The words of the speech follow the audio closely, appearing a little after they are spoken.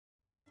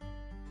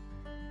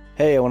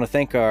Hey, I want to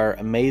thank our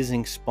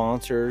amazing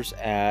sponsors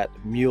at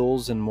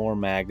Mules and More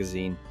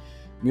magazine.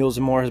 Mules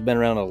and More has been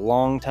around a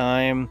long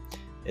time.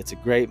 It's a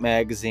great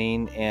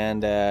magazine,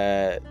 and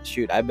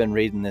I've been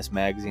reading this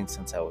magazine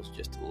since I was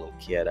just a little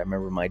kid. I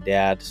remember my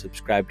dad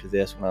subscribed to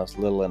this when I was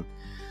little, and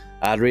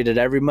I'd read it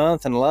every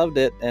month and loved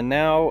it. And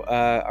now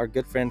our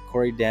good friend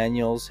Corey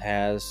Daniels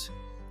has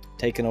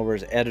taken over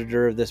as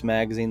editor of this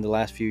magazine the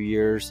last few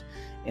years,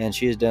 and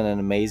she has done an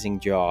amazing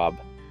job.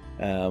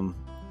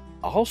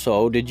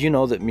 Also, did you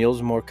know that Mules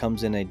and More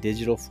comes in a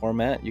digital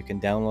format? You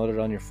can download it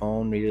on your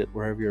phone, read it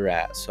wherever you're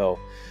at. So,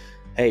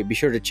 hey, be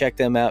sure to check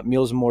them out,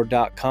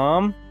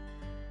 mulesandmore.com.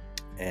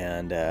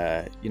 And,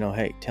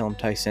 hey, tell them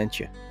Ty sent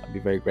you. I'd be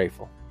very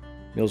grateful.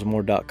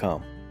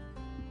 mulesandmore.com.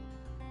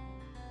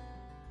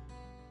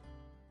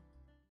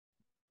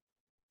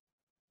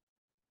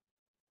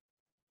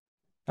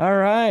 All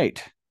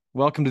right.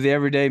 Welcome to the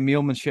Everyday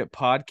Mulemanship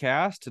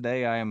Podcast.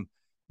 Today I am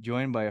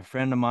joined by a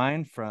friend of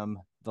mine from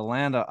the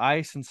land of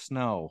ice and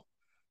snow.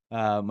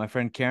 My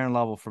friend Karen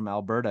Lovell from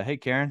Alberta. Hey,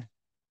 Karen.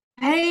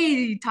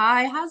 Hey,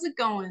 Ty, how's it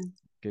going?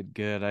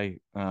 Good. I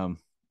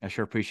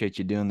sure appreciate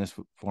you doing this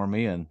for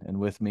me and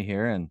with me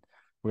here, and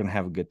we're gonna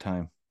have a good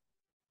time.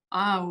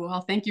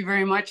 Well, thank you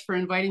very much for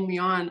inviting me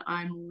on.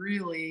 I'm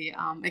really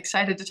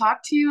excited to talk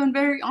to you and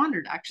very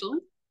honored, actually.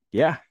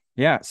 Yeah.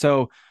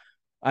 So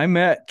I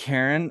met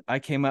Karen. I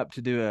came up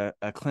to do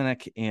a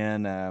clinic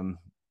in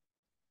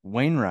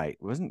Wainwright.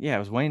 It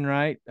was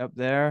Wainwright up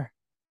there.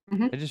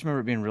 Hmm. I just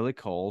remember it being really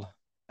cold.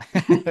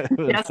 It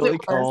was Yes, it really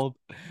was. cold.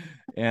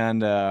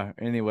 And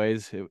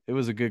anyways, it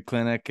was a good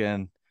clinic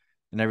and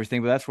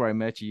everything. But that's where I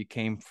met you.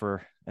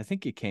 I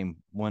think you came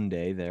one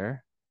day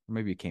there, or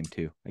maybe you came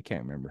two. I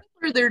can't remember.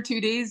 We were there 2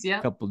 days,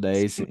 yeah. Couple of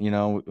days,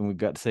 and we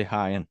got to say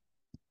hi and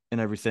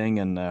everything,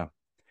 and that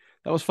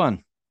was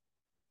fun.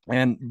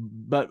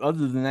 But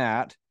other than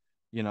that,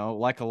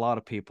 like a lot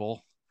of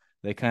people,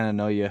 they kind of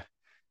know you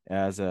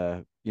as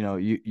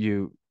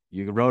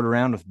you rode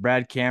around with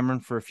Brad Cameron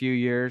for a few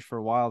years for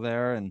a while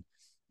there, and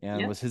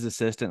Yep. was his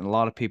assistant. And a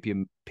lot of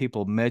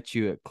people met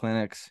you at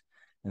clinics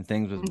and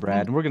things with Hmm.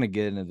 Brad, and we're gonna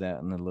get into that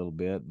in a little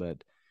bit.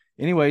 But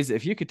anyways,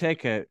 if you could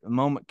take a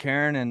moment,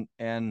 Karen,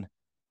 and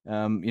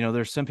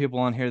there's some people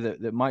on here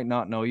that might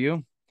not know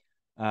you.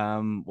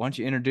 Why don't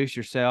you introduce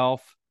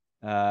yourself?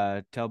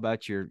 Tell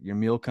about your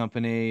mule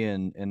company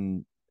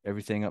and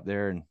everything up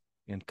there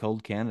in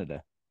cold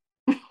Canada.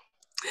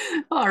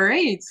 All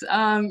right.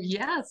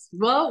 Yes.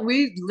 Well,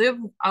 we live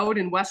out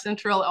in West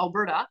Central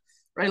Alberta,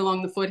 right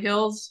along the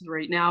foothills.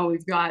 Right now,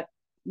 we've got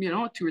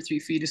 2 or 3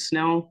 feet of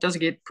snow. Does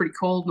get pretty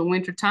cold in the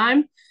winter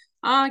time.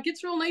 It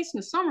gets real nice in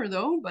the summer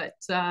though. But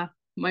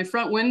my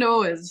front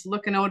window is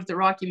looking out at the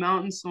Rocky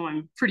Mountains, so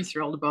I'm pretty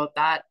thrilled about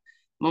that.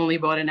 I'm only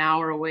about an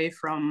hour away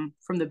from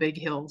the big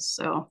hills,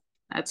 so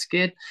that's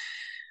good.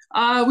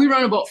 We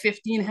run about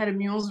 15 head of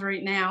mules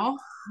right now.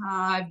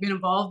 I've been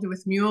involved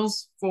with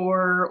mules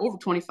for over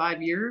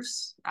 25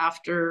 years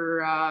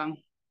after, kind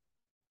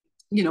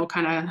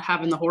of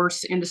having the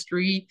horse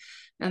industry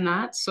and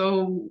that.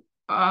 So,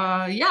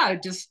 yeah,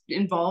 just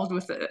involved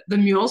with the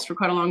mules for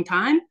quite a long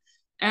time.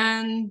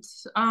 And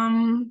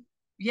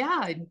yeah,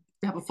 I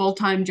have a full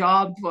time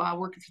job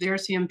working for the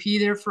RCMP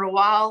there for a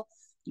while.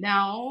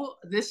 Now,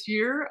 this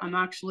year, I'm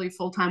actually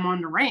full time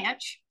on the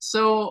ranch.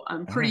 So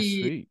I'm Oh,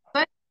 pretty sweet.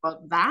 excited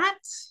about that.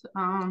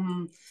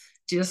 Um,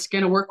 just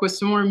gonna work with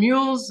some more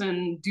mules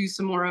and do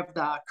some more of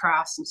the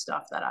crafts and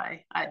stuff that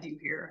I do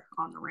here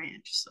on the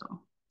ranch.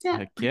 So yeah,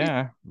 Heck pretty good.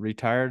 yeah.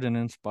 Retired and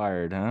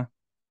inspired, huh?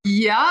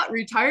 Yeah,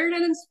 retired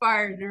and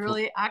inspired. And Full,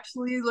 really,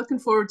 actually looking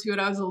forward to it.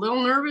 I was a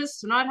little nervous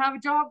to not have a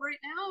job right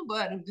now,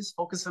 but I'm just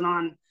focusing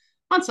on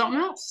something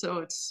else. So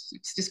it's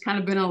just kind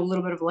of been a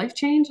little bit of a life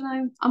change,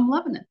 and I'm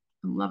loving it.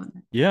 I'm loving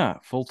it. yeah,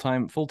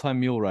 full-time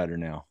mule rider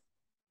now.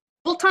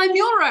 Full time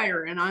mule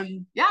rider,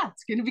 and yeah,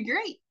 it's gonna be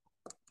great.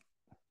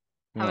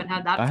 Well, Haven't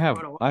had that for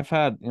quite a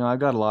while. I've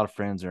got a lot of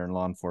friends that are in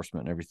law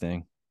enforcement and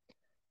everything.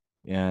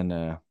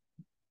 And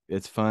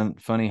it's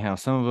funny how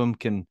some of them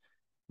can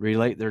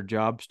relate their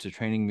jobs to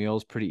training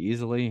mules pretty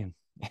easily.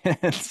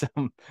 And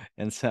some,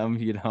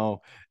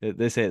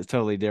 they say it's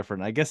totally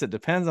different. I guess it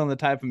depends on the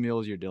type of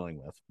mules you're dealing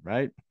with,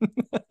 right?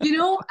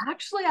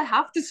 Actually, I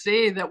have to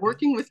say that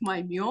working with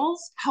my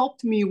mules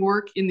helped me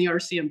work in the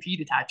RCMP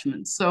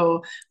detachment.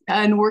 So,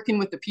 and working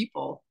with the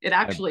people, it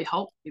I actually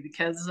helped me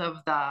because of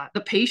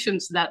the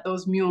patience that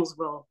those mules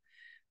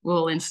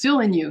will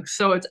instill in you.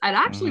 So it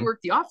actually Mhm.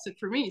 worked the opposite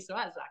for me. So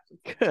I was actually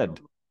quite Good,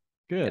 thrilled.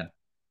 Yeah, good.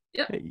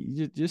 yeah, Hey,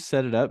 you just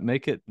set it up,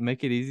 make it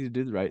easy to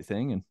do the right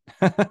thing and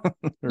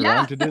wrong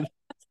yeah, to do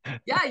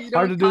yeah. You hard to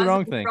don't do the cause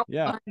wrong any thing. trouble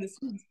Yeah, behind the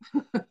scenes.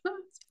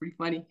 It's pretty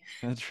funny.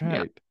 that's Yeah.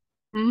 right.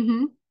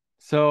 Mm-hmm.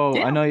 So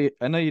Yeah.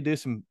 I know you do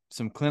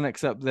some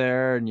clinics up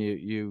there, and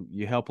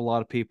you help a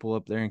lot of people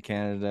up there in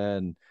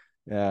Canada.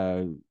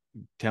 And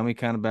tell me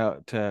kind of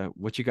about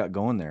what you got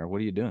going there.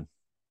 What are you doing?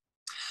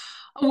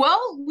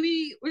 Well,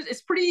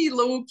 it's pretty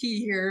low key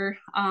here.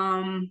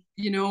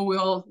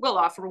 We'll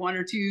offer one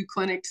or two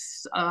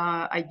clinics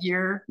a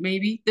year,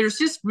 maybe. There's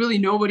just really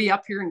nobody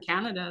up here in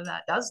Canada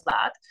that does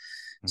that.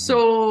 Hmm.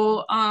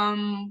 So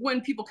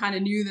when people kind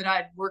of knew that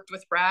I'd worked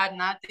with Brad and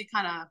that,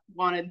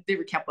 they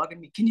were kept bugging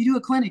me. Can you do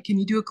a clinic? Can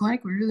you do a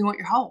clinic? We really want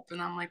your help.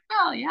 And I'm like,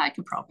 well, yeah, I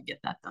could probably get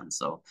that done.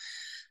 So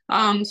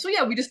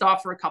yeah, we just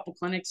offer a couple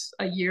clinics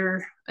a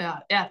year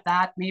at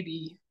that,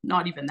 maybe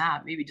not even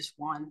that, maybe just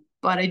one.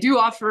 But I do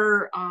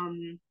offer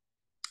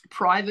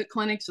private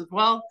clinics as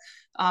well.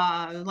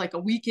 Like a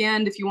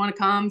weekend, if you want to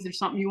come, if there's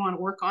something you want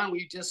to work on,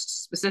 we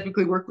just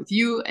specifically work with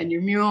you and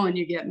your mule, and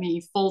you get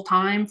me full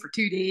time for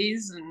 2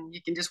 days, and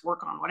you can just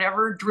work on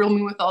whatever, drill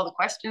me with all the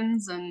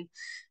questions and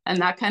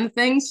that kind of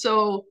thing.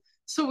 So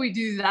we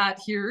do that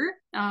here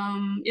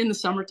in the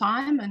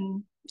summertime,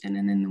 and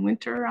then in the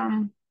winter,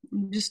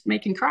 just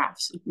making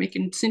crafts,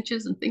 making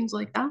cinches and things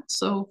like that.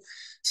 So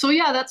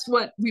yeah, that's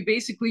what we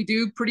basically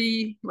do.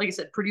 Pretty, like I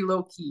said, pretty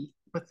low key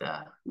with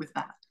that.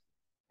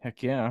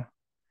 Heck yeah.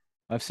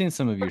 I've seen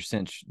some of your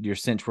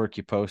cinch work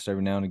you post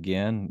every now and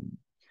again.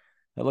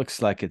 It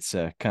looks like it's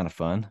kind of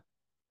fun.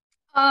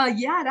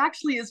 Yeah, it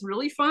actually is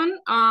really fun.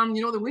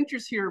 The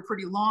winters here are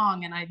pretty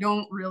long, and I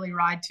don't really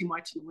ride too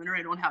much in the winter.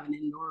 I don't have an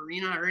indoor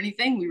arena or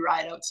anything. We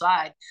ride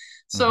outside.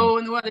 Hmm. So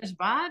when the weather's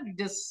bad, we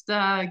just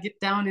get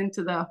down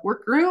into the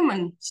workroom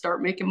and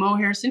start making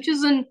mohair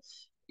cinches. And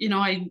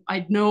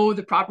I know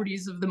the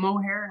properties of the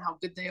mohair and how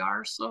good they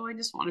are. So I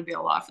just want to be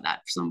able to offer that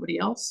for somebody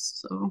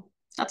else. So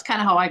that's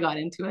kind of how I got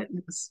into it.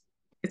 And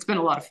it's been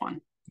a lot of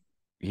fun.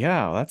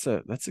 Yeah,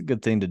 that's a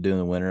good thing to do in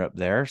the winter up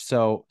there.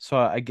 So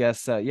I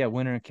guess yeah,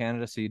 winter in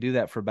Canada. So you do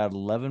that for about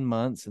 11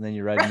 months, and then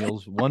you ride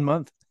mules 1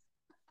 month.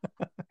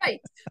 Right.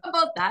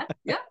 About that.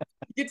 Yeah.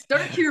 You get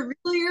dark here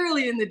really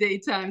early in the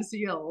daytime, so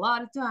you got a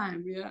lot of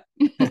time. Yeah.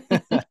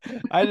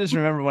 I just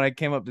remember when I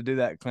came up to do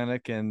that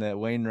clinic in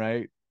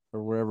Wainwright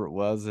or wherever it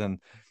was, and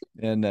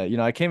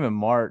I came in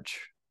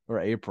March or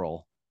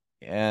April,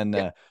 and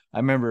Yeah. I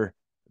remember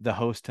the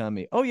host telling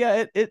me, "Oh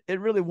yeah, it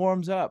really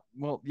warms up."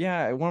 Well,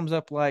 yeah, it warms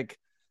up like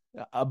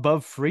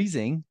above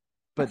freezing,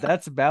 but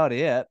that's about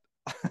it.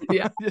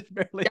 Yeah. Just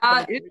barely Yeah.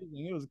 above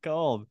freezing. It was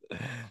cold.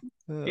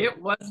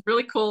 It was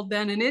really cold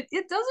then, and it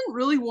doesn't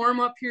really warm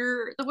up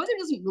here. The weather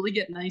doesn't really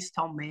get nice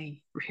till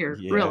May here,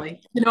 Yeah.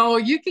 really.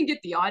 You can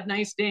get the odd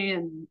nice day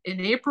in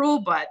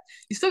April, but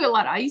you still get a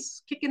lot of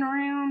ice kicking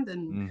around,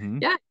 and Hmm.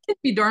 yeah, it can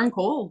be darn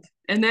cold.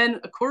 And then,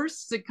 of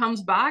course, it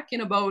comes back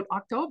in about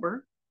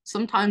October,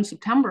 sometimes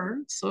September.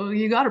 So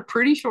you got a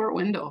pretty short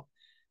window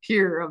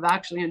here of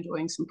actually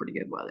enjoying some pretty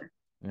good weather.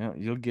 Yeah,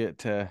 you'll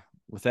get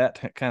with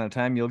that kind of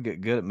time, you'll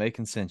get good at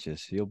making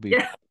cinches. You'll be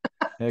Yeah,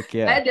 heck I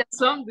yeah. had to have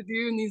something to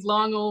do in these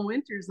long old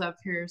winters up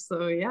here.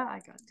 So yeah, I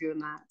got doing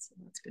that. So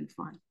that's been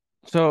fun.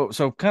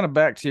 So kind of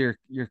back to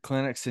your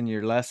clinics and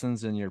your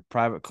lessons and your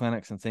private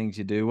clinics and things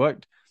you do.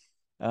 What's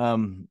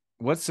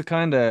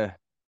the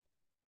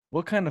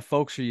what kind of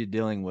folks are you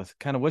dealing with?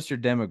 Kind of what's your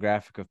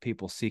demographic of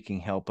people seeking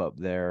help up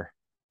there?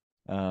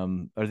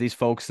 Are these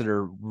folks that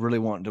are really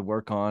wanting to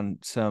work on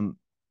some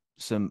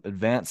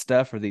advanced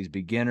stuff? Are these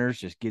beginners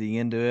just getting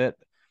into it?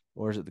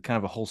 Or is it the kind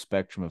of a whole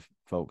spectrum of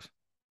folks?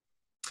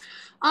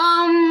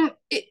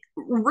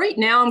 Right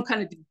now I'm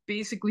kind of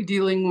basically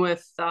dealing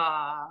with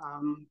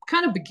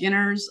kind of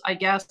beginners, I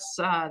guess.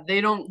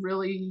 They don't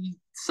really.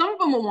 Some of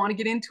them will want to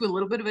get into a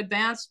little bit of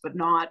advanced, but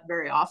not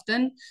very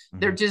often.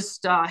 They're Hmm.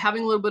 just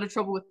having a little bit of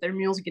trouble with their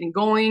mules getting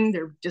going.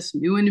 They're just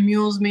new into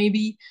mules,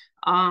 maybe.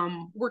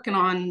 Working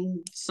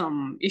on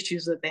some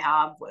issues that they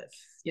have with,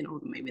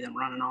 maybe them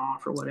running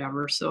off or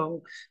whatever.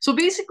 So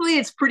basically,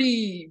 it's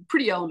pretty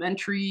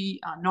elementary,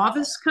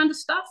 novice kind of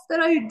stuff that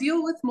I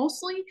deal with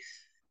mostly.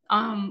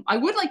 I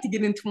would like to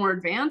get into more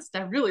advanced.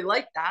 I really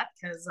like that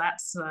because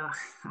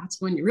that's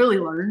when you really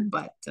learn.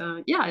 But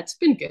yeah, it's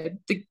been good.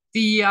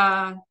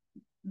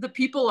 The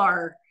people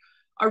are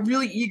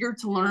really eager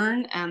to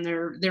learn, and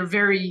they're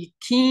very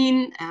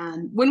keen.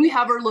 And when we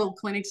have our little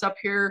clinics up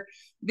here,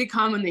 they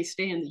come and they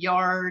stay in the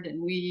yard, and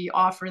we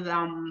offer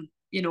them,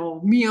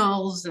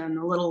 meals and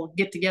a little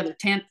get together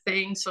tent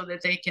thing so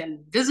that they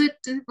can visit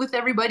with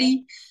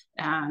everybody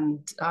and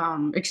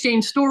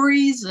exchange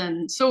stories.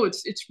 And so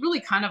it's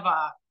really kind of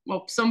a,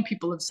 well, some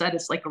people have said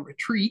it's like a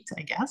retreat,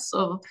 I guess.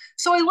 So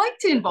I like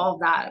to involve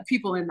that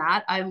people in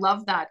that. I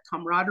love that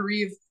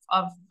camaraderie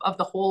of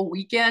the whole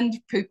weekend.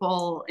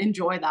 People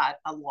enjoy that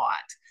a lot.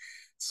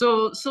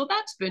 So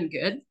that's been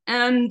good.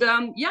 And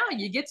yeah,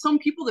 you get some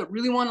people that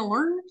really want to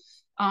learn,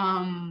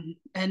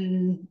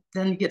 and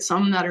then you get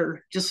some that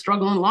are just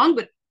struggling along.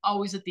 But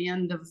always at the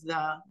end of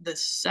the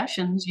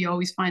sessions, you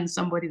always find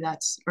somebody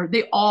or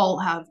they all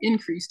have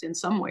increased in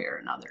some way or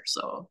another.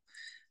 So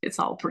it's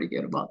all pretty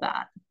good about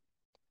that.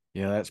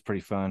 Yeah, that's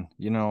pretty fun.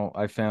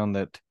 I found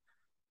that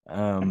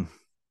um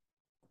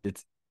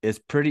it's it's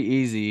pretty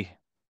easy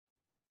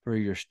for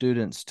your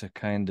students to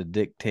kind of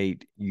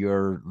dictate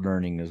your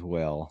learning as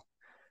well.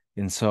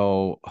 And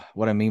so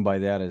what I mean by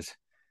that is,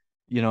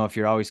 if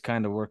you're always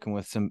kind of working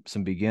with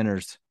some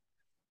beginners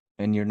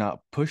and you're not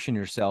pushing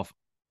yourself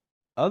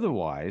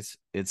otherwise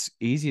it's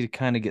easy to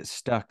kind of get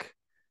stuck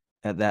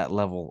at that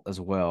level as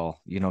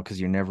well, because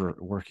you're never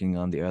working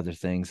on the other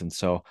things. And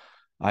so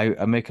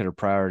I make it a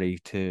priority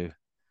to,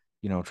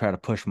 try to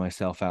push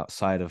myself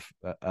outside of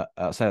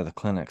the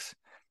clinics.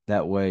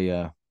 That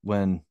way,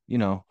 when,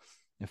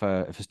 if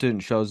a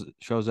student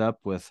shows up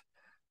with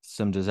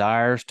some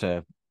desires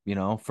to,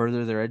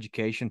 further their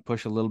education,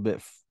 push a little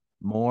bit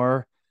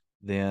more,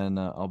 then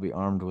I'll be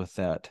armed with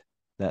that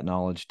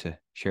knowledge to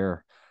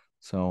share.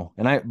 So,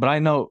 but I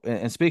know,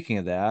 and speaking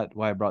of that,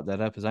 why I brought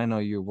that up is I know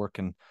you're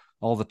working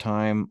all the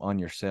time on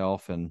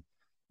yourself, and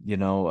you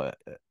know, uh,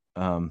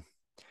 um,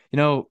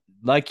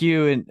 like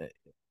you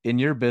in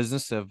your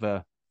business of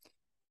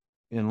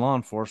in law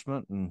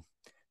enforcement, and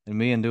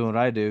me and doing what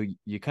I do,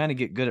 you kind of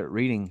get good at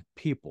reading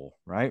people,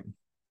 right?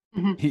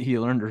 Mhm.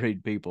 You learn to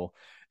read people,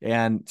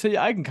 and so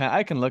yeah,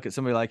 I can look at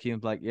somebody like you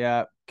and be like,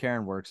 yeah,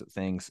 Karen works at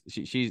things.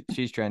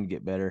 She's trying to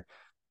get better.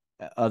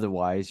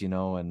 Otherwise,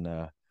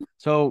 and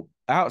so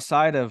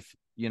outside of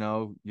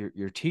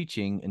your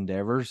teaching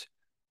endeavors,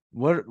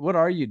 what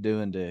are you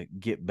doing to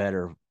get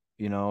better?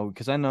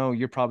 Because I know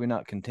you're probably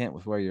not content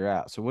with where you're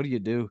at. So what do you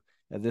do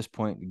at this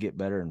point to get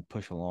better and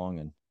push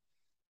along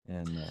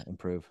and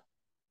improve?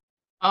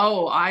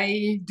 Oh,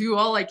 I do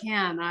all I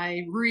can.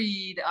 I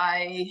read.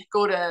 I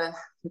go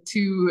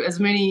to as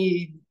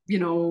many,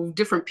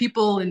 different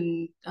people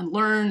and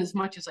learn as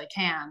much as I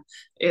can.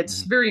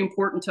 It's Mhm. very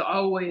important to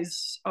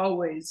always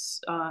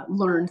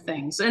learn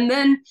things. And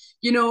then,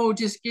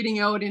 just getting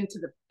out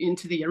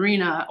into the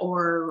arena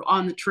or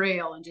on the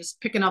trail and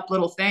just picking up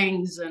little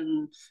things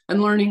and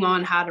learning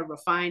on how to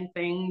refine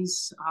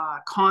things,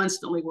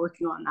 constantly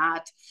working on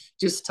that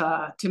just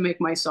to make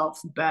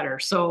myself better.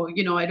 So,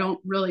 I don't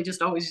really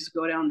just always just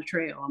go down the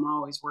trail. I'm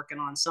always working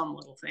on some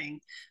little thing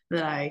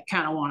that I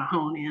kind of want to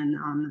hone in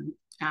on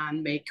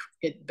and make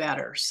it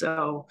better.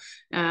 So,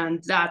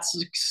 and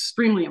that's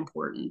extremely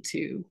important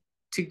to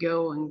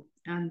go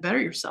and better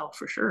yourself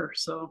for sure.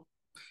 So,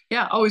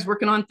 yeah, always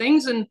working on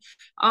things. And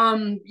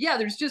yeah,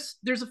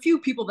 there's a few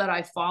people that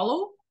I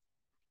follow,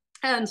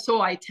 and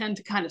so I tend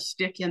to kind of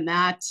stick in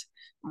that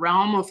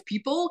realm of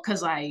people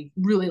because I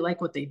really like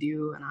what they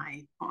do,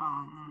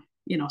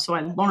 and so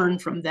I learn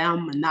from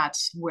them, and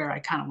that's where I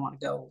kind of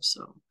want to go.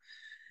 So,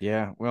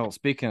 Yeah. Well,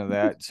 speaking of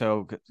that,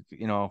 so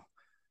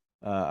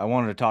I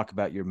wanted to talk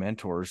about your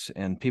mentors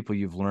and people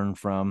you've learned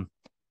from.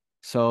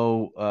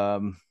 So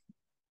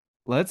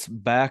let's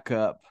back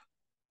up.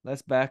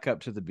 Let's back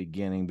up to the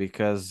beginning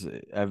because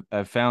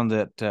I've found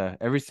that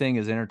everything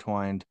is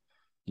intertwined.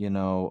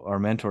 Our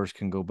mentors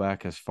can go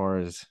back as far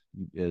as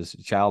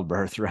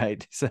childbirth,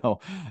 right?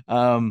 So,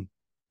 um,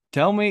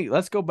 tell me,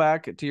 let's go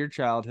back to your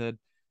childhood.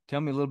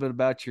 Tell me a little bit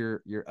about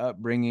your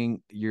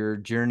upbringing, your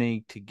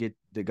journey to get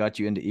that got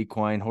you into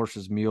equine,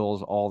 horses,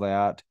 mules, all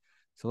that.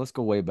 So let's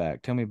go way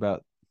back. Tell me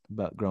about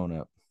growing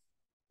up.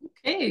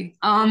 okay,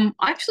 I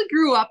actually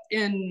grew up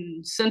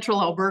in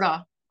central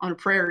Alberta on the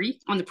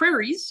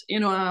prairies,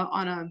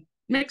 on a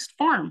mixed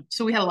farm.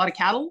 So we had a lot of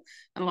cattle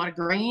and a lot of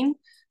grain,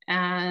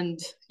 and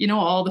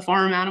all the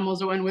farm animals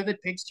that went with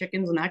it, pigs,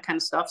 chickens, and that kind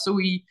of stuff. So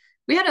we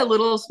had a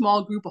little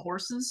small group of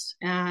horses,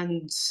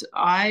 and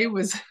I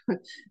was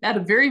at a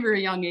very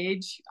very young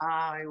age.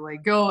 I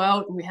would go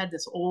out, and we had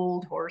this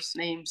old horse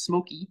named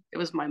Smokey. It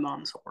was my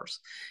mom's horse,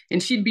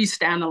 and she'd be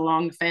standing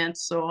along the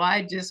fence. So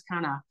I just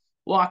kind of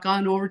walk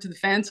on over to the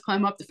fence,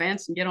 climb up the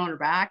fence, and get on her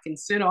back and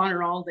sit on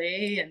her all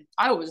day. And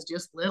I was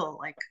just little,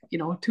 like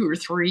 2 or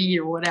 3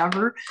 or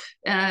whatever.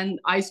 And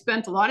I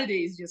spent a lot of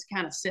days just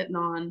kind of sitting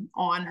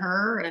on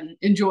her and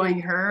enjoying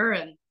her.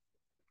 And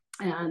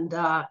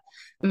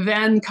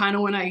then kind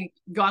of when I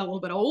got a little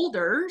bit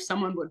older,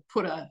 someone would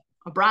put a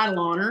bridle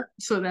on her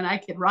so then I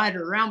could ride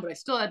her around, but I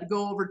still had to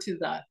go over to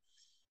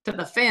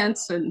the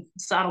fence and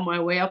saddle my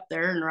way up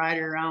there and ride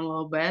her around a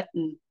little bit.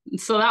 And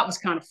so that was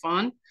kind of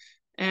fun.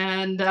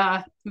 And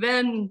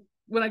then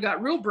when I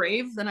got real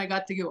brave, then I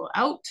got to go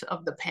out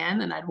of the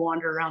pen and I'd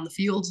wander around the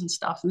fields and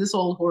stuff. And this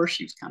old horse,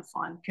 she was kind of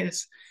fun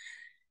because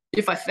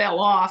if I fell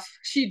off,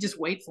 she'd just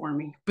wait for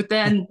me. But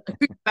then I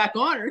couldn't get back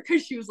on her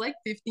because she was like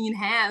 15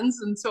 hands.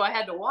 And so I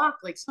had to walk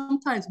like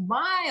sometimes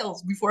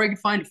miles before I could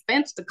find a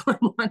fence to climb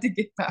on to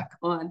get back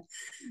on.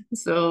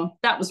 So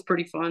that was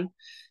pretty fun.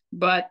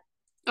 But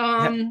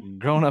Yeah, um,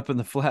 growing up in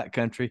the flat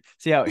country.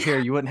 See, out here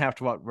you wouldn't have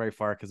to walk very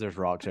far because there's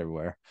rocks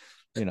everywhere.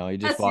 You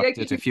just see, I walk can't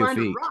just a even few find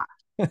a feet. rock.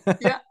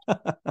 Yeah.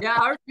 Yeah,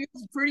 our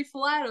field's pretty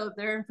flat out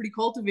there and pretty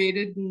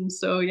cultivated, and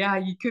so yeah,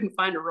 you couldn't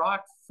find a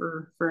rock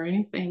for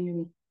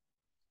anything.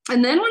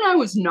 And then when I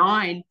was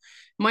 9,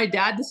 my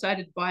dad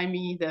decided to buy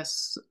me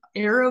this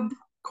Arab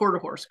quarter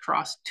horse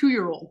cross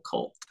 2-year-old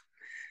colt,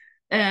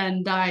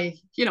 and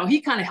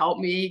he kind of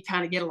helped me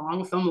kind of get along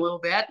with him a little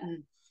bit,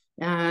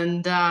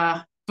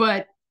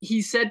 but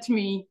he said to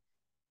me,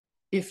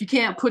 if you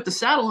can't put the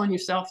saddle on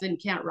yourself, then you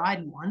can't ride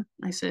in one.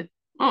 I said,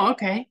 oh,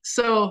 okay.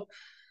 So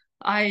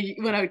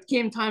when it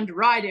came time to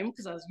ride him,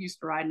 because I was used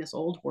to riding this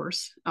old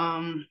horse,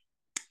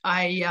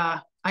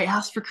 I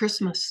asked for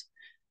Christmas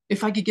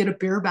if I could get a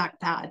bareback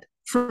pad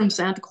from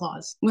Santa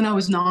Claus when I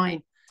was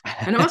 9.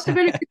 And it must have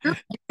been a good group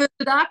because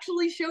it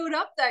actually showed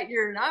up that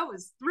year, and I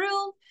was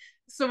thrilled.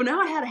 So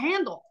now I had a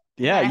handle.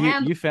 Yeah,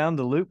 you found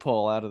the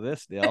loophole out of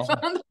this deal. I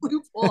found the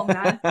loophole,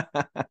 man.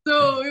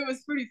 So it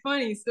was pretty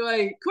funny. So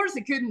of course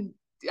I couldn't,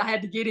 I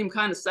had to get him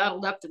kind of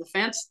saddled up to the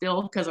fence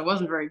still because I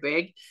wasn't very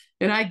big.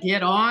 And I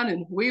get on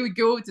and we would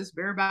go with this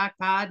bareback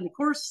pad. And of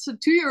course, a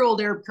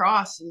 2-year-old Arab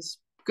Cross has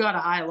got a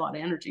high lot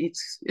of energy.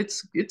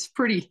 It's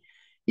pretty,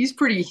 he's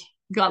pretty,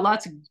 got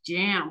lots of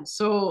jam.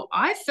 So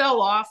I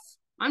fell off,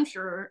 I'm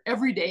sure,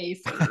 every day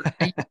for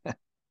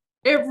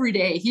every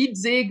day. He'd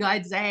zig,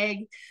 I'd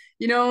zag,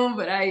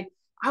 but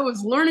I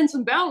was learning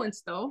some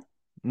balance though.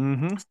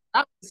 Mm-hmm.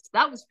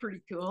 That was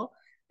pretty cool.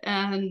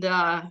 And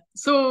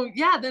so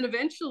yeah, then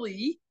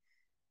eventually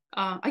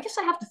I guess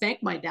I have to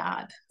thank my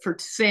dad for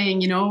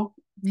saying,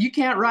 you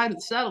can't ride with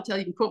a saddle till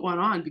you can put one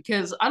on,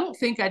 because I don't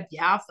think I'd be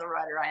half the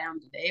rider I am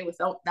today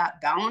without that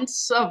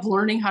balance of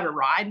learning how to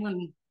ride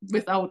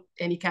without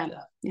any kind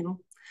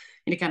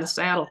of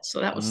saddle.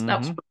 So that was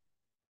then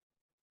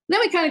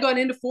we kind of got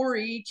into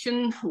 4-H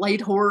and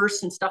light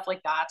horse and stuff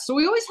like that. So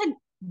we always had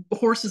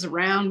horses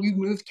around. We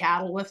moved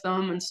cattle with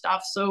them and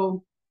stuff.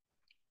 So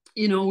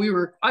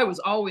I was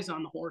always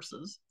on the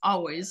horses,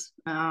 always.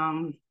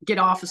 Get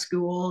off of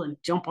school and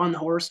jump on the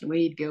horse and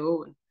away you'd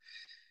go. And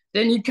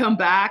then you'd come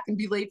back and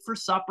be late for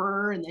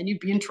supper, and then you'd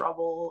be in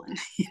trouble and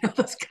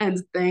those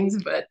kinds of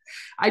things. But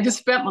I just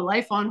spent my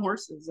life on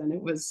horses, and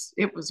it was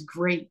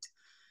great.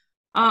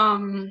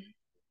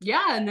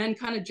 Yeah, and then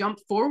kind of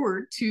jumped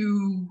forward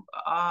to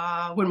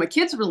when my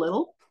kids were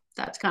little.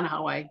 That's kind of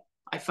how I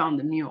found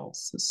the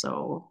mules.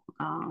 So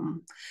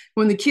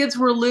when the kids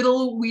were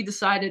little, we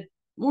decided,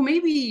 well,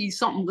 maybe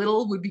something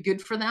little would be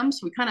good for them.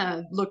 So we kind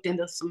of looked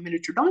into some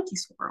miniature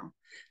donkeys for them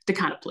to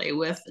kind of play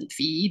with and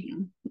feed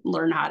and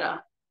learn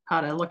how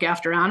to look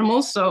after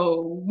animals.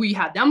 So we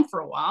had them for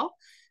a while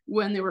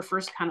when they were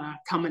first kind of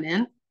coming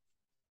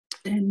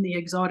in the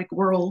exotic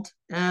world.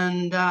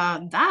 And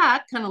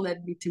that kind of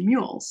led me to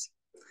mules.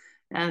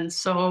 And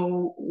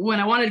so when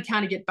I wanted to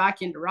kind of get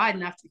back into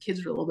riding after the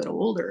kids were a little bit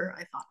older,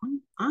 I thought,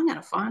 I'm going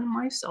to find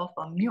myself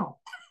a mule.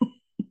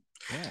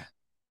 Yeah.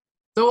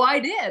 So I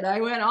did.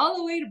 I went all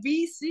the way to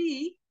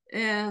BC,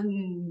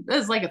 and it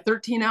was like a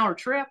 13-hour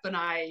trip. And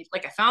I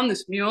found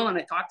this mule, and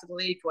I talked to the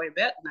lady quite a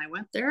bit, and I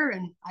went there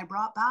and I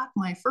brought back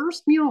my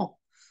first mule.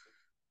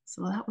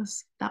 So that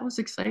was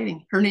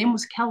exciting. Her name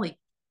was Kelly.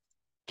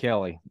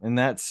 Kelly. And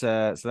that's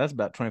so that's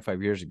about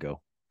 25 years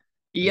ago.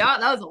 Yeah,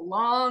 that was a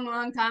long,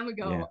 long time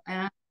ago.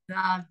 Yeah.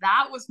 And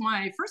that was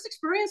my first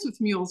experience with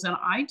mules. And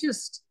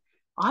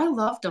I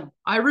loved them.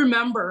 I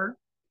remember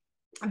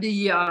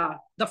the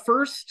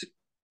first,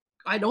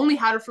 I'd only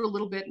had her for a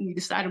little bit, and we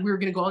decided we were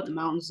going to go out in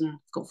the mountains and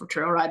go for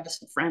trail ride with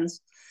some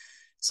friends.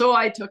 So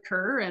I took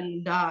her,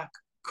 and of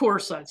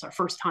course, it's our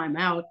first time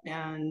out.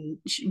 And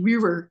we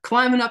were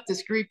climbing up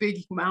this great big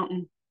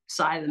mountain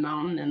side of the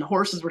mountain, and the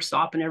horses were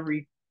stopping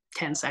every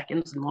 10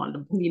 seconds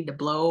and needed to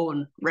blow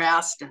and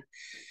rest. And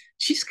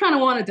she just kind of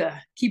wanted to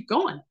keep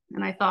going.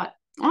 And I thought,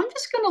 I'm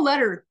just going to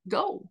let her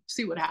go,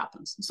 see what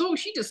happens. So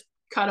she just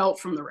cut out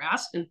from the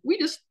rest, and we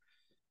just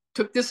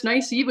took this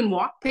nice even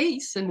walk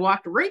pace and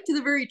walked right to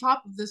the very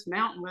top of this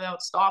mountain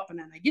without stopping.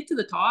 And I get to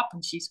the top,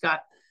 and she's got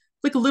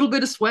like a little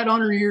bit of sweat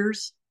on her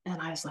ears. And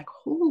I was like,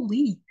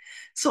 holy.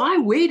 So I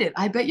waited,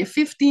 I bet you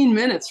 15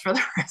 minutes for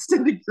the rest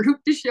of the group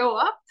to show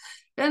up.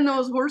 And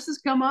those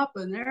horses come up,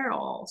 and they're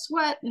all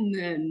sweating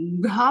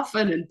and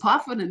huffing and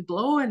puffing and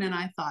blowing. And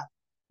I thought,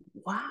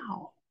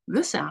 wow,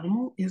 this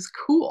animal is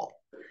cool.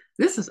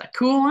 This is a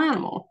cool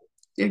animal.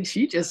 And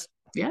she just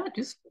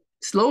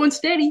slow and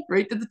steady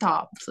right to the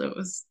top. So it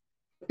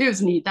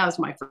was neat. That was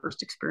my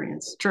first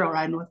experience trail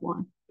riding with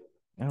one.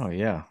 Oh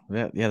yeah.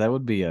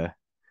 That'd be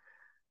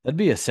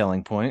a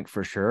selling point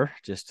for sure.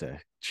 Just to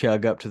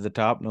chug up to the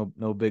top,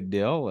 no big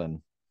deal.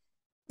 And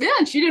yeah,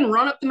 and she didn't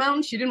run up the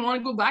mountain. She didn't want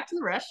to go back to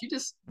the rest. She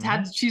just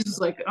she was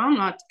like, I'm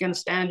not going to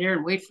stand here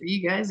and wait for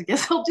you guys. I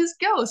guess I'll just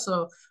go.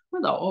 So I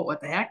thought, oh, what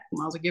the heck?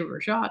 Might as well give her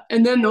a shot.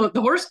 And then the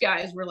horse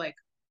guys were like,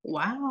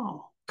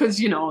 wow. Because,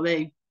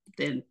 they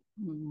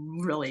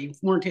really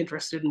weren't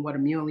interested in what a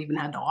mule even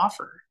had to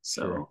offer.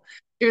 So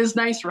It was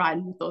nice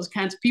riding with those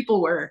kinds of people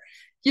where,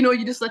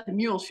 you just let the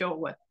mule show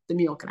what the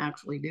mule can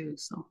actually do.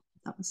 So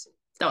that was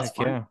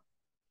fun. Yeah.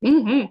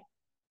 Mm-hmm.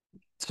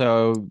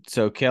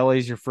 So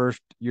Kelly's your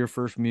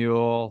first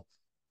mule,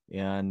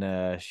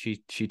 and she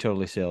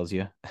totally sells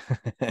you.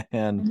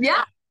 And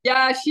yeah,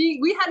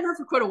 we had her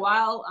for quite a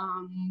while.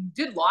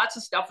 Did lots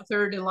of stuff with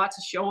her, did lots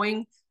of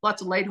showing,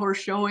 lots of light horse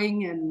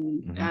showing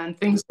and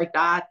things like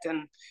that.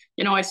 And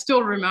I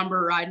still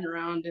remember riding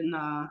around in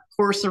the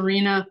horse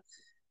arena.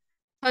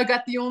 I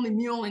got the only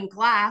mule in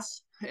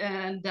class,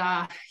 and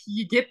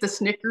you get the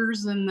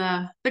snickers and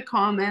the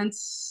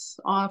comments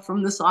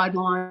from the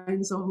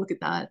sidelines. Oh, look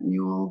at that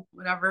mule,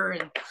 whatever.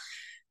 And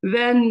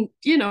then,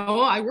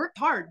 I worked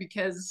hard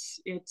because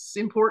it's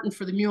important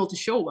for the mule to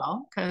show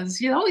well, because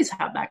you always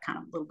have that kind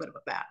of little bit of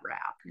a bad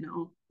rap,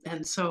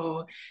 And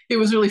so it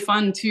was really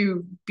fun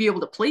to be able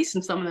to place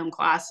in some of them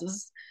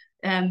classes.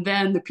 And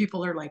then the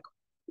people are like,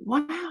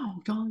 wow,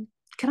 Dawn,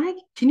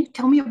 can you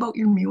tell me about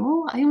your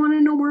mule? I want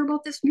to know more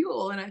about this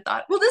mule. And I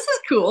thought, well, this is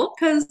cool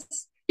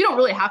because you don't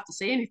really have to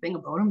say anything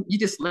about them. You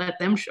just let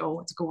them show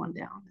what's going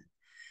down.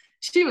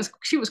 She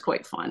was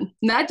quite fun.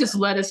 And that just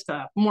led us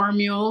to more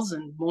mules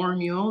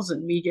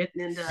and me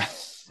getting into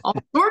all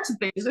sorts of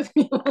things with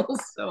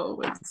mules.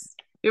 So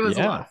it was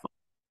a lot of fun.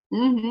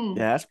 Mm-hmm.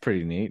 Yeah, that's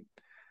pretty neat.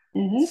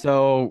 Mm-hmm.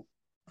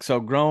 So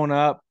growing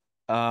up,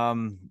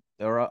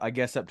 or I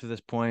guess up to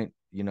this point,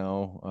 you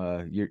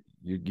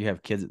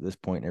have kids at this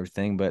point and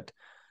everything, but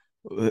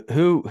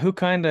who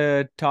kind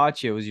of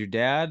taught you? Was your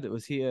dad?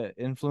 Was he an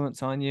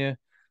influence on you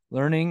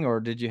learning, or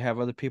did you have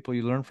other people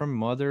you learned from?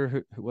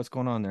 Mother? What's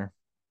going on there?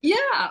 Yeah,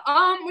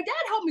 my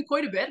dad helped me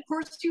quite a bit. Of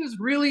course, he was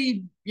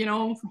really,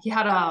 he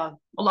had a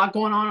lot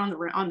going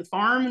on the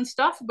farm and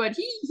stuff, but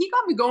he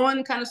got me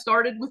going, kind of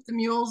started with the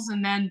mules,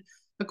 and then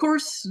of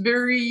course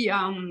very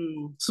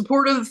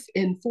supportive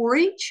in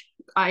 4-H.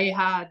 I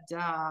had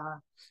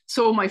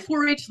so my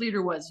 4-H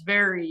leader was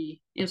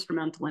very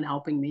instrumental in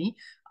helping me.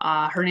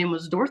 Her name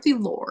was Dorothy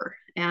Lore,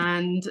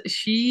 and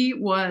she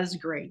was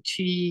great.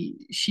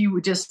 She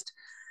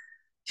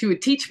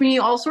would teach me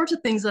all sorts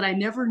of things that I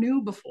never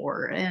knew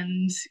before,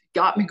 and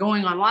got me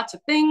going on lots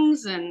of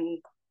things, and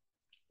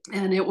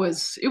it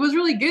was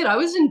really good. I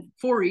was in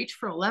 4-H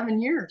for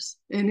 11 years,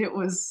 and it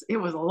was a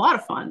lot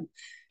of fun.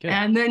 Good.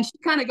 And then she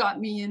kind of got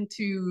me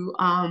into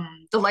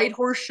the light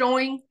horse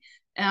showing,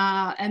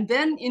 and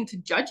then into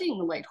judging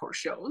the light horse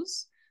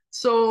shows.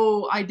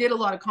 So I did a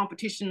lot of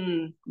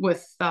competition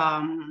with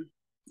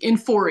in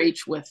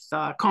 4-H with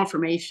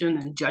conformation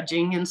and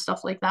judging and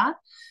stuff like that.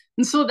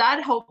 And so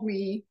that helped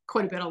me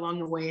quite a bit along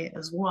the way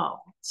as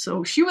well.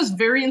 So she was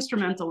very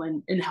instrumental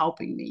in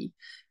helping me.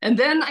 And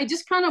then I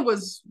just kind of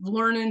was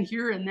learning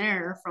here and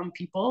there from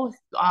people.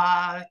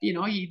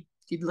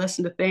 You'd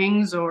listen to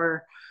things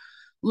or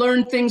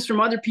learn things from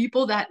other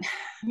people that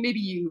maybe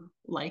you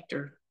liked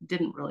or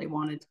didn't really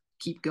want to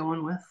keep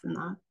going with and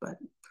that.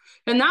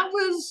 And that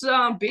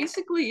was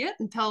basically it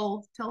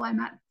until I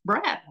met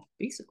Brad,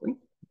 basically.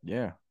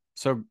 Yeah.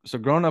 So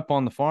growing up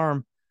on the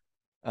farm,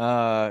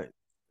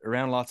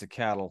 around lots of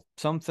cattle,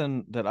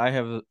 something that I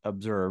have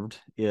observed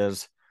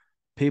is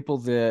people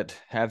that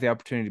have the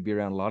opportunity to be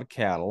around a lot of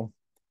cattle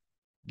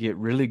get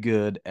really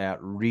good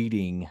at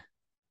reading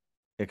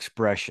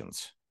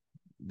expressions,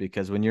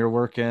 because when you're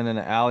working in an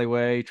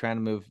alleyway trying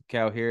to move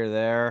cow here or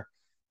there,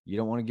 you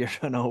don't want to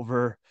get run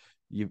over.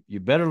 You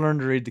better learn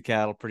to read the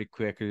cattle pretty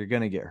quick or you're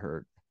going to get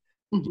hurt.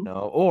 Mm-hmm.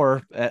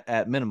 Or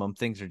at minimum,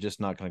 things are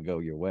just not going to go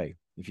your way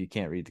if you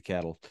can't read the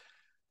cattle.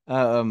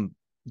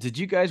 Did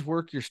you guys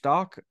work your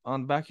stock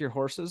on the back of your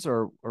horses,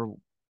 or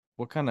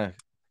what kind of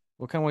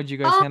way did you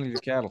guys handle your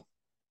cattle?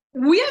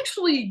 We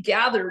actually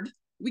gathered.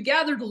 We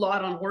gathered a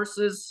lot on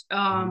horses,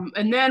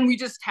 and then we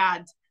just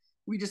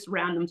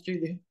ran them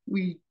through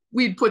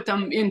we'd put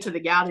them into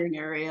the gathering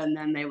area, and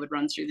then they would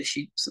run through the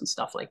sheeps and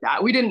stuff like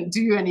that. We didn't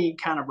do any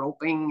kind of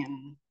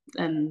roping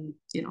and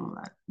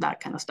that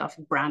kind of stuff,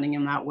 branding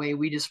them that way.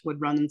 We just would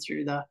run them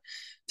through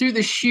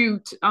the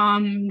chute,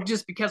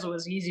 just because it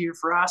was easier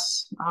for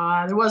us.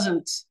 There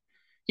wasn't,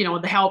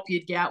 the help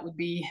you'd get would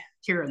be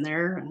here and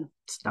there and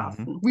stuff.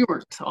 And we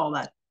weren't all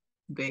that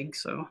big,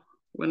 so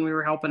when we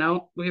were helping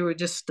out, we would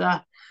just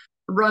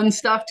run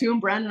stuff to them,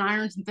 branding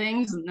irons and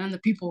things, and then the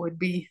people would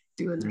be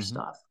doing their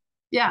stuff.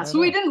 Yeah, right. So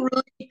we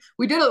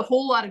did a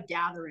whole lot of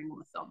gathering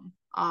with them.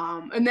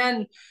 And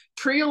then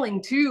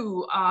trailing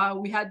too,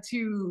 we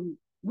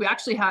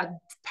actually had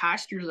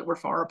pastures that were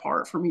far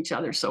apart from each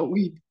other. So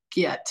we'd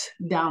get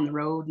down the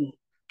road and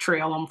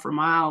trail them for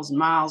miles and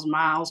miles and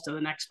miles to the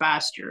next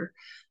pasture.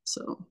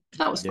 So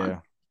that was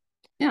fun.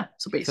 Yeah.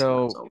 So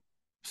basically.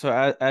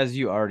 So as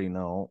you already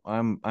know,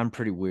 I'm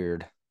pretty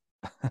weird.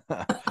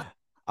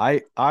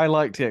 I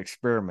like to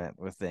experiment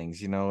with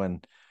things,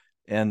 and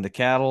the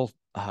cattle,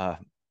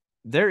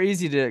 they're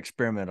easy to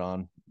experiment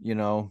on,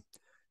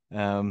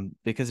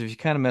 because if you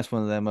kind of mess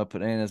one of them up,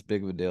 it ain't as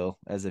big of a deal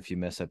as if you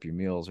mess up your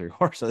mules or your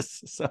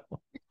horses. So,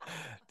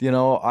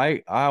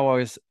 I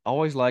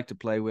always like to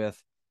play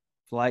with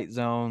flight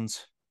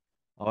zones.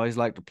 I always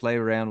like to play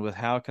around with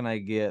how can I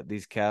get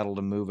these cattle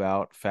to move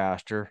out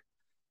faster?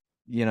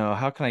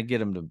 How can I get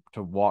them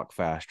to walk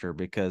faster?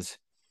 Because,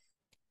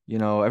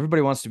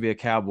 everybody wants to be a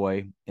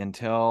cowboy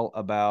until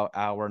about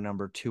hour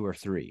number 2 or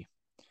 3.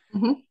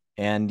 Mm-hmm.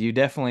 And you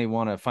definitely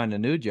want to find a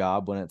new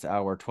job when it's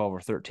hour 12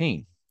 or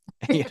 13.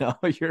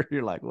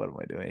 You're like, what am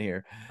I doing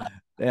here?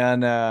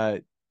 And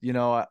I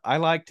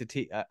like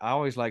to I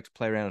always like to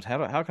play around with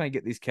how can I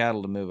get these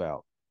cattle to move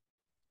out?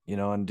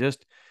 And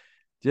just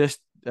it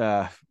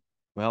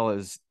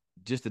was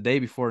just the day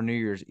before New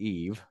Year's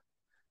Eve,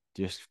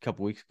 just a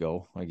couple weeks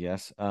ago, I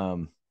guess.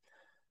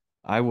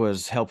 I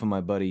was helping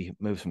my buddy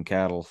move some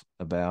cattle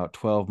about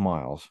 12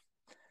 miles.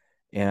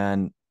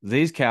 And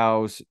these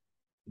cows,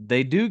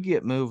 they do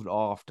get moved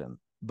often,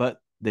 but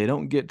they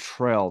don't get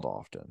trailed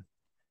often.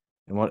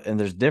 And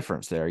there's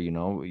difference there,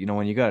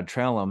 when you got to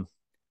trail them,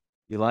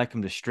 you like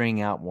them to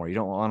string out more. You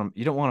don't want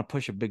to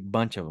push a big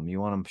bunch of them. You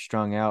want them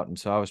strung out. And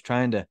so I was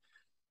trying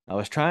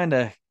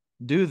to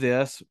do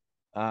this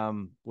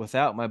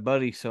without my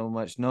buddy so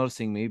much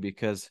noticing me,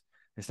 because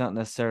it's not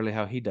necessarily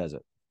how he does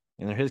it.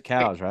 And they're his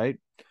cows, right?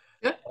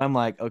 Yeah. I'm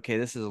like, okay,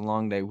 this is a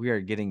long day. We are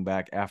getting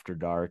back after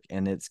dark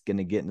and it's going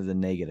to get into the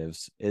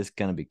negatives. It's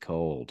going to be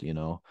cold, you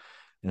know?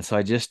 And so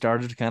I just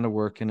started kind of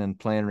working and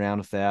playing around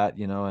with that,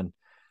 you know, and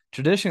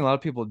traditionally a lot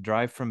of people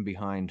drive from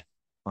behind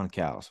on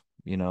cows,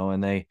 you know,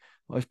 and they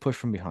always push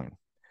from behind.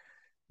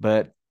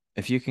 But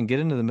if you can get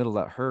into the middle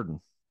of that herd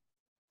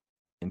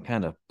and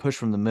kind of push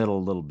from the middle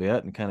a little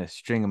bit and kind of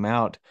string them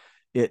out,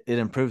 it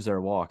improves their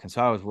walk. And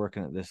so I was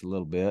working at this a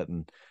little bit,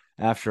 and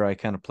after I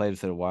kind of played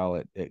with it a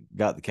while, it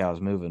got the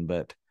cows moving.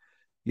 But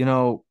you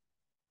know,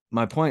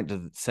 my point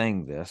to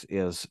saying this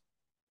is,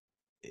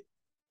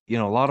 you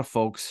know, a lot of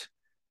folks,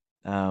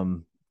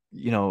 um,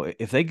 you know,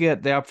 if they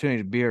get the opportunity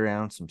to be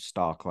around some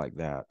stock like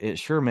that, it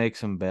sure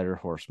makes them better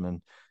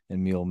horsemen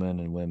and mulemen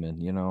and women,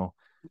 you know.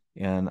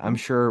 And I'm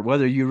sure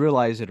whether you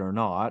realize it or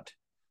not,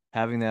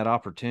 having that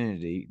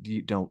opportunity,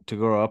 you don't to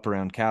grow up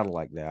around cattle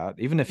like that,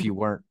 even if you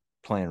weren't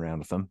playing around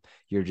with them,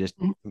 you're just,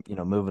 you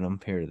know, moving them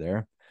here to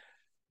there.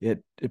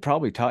 It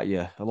probably taught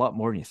you a lot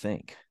more than you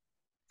think.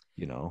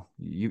 You know,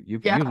 Yeah. you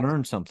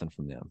learn something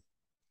from them.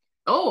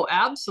 Oh,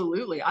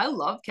 absolutely. I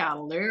love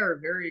cattle. They are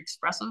very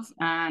expressive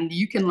and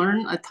you can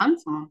learn a ton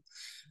from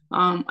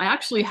them. I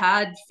actually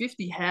had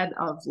 50 head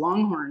of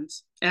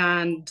longhorns,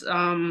 and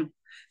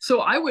so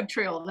I would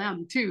trail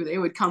them too. They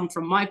would come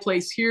from my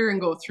place here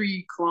and go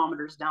 3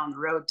 kilometers down the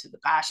road to the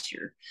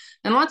pasture.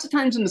 And lots of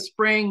times in the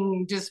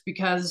spring, just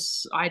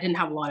because I didn't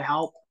have a lot of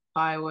help,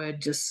 I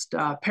would just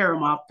pair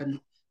them up and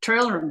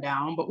trailer them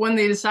down. But when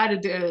they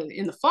decided to,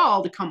 in the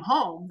fall, to come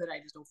home, then I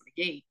just opened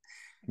the gate.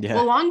 Yeah.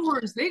 Well,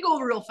 longhorns, they go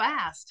real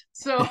fast.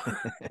 So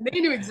they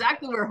knew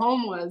exactly where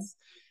home was.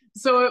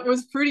 So it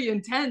was pretty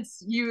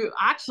intense. You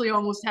actually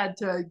almost had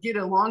to get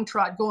a long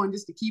trot going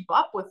just to keep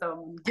up with them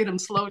and get them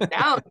slowed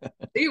down.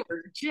 They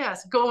were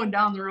just going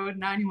down the road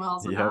 90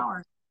 miles an Yep.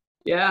 hour.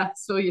 Yeah.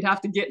 So you'd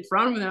have to get in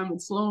front of them and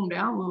slow them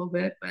down a little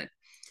bit. But,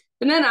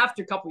 and then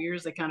after a couple of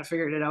years, they kind of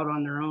figured it out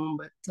on their own.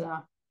 But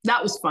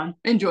that was fun.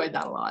 I enjoyed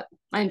that a lot.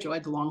 I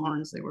enjoyed the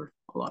longhorns. They were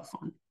a lot of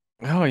fun.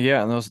 Oh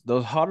yeah, and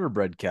those hotter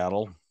bred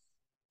cattle,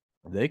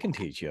 they can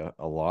teach you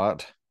a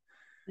lot.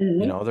 You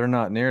Mm-hmm. know, they're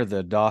not near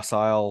the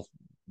docile,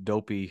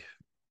 dopey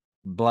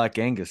Black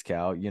Angus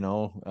cow, you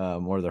know,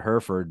 or the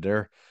Hereford.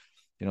 They're,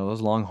 you know,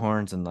 those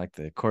Longhorns and like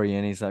the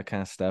Corianis, that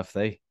kind of stuff.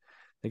 They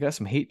got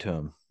some heat to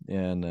them,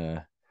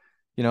 and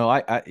you know,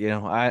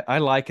 I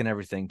liken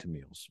everything to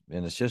mules,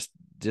 and it's just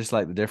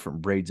like the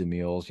different breeds of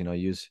mules. You know,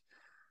 you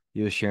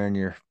was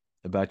sharing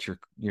about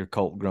your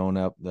colt growing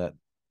up, that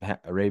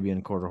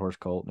Arabian quarter horse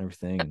colt and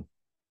everything, and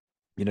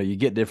you know, you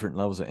get different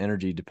levels of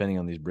energy depending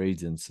on these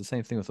breeds, and it's the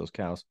same thing with those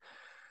cows.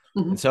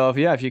 Mm-hmm. And so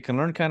if you can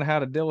learn kind of how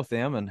to deal with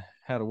them and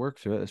how to work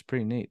through it, it's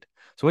pretty neat.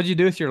 So what did you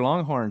do with your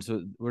longhorns?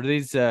 Were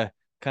these kind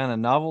of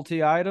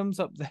novelty items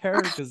up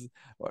there? Because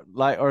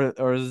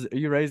are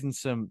you raising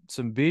some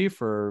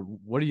beef, or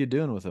what are you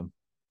doing with them?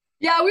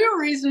 Yeah, we were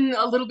raising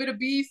a little bit of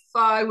beef.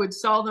 I would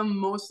sell them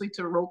mostly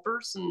to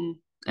ropers and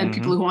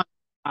people Mm-hmm. who want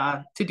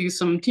to do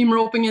some team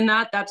roping in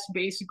that. That's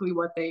basically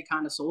what they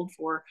kind of sold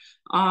for.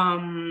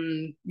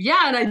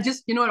 Yeah, and I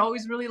just, you know, I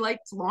always really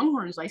liked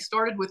longhorns. I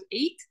started with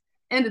 8,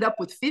 ended up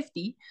with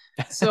 50.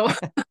 So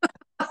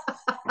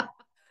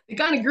they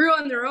kind of grew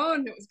on their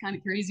own. It was kind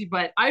of crazy,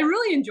 but I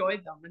really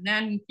enjoyed them. And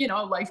then, you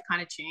know, life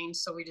kind of changed.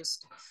 So we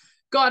just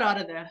got out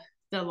of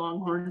the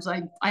longhorns.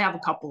 I have a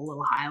couple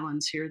little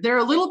highlands here. They're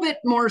a little bit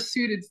more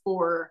suited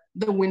for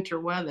the winter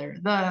weather.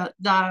 The I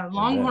bet.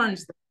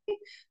 longhorns,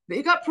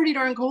 they got pretty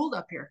darn cold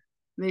up here.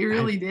 They I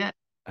really did.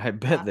 I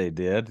bet they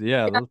did.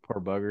 Yeah, those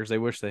poor buggers. They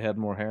wish they had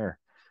more hair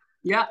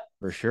Yeah.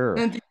 for sure.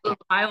 And the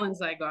little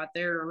highlands I got,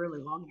 they're really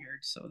long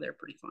haired, so they're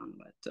pretty fun.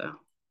 But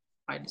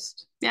I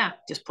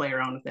just play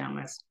around with them.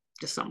 That's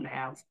just something to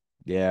have.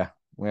 Yeah.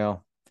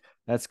 Well,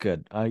 that's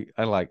good. I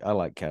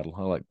like cattle.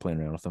 I like playing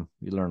around with them.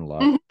 You learn a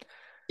lot. Mhm.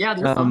 Yeah,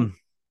 they're fun. Um,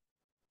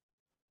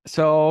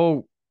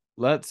 so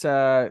let's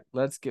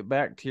get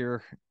back to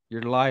your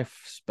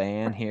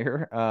lifespan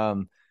here.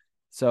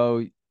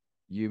 So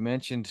you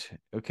mentioned,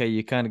 okay,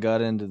 you kind of got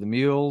into the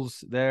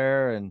mules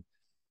there, and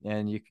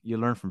you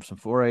learned from some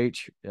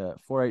 4-H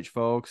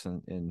folks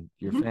and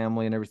your Mhm.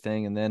 family and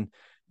everything, and then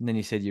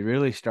you said you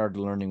really started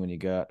learning when you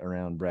got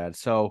around Brad.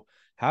 So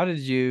how did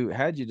you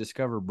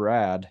discover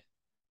Brad?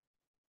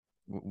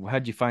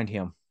 How'd you find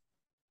him?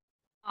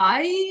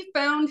 I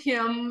found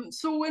him.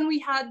 So when we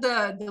had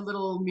the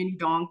little mini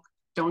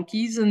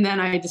donkeys, and then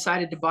I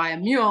decided to buy a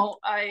mule,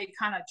 I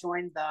kind of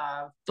joined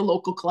the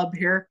local club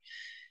here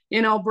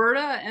in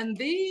Alberta, and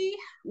they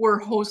were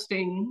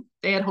hosting.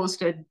 They had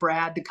hosted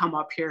Brad to come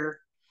up here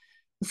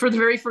for the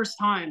very first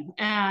time,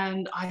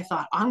 and I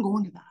thought I'm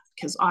going to that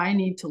because I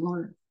need to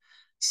learn.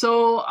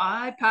 So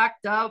I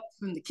packed up,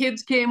 and the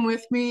kids came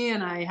with me,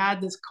 and I had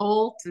this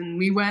colt, and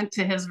we went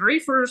to his very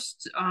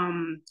first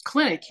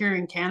clinic here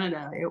in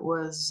Canada. It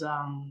was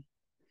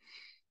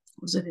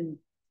it in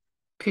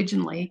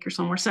Pigeon Lake or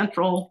somewhere,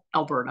 central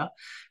Alberta,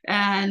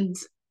 and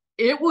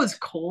it was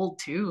cold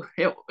too.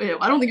 I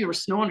don't think there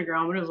was snow on the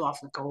ground, but it was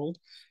awfully cold.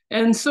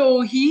 And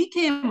so he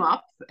came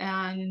up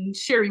and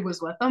Sherry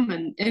was with him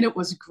and it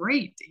was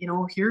great. You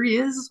know, here he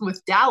is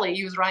with Dally.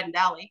 He was riding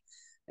Dally.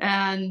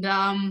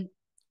 And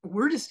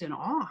we're just in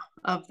awe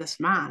of this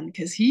man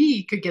because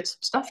he could get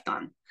some stuff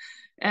done.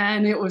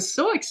 And it was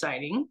so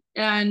exciting.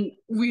 And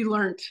we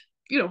learned,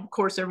 you know, of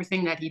course,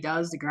 everything that he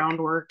does, the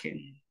groundwork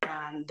and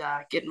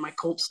getting my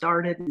colt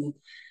started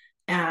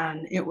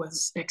and it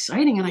was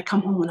exciting. And I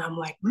come home and I'm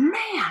like,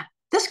 man,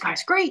 this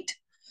guy's great.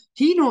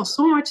 He knows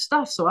so much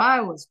stuff. So I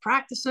was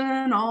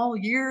practicing all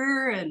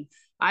year and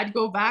I'd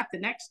go back the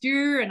next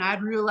year and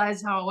I'd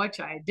realize how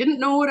much I didn't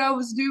know what I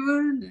was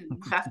doing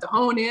and have to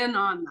hone in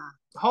on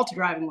the halter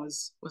driving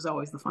was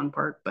always the fun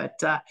part.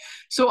 But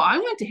so I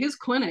went to his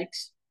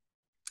clinics.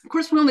 Of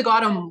course, we only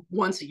got him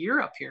once a year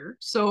up here.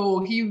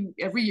 So he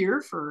every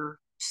year for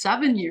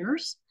 7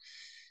 years.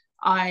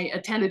 I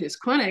attended his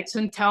clinics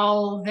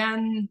until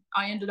then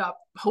I ended up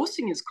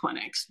hosting his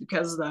clinics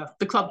because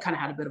the club kind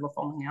of had a bit of a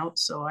falling out.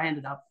 So I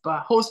ended up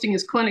hosting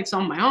his clinics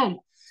on my own.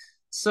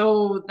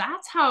 So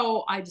that's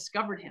how I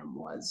discovered him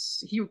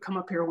was he would come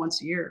up here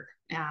once a year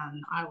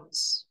and I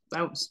was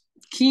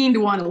keen to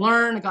want to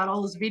learn. I got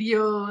all his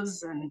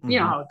videos and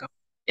you know how it goes.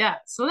 Yeah.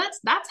 So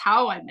that's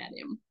how I met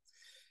him.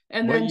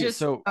 And what then year, just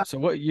so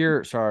what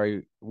year,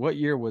 sorry, what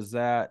year was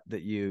that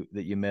you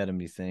met him,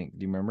 do you think?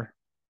 Do you remember?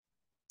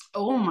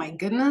 oh my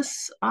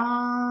goodness.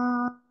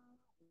 Wow.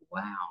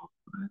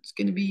 It's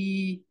gonna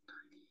be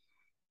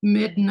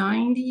mid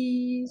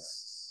 90s,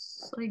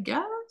 I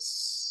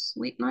guess.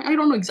 Late night. I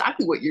don't know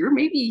exactly what year.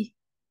 Maybe.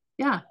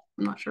 Yeah,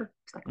 I'm not sure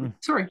exactly.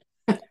 Sorry.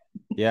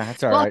 Yeah,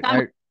 that's all Well,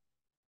 right.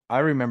 I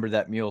remember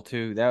that mule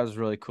too. That was a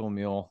really cool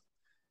mule.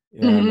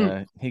 And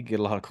mhm. he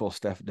get a lot of cool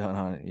stuff done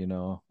on it, you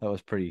know. That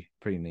was pretty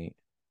neat.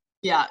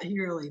 Yeah, he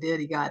really did.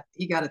 He got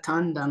a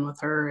ton done with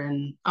her,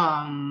 and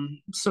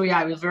so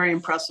yeah, it was very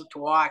impressive to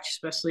watch,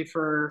 especially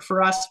for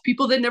us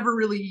people that never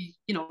really,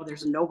 you know,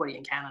 there's nobody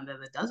in Canada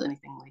that does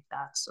anything like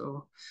that.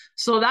 So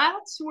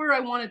that's where I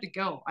wanted to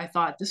go. I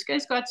thought this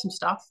guy's got some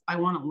stuff I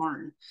want to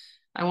learn.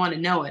 I want to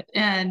know it,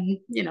 and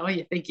you know,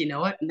 you think you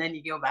know it, and then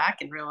you go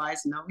back and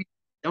realize no, we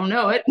don't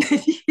know it. You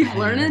keep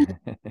learning,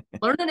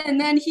 and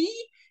then he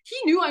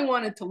knew I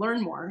wanted to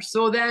learn more.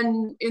 So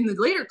then in the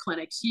later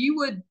clinics,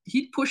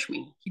 he'd push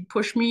me. He'd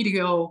push me to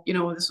go, you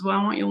know, this is what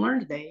I want you to learn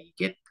today.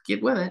 Get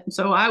with it. And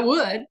so I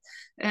would.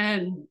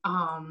 And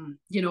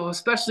you know,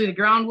 especially the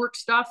groundwork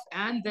stuff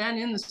and then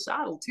in the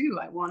saddle too.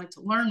 I wanted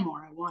to learn more.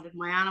 I wanted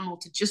my animal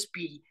to just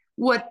be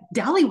what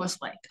Deli was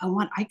like. I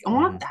want that.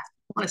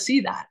 I want to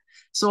see that.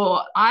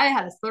 So I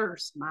had a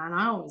thirst, man.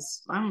 I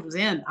was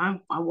in.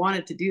 I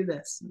wanted to do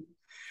this.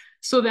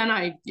 So then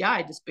I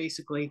just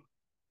basically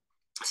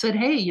said,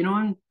 hey, you know,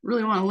 I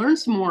really want to learn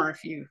some more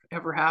if you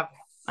ever have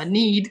a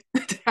need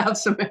to have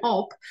some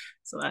help.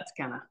 So that's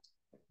kind of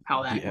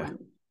how that Yeah.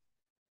 went.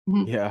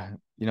 Mhm. Yeah.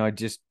 You know, I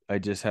just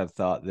had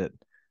thought that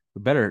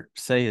we better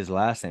say his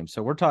last name.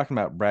 So we're talking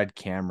about Brad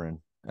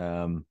Cameron,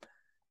 out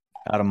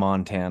of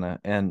Montana.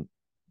 And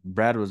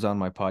Brad was on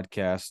my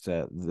podcast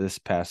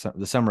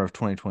the summer of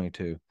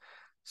 2022.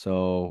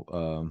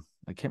 So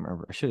I can't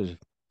remember. I should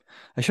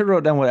have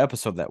wrote down what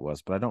episode that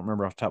was, but I don't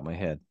remember off the top of my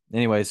head.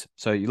 Anyways,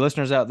 so you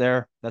listeners out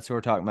there, that's who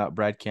we're talking about.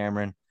 Brad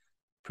Cameron,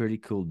 pretty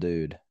cool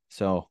dude.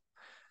 So,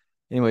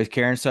 anyways,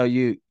 Karen, so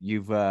you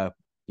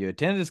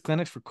attended his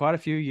clinics for quite a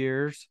few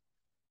years,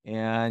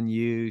 and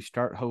you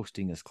start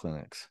hosting his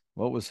clinics.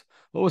 What was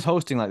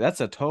hosting like? That's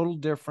a total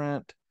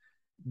different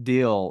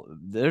deal.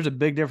 There's a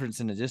big difference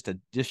in it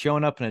just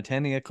showing up and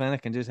attending a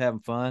clinic and just having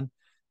fun,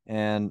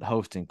 and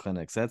hosting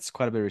clinics. That's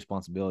quite a bit of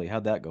responsibility.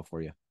 How'd that go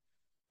for you?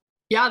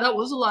 Yeah, that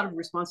was a lot of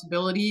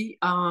responsibility.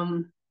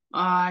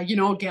 You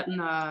know, getting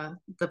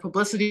the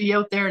publicity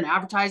out there and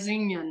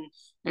advertising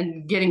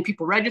and getting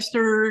people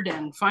registered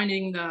and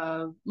finding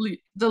the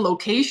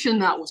location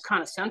that was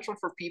kind of central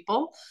for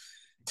people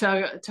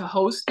to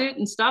host it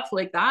and stuff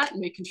like that,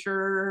 and making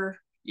sure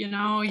you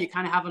know you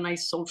kind of have a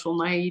nice social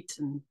night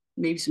and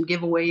maybe some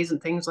giveaways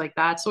and things like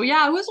that. So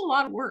yeah, it was a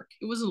lot of work.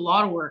 It was a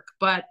lot of work,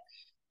 but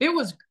it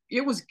was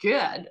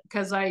good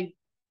because I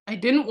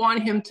didn't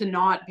want him to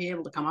not be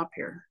able to come up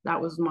here. That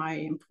was my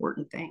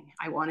important thing.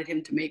 I wanted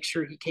him to make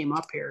sure he came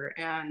up here,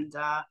 and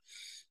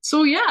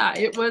so yeah,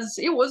 it was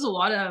a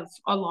lot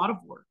of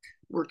work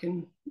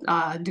working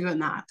doing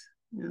that.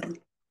 Yeah.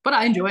 But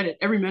I enjoyed it.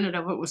 Every minute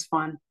of it was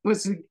fun. It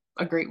was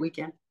a great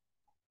weekend.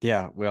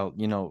 Yeah, well,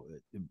 you know,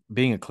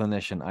 being a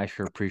clinician, I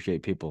sure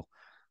appreciate people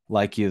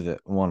like you that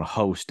want to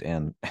host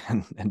and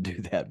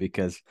do that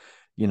because,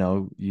 you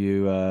know,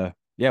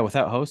 yeah,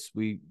 without hosts,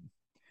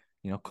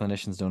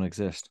 clinicians don't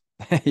exist.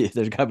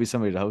 There's got to be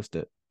somebody to host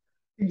it.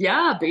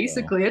 Yeah, So,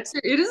 basically, it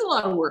is a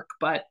lot of work,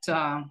 but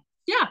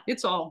yeah,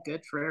 it's all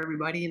good for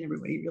everybody, and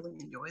everybody really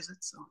enjoys it.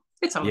 So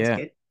it's always yeah.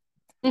 good.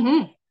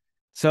 Hmm.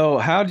 So,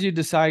 how did you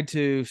decide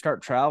to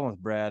start traveling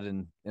with Brad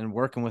and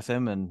working with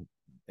him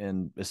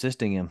and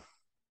assisting him?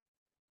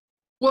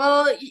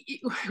 Well,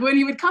 when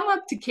he would come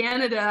up to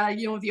Canada,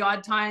 the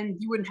odd time,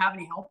 he wouldn't have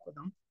any help with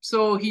him.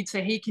 So he'd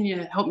say, "Hey, can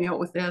you help me out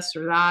with this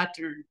or that,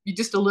 or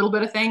just a little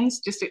bit of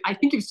things?" I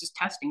think he was just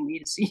testing me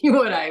to see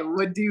what I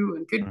would do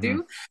and could Mm-hmm.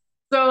 do.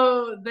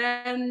 So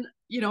then,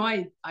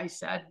 I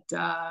said,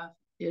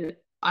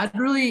 I'd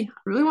really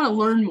want to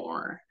learn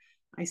more.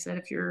 I said,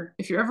 if you're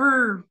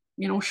ever,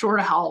 short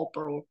of help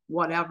or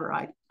whatever,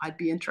 I'd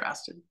be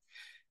interested.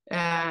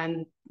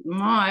 And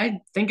I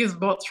think it's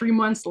about 3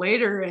 months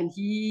later, and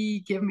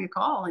he gave me a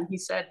call and he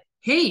said,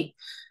 "Hey,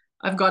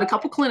 I've got a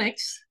couple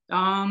clinics,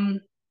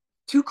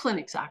 two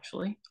clinics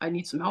actually. I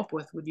need some help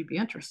with. Would you be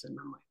interested?" And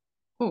I'm like,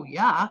 "Oh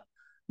yeah,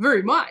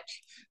 very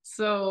much."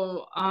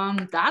 So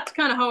that's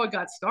kind of how it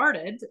got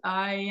started.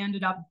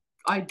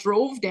 I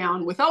drove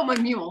down without my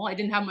mule. I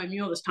didn't have my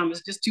mule this time. It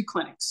was just two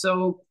clinics.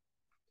 So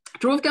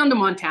drove down to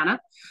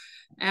Montana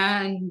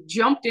and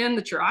jumped in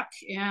the truck,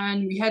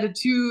 and we headed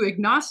to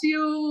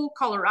Ignacio,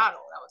 Colorado.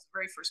 That was the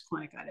very first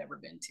clinic I'd ever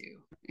been to.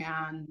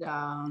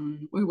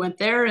 And we went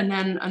there, and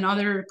then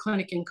another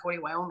clinic in Cody,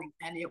 Wyoming,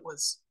 and it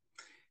was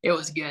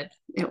good.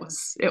 It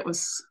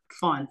was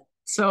fun.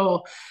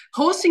 So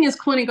hosting his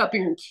clinic up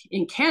here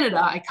in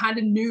Canada, I kind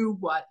of knew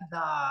what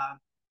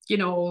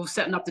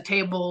setting up the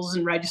tables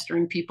and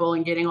registering people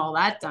and getting all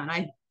that done.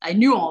 I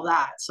knew all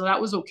that, so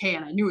that was okay,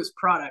 and I knew his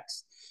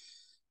products,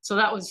 so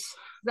that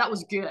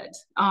was good.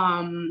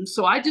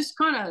 So I just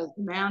kind of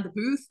manned the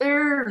booth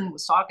there and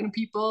was talking to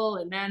people,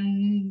 and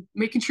then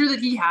making sure that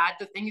he had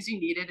the things he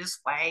needed, his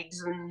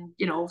flags and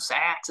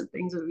sacks and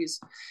things that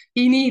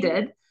he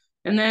needed.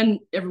 And then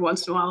every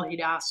once in a while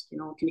he'd ask,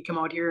 "Can you come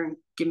out here and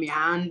give me a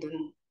hand?"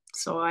 And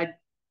so I'd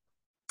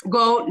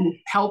go out and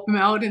help him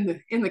out in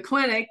the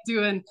clinic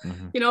doing,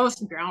 Mm-hmm.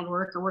 some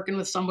groundwork or working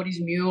with somebody's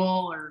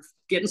mule or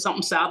getting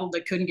something saddled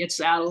that couldn't get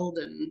saddled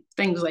and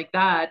things like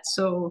that.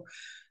 So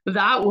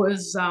that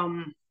was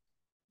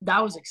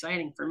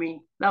exciting for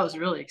me. That was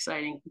really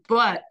exciting,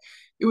 but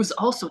it was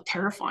also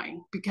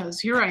terrifying because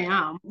here I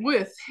am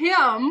with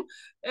him,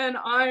 and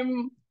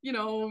I'm,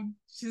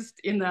 just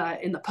in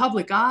the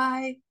public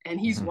eye, and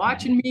he's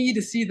watching me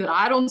to see that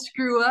I don't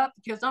screw up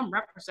because I'm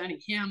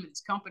representing him and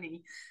his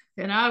company.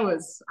 And I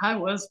was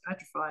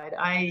petrified.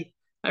 I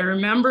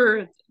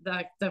remember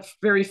the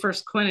very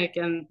first clinic,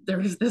 and there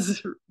was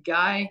this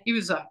guy. He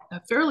was a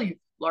fairly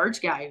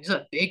large guy. He was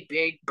a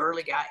big,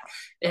 burly guy,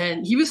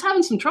 and he was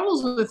having some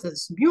troubles with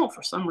his mule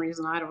for some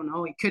reason. I don't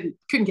know. He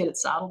couldn't get it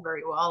saddled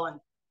very well, and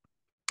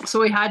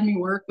so he had me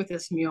work with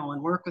this mule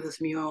and work with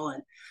this mule,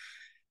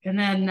 and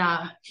then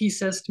he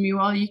says to me,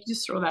 "Well, you can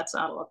just throw that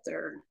saddle up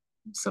there."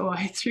 So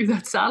I threw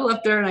that saddle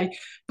up there,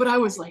 but I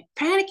was like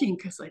panicking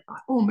because I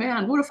thought, "Oh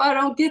man, what if I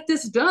don't get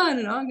this done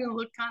and I'm gonna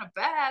look kind of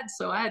bad?"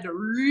 So I had to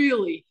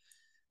really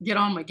get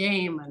on my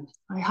game, and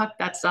I hucked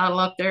that saddle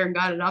up there and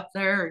got it up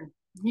there, and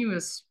he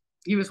was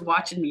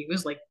watching me. He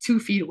was like 2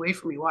 feet away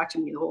from me,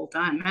 watching me the whole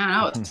time. Man,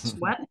 I was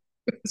sweating.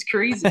 It was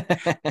crazy.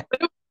 But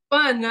it was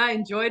fun. I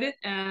enjoyed it,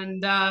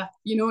 and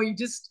you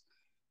just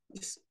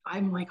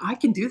I'm like, I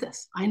can do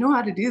this. I know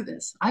how to do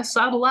this. I've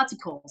saddled lots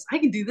of coals. I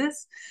can do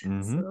this.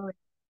 Mm-hmm. So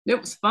it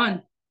was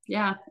fun.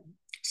 Yeah.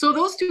 So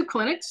those two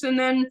clinics, and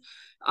then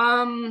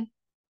um,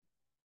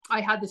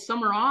 I had the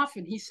summer off,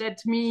 and he said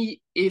to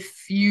me,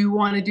 "If you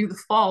want to do the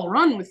fall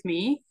run with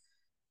me,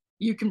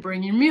 you can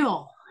bring your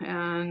mule,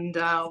 and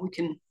we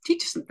can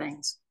teach you some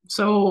things."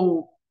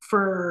 So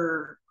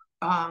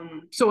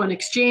in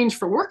exchange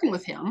for working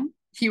with him,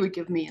 he would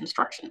give me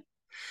instruction.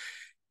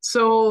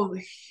 So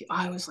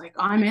I was like,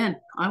 "I'm in.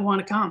 I want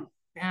to come."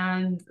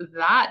 And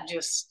that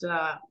just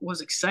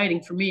was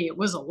exciting for me. It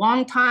was a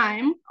long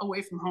time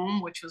away from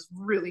home, which was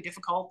really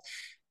difficult,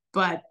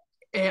 but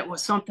it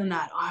was something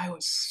that I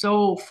was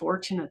so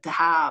fortunate to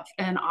have,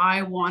 and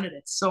I wanted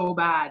it so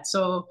bad.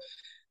 So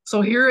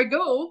here I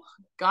go,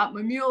 got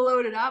my mule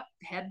loaded up,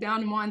 head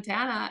down to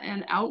Montana,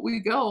 and out we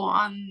go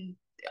on.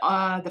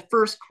 The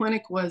first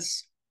clinic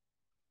was,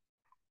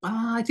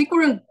 I think we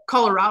were in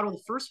Colorado, the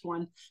first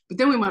one, but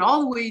then we went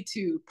all the way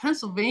to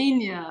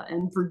Pennsylvania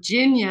and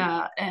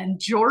Virginia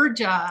and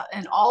Georgia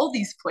and all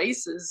these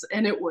places,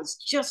 and it was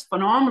just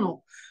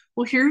phenomenal.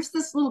 Well, here's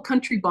this little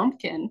country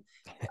bumpkin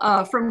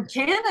from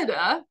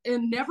Canada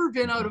and never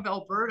been out of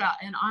Alberta,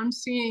 and I'm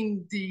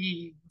seeing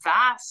the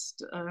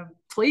vast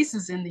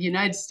places in the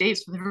United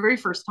States for the very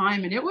first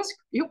time, and it was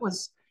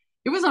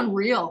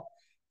unreal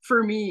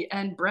for me.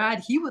 And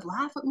Brad, he would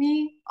laugh at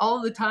me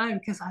all the time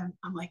because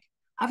I'm like,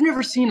 I've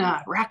never seen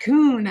a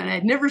raccoon, and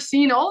I'd never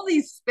seen all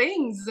these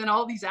things and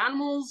all these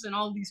animals and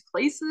all these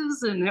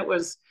places. And I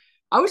was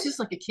just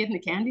like a kid in a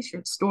candy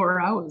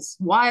store. I was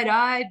wide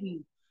eyed,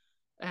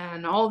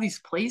 and all these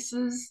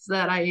places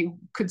that I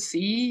could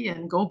see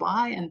and go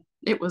by. And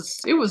it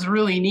was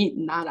really neat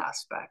in that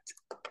aspect,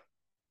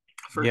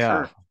 for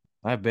Yeah, sure.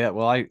 I bet.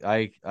 Well,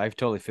 I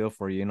totally feel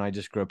for you. I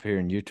just grew up here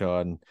in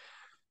Utah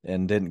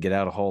and didn't get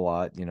out a whole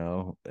lot,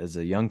 as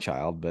a young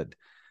child. But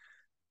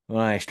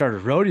when I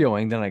started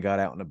rodeoing, then I got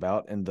out and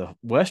about in the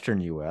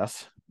Western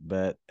U.S.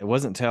 but it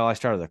wasn't until I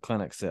started the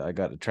clinics that I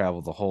got to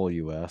travel the whole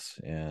US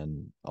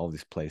and all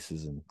these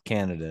places, and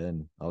Canada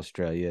and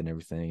Australia and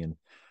everything. And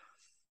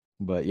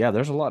but yeah,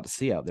 there's a lot to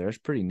see out there. It's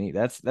pretty neat.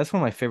 That's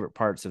one of my favorite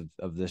parts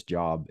of this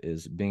job,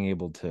 is being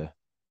able to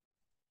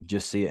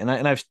just see it. And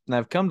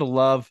I've come to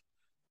love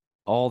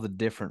all the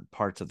different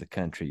parts of the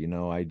country.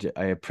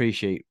 I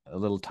appreciate a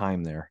little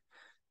time there.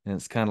 And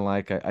it's kind of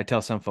like I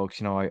tell some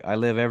folks, I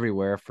live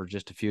everywhere for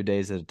just a few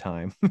days at a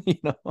time.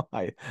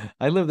 I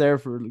live there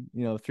for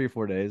 3 or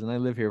 4 days, and I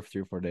live here for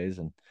 3 or 4 days,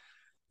 and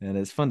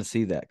it's fun to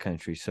see that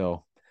country.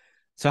 So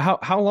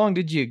how long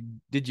did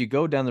you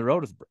go down the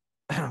road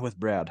with with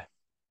Brad?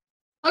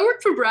 I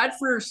worked for Brad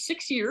for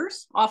 6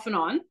 years, off and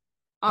on.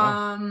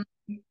 Wow.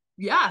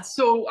 Yeah,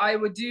 so I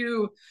would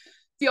do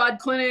the odd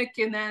clinic,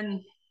 and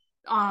then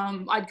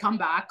I'd come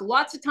back.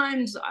 Lots of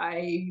times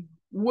I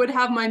would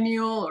have my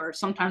meal, or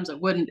sometimes I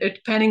wouldn't,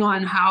 depending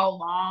on how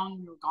long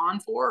we were gone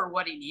for or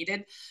what he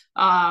needed.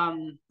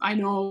 I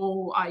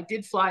know I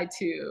did fly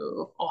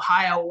to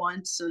Ohio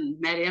once and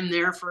met him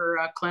there for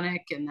a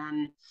clinic, and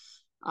then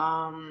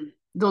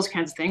those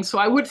kinds of things. So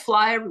I would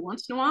fly every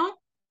once in a while,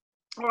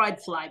 or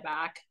I'd fly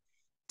back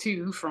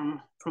too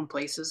from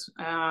places.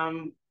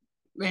 And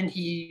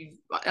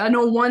I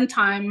know one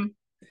time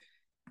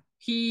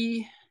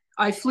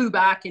I flew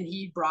back and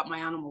he brought my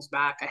animals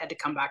back. I had to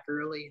come back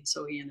early, and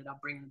so he ended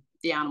up bringing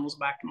the animals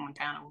back to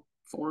Montana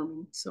for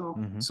me. So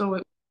Mm-hmm.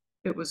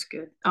 it was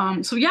good.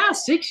 So yeah,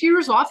 6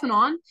 years off and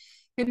on,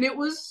 and it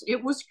was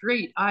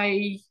great.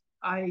 I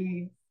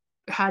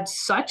had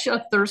such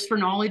a thirst for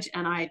knowledge,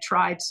 and I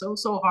tried so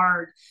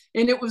hard,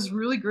 and it was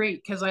really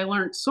great because I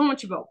learned so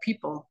much about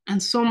people,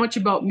 and so much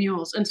about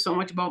meals, and so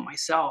much about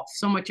myself,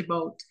 so much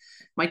about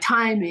my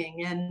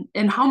timing,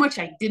 and how much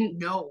I didn't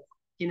know.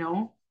 You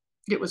know,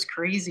 it was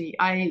crazy.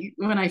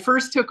 When I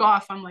first took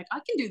off, I'm like, I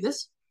can do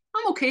this.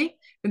 I'm okay.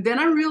 And then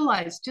I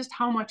realized just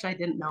how much I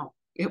didn't know.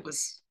 It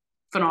was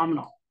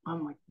phenomenal.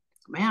 I'm like,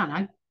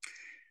 man,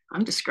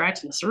 I'm just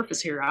scratching the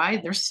surface here.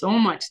 There's so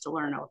much to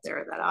learn out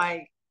there that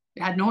I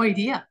had no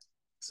idea.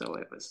 So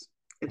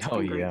it's Oh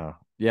been great. yeah.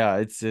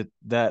 Yeah,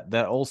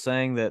 that old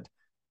saying that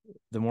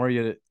the more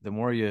you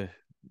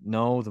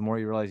know, the more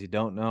you realize you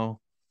don't know.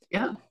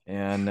 Yeah.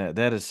 And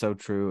that is so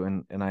true.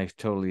 And I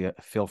totally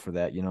feel for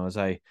that,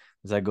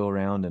 as I go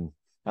around, and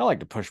I like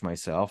to push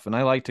myself, and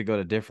I like to go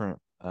to different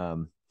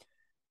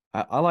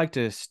I like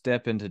to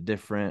step into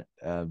different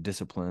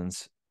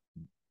disciplines,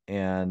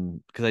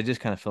 and because I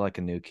just kind of feel like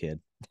a new kid.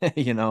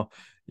 you know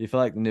you feel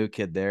like the new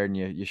kid there, and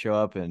you show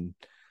up, and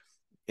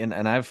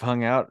I've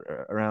hung out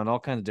around all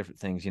kinds of different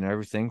things,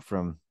 everything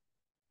from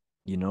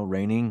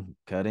reining,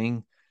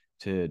 cutting,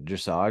 to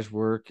dressage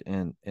work,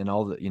 and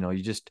all the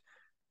you just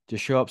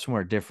show up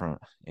somewhere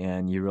different,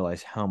 and you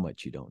realize how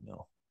much you don't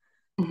know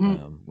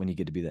Mm-hmm. when you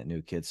get to be that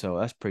new kid. So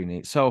that's pretty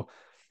neat. So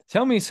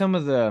tell me some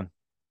of the,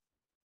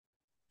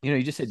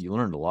 you just said you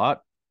learned a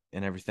lot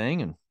and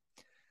everything, and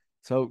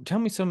so tell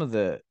me some of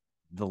the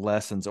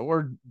lessons,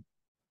 or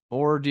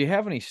do you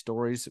have any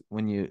stories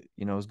when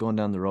was going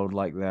down the road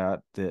like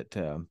that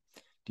do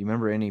you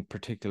remember any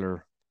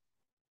particular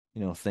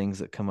things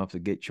that come up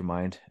that get your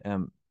mind?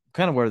 Kind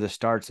of where this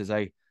starts is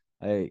I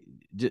I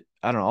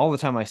don't know, all the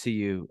time I see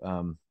you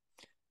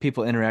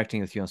people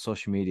interacting with you on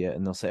social media,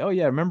 and they'll say, oh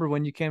yeah, remember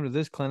when you came to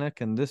this clinic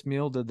and this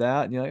meal did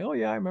that, and you're like, oh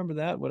yeah, I remember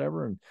that,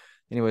 whatever. And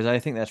anyways, I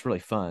think that's really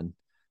fun.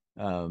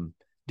 Do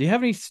you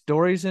have any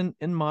stories in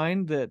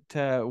mind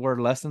that where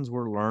lessons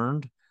were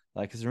learned?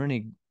 Like, is there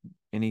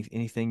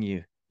anything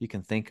you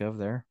can think of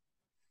there?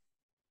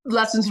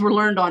 Lessons were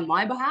learned on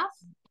my behalf.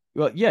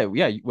 Well,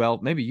 yeah. Well,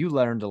 maybe you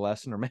learned a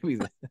lesson, or maybe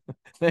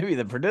maybe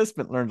the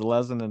participant learned a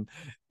lesson,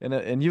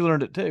 and you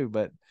learned it too.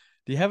 But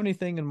do you have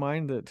anything in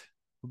mind that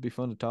would be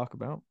fun to talk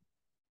about?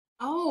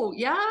 Oh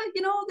yeah,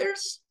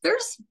 there's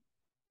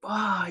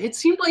it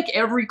seemed like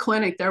every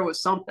clinic there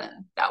was something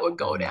that would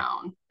go Mhm.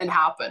 down and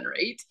happen,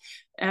 right?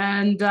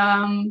 And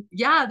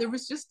yeah, there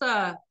was just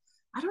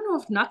I don't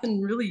know if nothing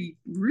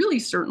really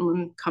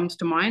certain comes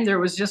to mind. There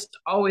was just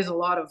always a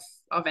lot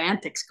of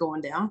antics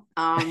going down.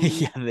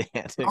 Yeah, the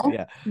antics. Oh,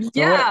 Yeah. So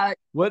yeah,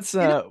 what's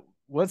you know,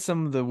 what's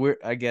some of the weird,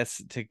 I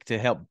guess, to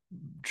help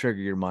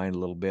trigger your mind a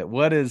little bit?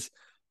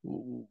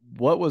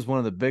 What was one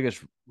of the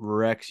biggest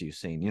wrecks you've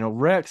seen?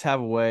 Wrecks have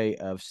a way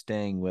of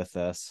staying with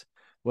us,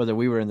 whether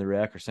we were in the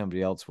wreck or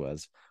somebody else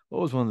was.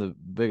 What was one of the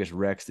biggest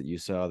wrecks that you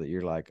saw that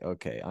you're like,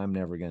 okay, I'm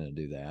never going to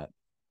do that?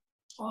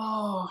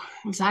 oh,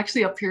 it was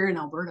actually up here in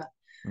Alberta.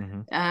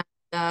 Mm-hmm.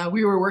 And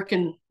we were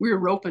roping,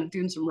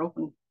 doing some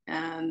roping.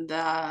 And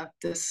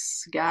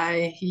this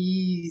guy,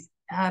 he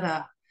had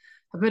a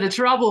bit of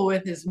trouble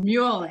with his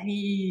mule.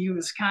 He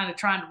was kind of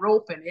trying to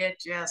rope, and it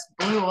just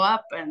blew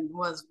up and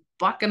was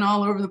bucking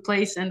all over the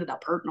place, ended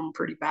up hurting him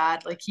pretty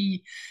bad. Like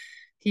he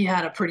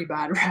had a pretty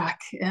bad wreck.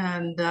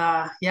 And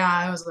yeah,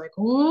 I was like,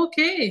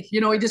 okay. He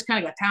just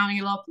kind of got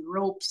tangled up in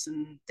ropes,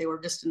 and they were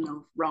just in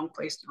the wrong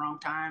place at the wrong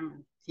time.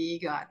 And he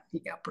got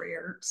pretty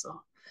hurt. So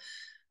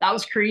that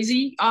was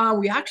crazy.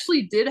 We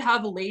actually did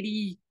have a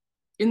lady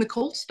in the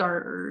colt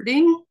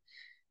starting,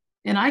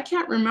 and I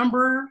can't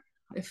remember.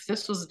 if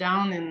this was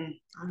down in,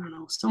 I don't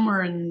know,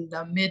 somewhere in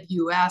the mid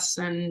US,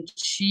 and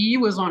she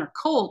was on her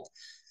colt,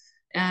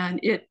 and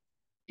it,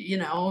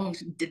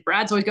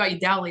 Brad's always got you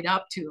dallied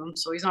up to him,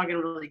 so he's not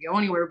going to really go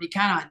anywhere. But he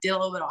kind of did a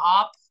little bit of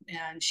hop,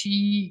 and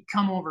she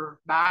come over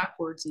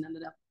backwards and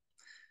ended up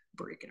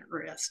breaking her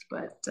wrist.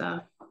 But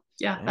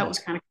yeah, that was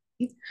kind of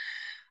cool.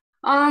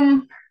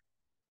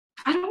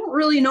 I don't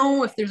really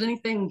know if there's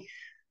anything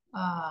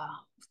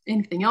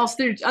else.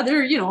 There,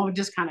 it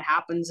just kind of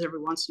happens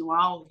every once in a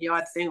while. The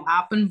odd thing will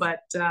happen,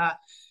 but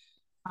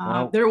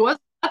there was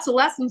lots of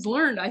lessons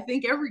learned. I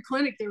think every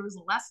clinic there was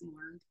a lesson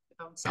learned.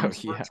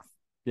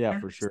 Yeah,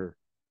 for sure.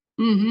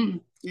 Mm-hmm.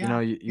 Yeah.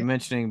 You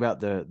mentioning about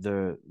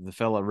the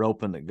fella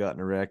roping that got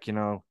in a wreck.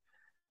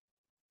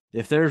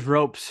 If there's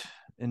ropes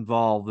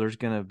involved, there's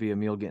going to be a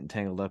mule getting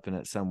tangled up in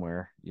it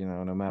somewhere,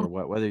 no matter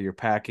what, whether you're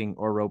packing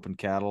or roping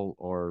cattle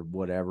or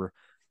whatever,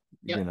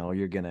 they're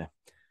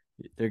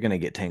going to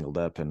get tangled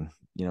up, and,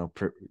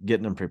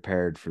 getting them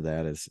prepared for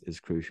that is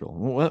crucial.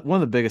 One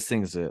of the biggest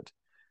things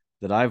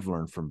that I've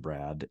learned from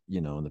Brad,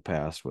 in the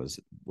past was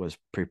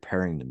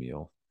preparing the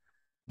mule,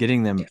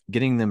 getting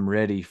them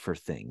ready for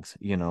things,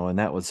 and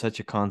that was such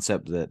a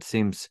concept that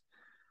seems,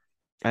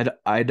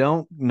 I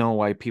don't know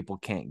why people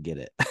can't get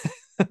it.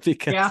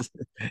 Because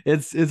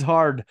it's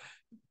hard,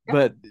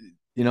 but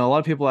a lot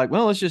of people are like,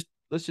 well, let's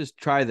just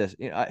try this.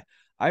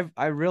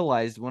 I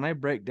realized when I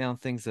break down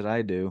things that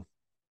I do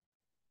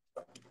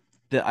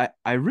that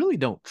I really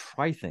don't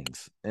try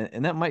things,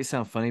 and that might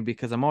sound funny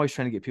because I'm always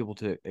trying to get people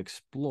to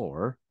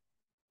explore,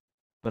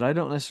 but I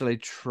don't necessarily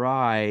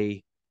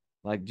try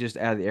like just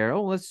out of the air.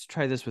 Oh, let's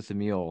try this with the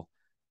mule.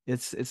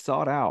 It's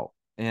thought out,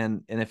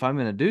 and if I'm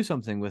going to do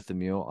something with the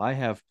mule, I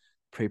have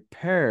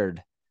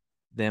prepared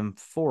them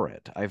for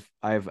it. I've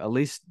at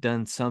least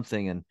done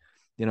something, and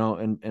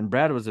and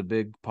Brad was a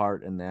big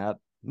part in that.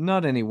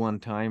 Not any one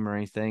time or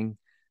anything,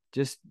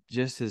 just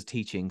his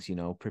teachings.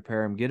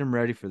 Prepare him, get him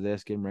ready for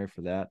this, get him ready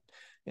for that.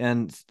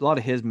 And a lot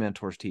of his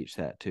mentors teach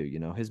that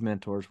too. His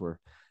mentors were,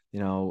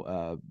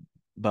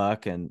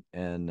 Buck and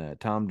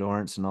Tom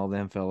Dorrance and all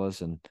them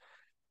fellas, and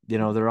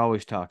they're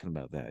always talking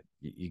about that.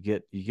 You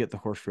get the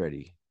horse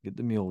ready, get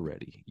the mule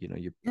ready.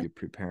 You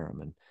prepare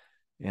them,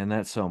 and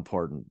that's so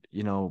important.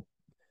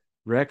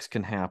 Wrecks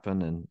can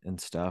happen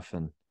and stuff,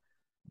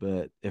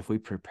 but if we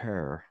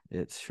prepare,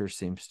 it sure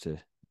seems to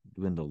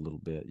dwindle a little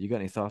bit. You got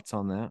any thoughts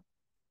on that?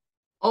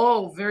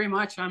 Oh, very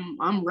much.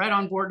 I'm right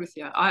on board with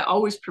you. I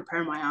always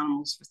prepare my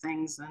animals for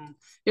things, and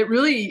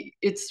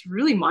it's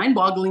really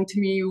mind-boggling to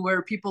me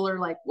where people are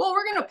like, "Well,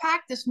 we're gonna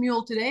pack this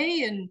mule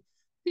today, and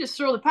you just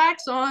throw the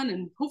packs on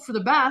and hope for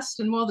the best."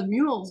 And the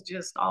mule's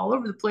just all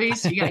over the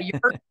place. You got your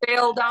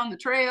tail down the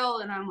trail,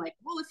 and I'm like,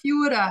 "Well, if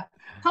you would have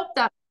helped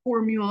that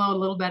poor mule out a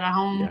little bit at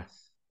home,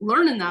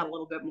 learning that a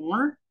little bit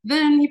more,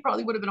 then he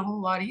probably would have been a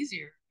whole lot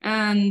easier."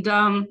 And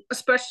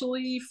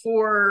especially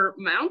for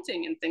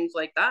mounting and things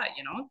like that,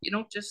 you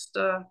don't just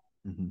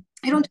you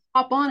don't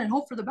hop on and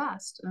hope for the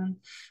best. And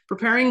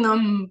preparing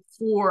them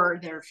for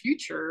their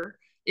future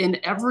in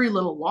every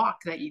little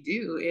walk that you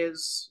do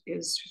is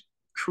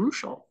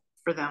crucial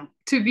for them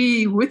to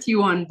be with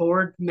you on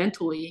board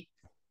mentally,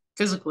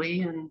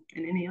 physically, and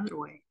in any other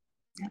way.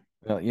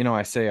 Well,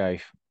 I say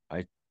I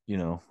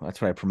that's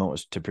what I promote,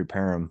 is to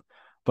prepare them.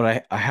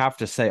 But I have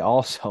to say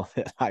also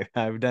that I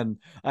have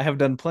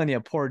done plenty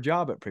of poor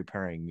job at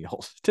preparing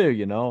meals too.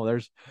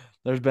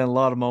 There's been a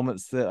lot of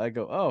moments that I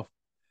go, oh,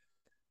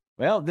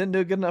 well, didn't do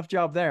a good enough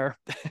job there.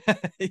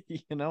 I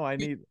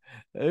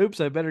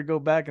better go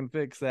back and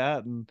fix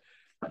that. And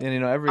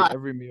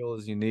every meal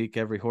is unique,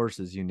 every horse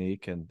is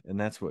unique, and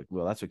that's what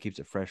keeps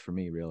it fresh for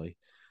me, really.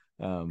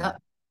 And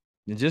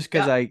just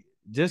because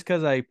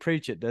I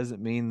preach it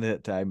doesn't mean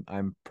that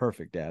I'm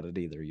perfect at it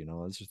either.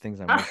 It's just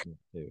things I'm working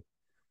with too.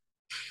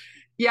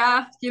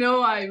 Yeah,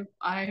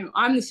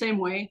 I'm the same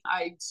way.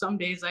 Some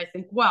days I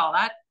think, well,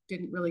 that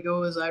didn't really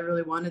go as I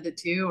really wanted it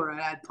to, or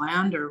I had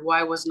planned, or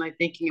why wasn't I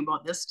thinking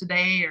about this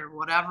today, or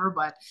whatever.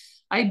 But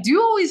I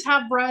do always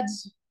have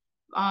Brad's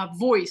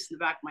voice in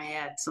the back of my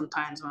head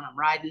sometimes when I'm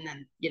riding,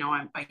 and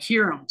I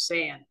hear him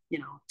saying,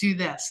 do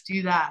this,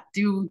 do that,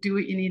 do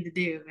what you need to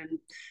do, and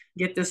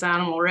get this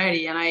animal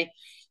ready. And I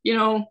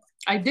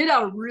did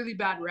have a really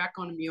bad wreck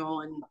on a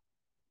mule,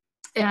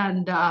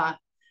 and I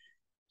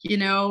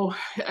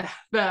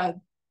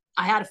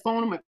had a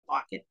phone in my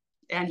pocket,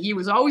 and he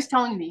was always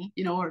telling me,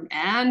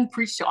 and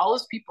preached to all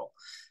his people,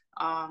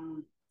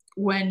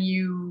 when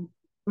you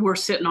were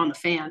sitting on the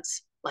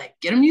fence, like,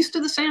 get them used to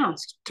the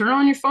sounds, turn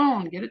on your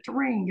phone, get it to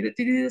ring, get it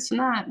to do this and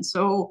that. And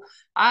so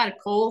I had a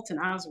colt, and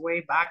I was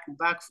away back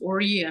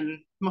 40, and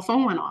my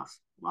phone went off.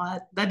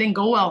 Well, that didn't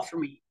go well for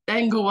me. That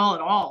didn't go well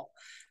at all.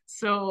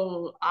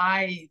 So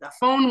the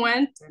phone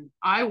went, and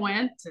I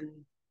went,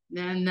 and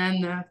then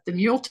the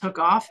mule took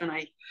off, and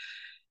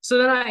so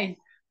then I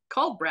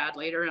called Brad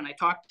later, and I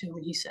talked to him,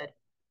 and he said,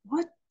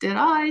 "What did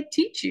I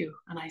teach you?"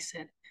 And I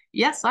said,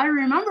 "Yes, I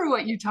remember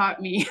what you taught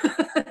me."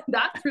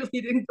 That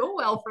really didn't go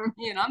well for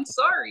me, and I'm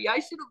sorry. I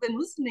should have been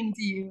listening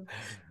to you.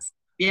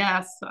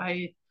 Yes,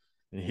 a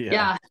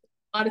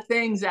lot of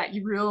things that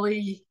you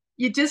really,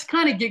 you just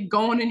kind of get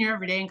going in your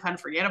everyday and kind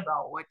of forget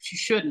about what you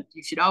shouldn't.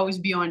 You should always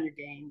be on your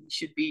game. You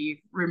should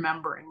be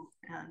remembering.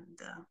 And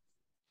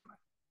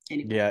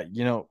anyway.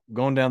 Yeah,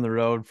 going down the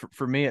road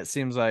for me, it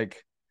seems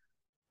like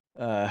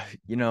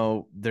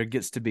there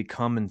gets to be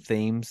common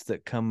themes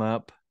that come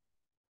up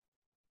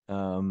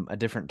at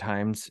different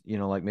times.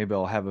 Like maybe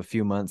I'll have a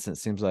few months and it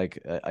seems like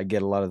I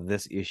get a lot of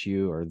this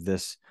issue or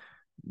this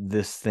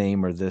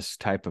theme or this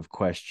type of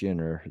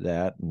question or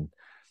that, and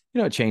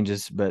it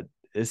changes, but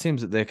it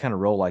seems that they kind of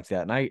roll like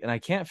that. And I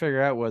can't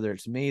figure out whether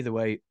it's me, the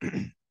way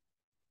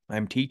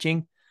I'm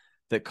teaching,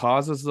 that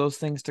causes those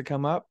things to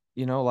come up,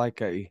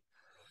 like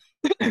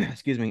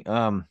excuse me,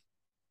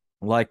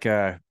 like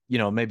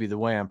maybe the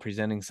way I'm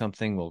presenting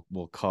something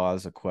will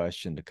cause a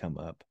question to come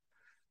up.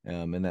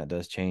 And that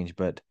does change.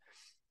 But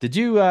did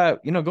you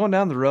going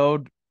down the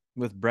road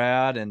with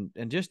Brad and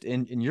just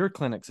in your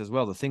clinics as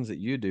well, the things that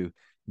you do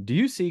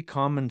you see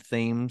common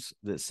themes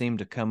that seem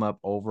to come up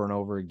over and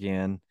over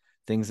again,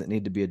 things that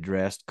need to be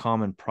addressed,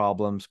 common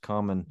problems,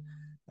 common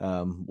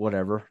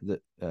whatever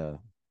that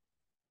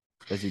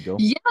as you go?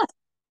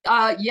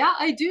 Yeah,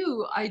 I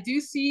do. I do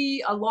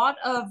see a lot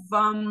of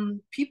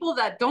people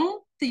that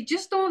they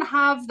just don't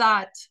have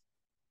that,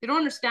 they don't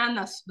understand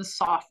the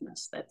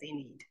softness that they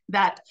need.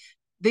 That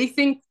they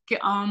think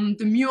the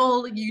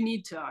mule, you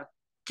need to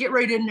get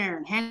right in there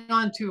and hang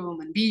on to them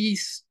and be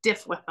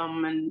stiff with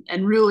them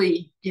and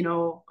really,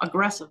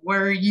 aggressive.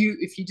 Where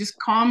if you just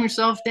calm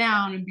yourself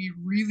down and be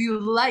really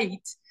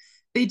light,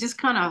 they just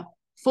kind of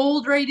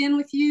fold right in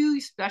with you,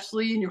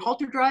 especially in your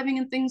halter driving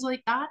and things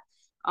like that.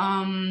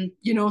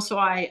 So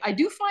I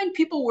do find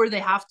people where they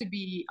have to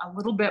be a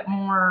little bit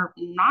more,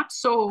 not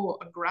so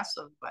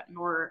aggressive, but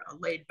more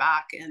laid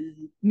back and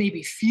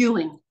maybe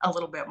feeling a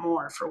little bit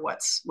more for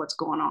what's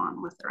going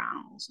on with their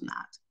animals and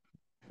that.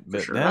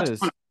 For But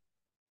sure.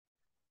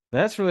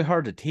 that's really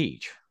hard to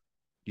teach,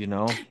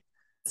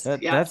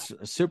 that's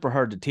super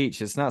hard to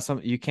teach. It's not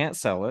something you can't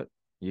sell it.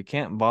 You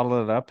can't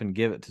bottle it up and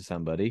give it to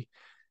somebody.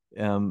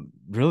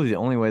 Really the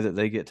only way that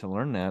they get to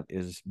learn that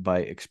is by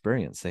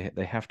experience.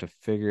 They have to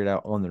figure it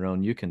out on their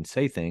own. You can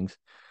say things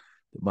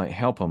that might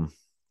help them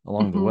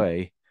along the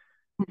way,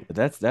 but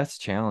that's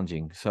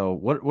challenging. So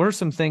what are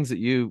some things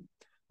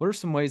what are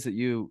some ways that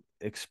you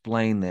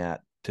explain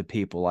that to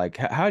people? Like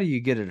how do you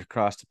get it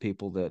across to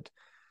people that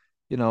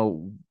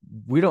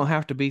we don't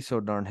have to be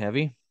so darn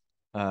heavy,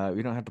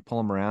 we don't have to pull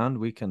them around,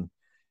 we can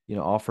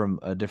offer them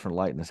a different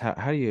lightness?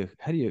 How do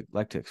you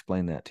like to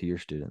explain that to your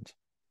students?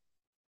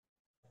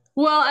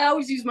 Well, I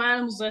always use my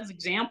animals as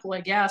example, I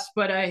guess.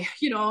 But if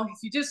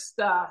you just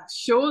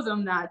show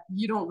them that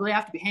you don't really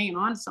have to be hanging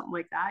on to something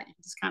like that, you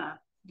can just kind of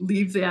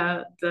leave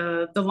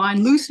the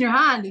line loose in your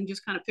hand and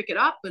just kind of pick it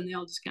up, and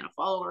they'll just kind of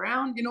follow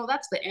around.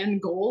 That's the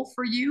end goal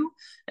for you,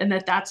 and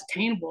that's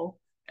attainable.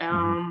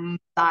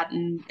 That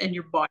and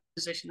your body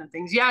position and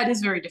things. Yeah, it is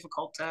very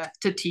difficult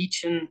to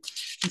teach and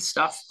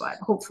stuff, but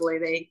hopefully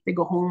they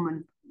go home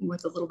and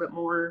with a little bit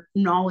more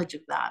knowledge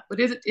of that.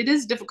 But it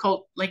is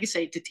difficult, like I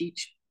say, to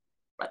teach.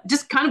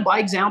 Just kind of by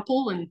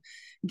example and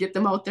get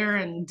them out there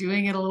and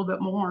doing it a little bit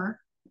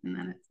more, and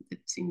then it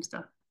seems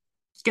to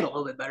get a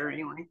little bit better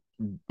anyway.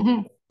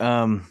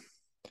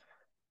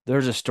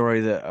 There's a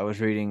story that I was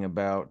reading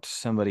about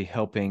somebody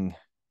helping,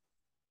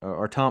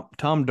 or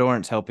Tom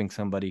Dorrance helping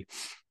somebody,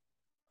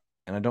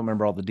 and I don't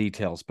remember all the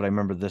details, but I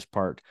remember this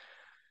part.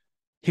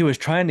 He was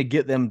trying to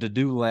get them to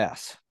do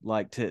less,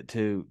 like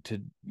to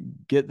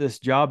get this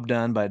job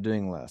done by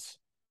doing less.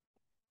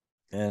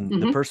 And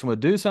the person would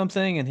do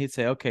something and he'd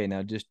say, okay,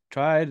 now just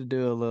try to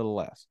do a little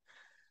less.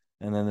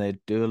 And then they'd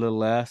do a little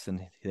less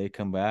and they'd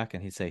come back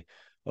and he'd say,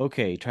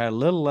 okay, try a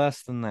little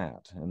less than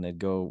that. And they'd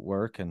go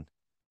work and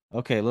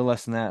okay, a little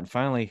less than that. And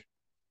finally,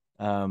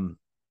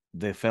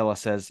 the fella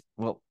says,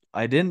 well,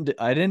 I didn't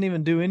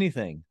even do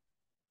anything.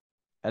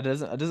 It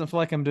doesn't feel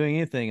like I'm doing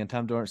anything. And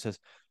Tom Dorrance says,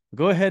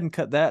 go ahead and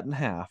cut that in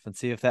half and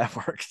see if that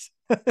works.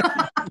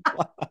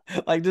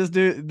 Like just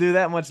do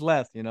that much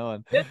less,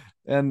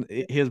 and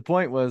his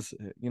point was,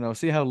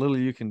 see how little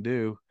you can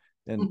do,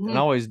 and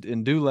always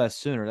do less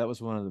sooner. That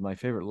was one of my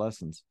favorite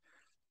lessons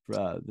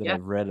that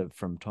I've read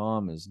from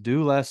Tom, is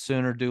do less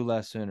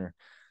sooner.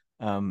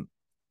 And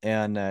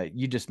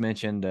you just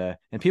mentioned,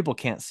 and people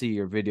can't see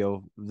your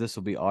video, this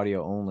will be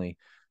audio only,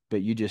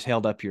 but you just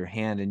held up your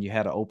hand and you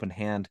had an open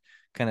hand,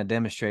 kind of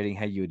demonstrating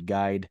how you would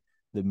guide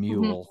the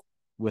mule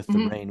with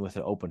the rein with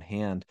an open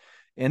hand.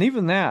 And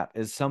even that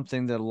is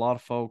something that a lot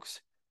of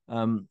folks,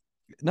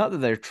 not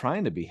that they're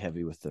trying to be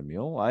heavy with their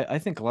mule. I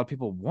think a lot of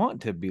people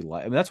want to be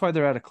light. I mean, that's why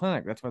they're at a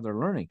clinic. That's why they're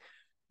learning.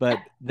 But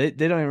they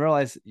don't even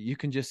realize you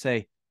can just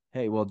say,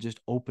 hey, well, just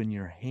open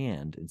your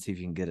hand and see if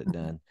you can get it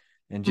done.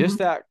 And just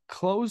that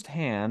closed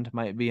hand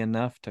might be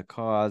enough to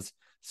cause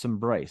some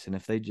brace. And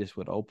if they just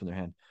would open their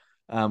hand.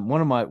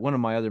 One of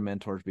my other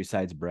mentors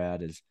besides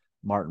Brad is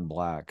Martin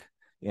Black.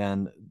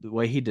 And the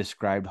way he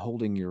described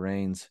holding your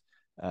reins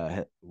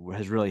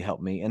has really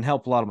helped me and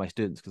helped a lot of my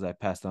students, because I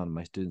passed on to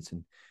my students.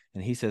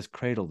 And he says,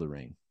 cradle the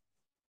rein.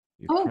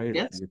 You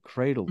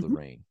cradle the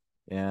rein.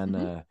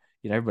 And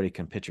you know, everybody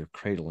can picture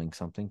cradling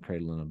something,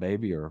 cradling a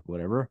baby or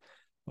whatever,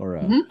 or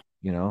a, Mhm.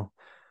 you know,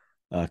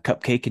 a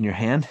cupcake in your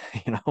hand,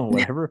 you know,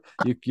 whatever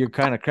you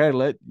kind of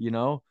cradle it, you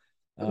know.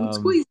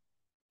 Squeeze.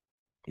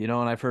 You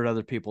know, and I've heard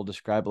other people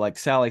describe it, like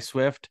Sally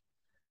Swift,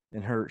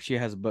 and she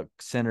has a book,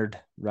 Centered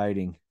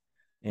Writing,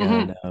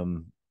 Mhm.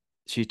 and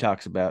she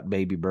talks about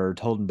baby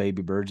birds, holding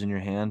baby birds in your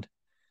hand.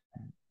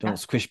 Don't Yeah.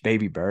 squish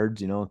baby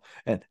birds, you know,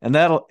 and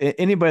that'll,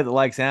 anybody that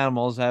likes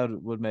animals, that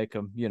would make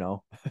them, you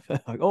know,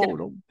 like, oh,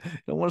 don't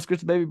want to squish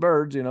the baby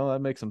birds, you know, that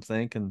makes them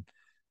think.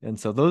 And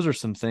so those are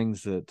some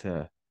things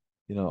that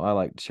you know, I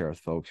like to share with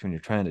folks when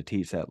you're trying to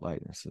teach that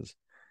lightness is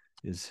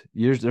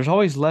there's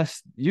always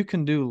less you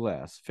can do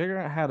less. Figure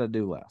out how to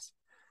do less.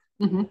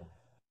 Mhm. Yeah.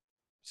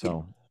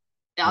 So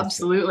that's good.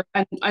 Absolutely.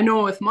 I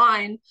know with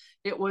mine,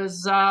 it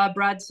was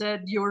Brad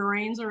said your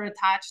reins are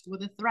attached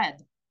with a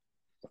thread.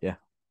 Yeah.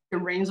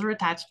 Your reins are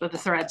attached with a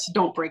thread, so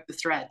don't break the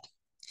thread.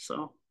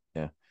 So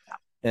Yeah.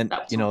 And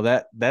that was you know,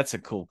 that's a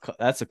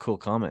cool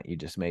comment you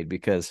just made,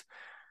 because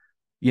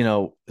you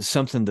know,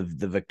 something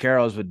the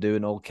vaqueros would do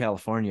in old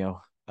California,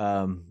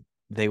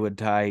 they would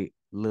tie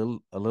a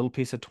little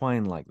piece of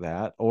twine like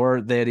that,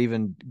 or they'd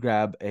even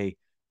grab a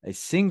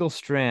single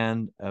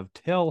strand of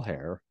tail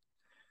hair,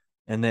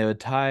 and they would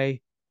tie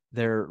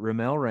their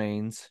Rimmel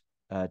reins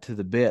to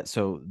the bit,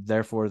 so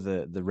therefore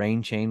the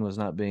rein chain was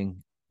not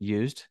being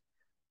used,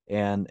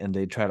 and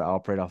they'd try to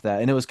operate off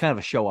that, and it was kind of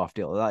a show off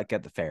deal, like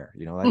at the fair,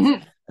 you know, that's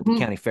Mhm. at the Mhm.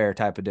 county fair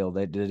type of deal.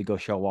 They did go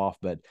show off,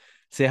 but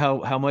see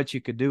how much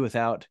you could do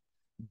without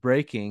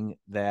breaking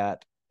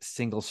that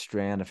single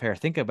strand of hair.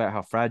 Think about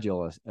how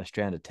fragile a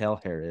strand of tail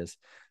hair is,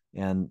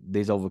 and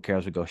these old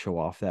vaqueros would go show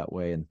off that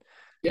way. And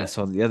Yeah.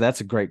 so yeah, that's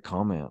a great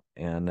comment,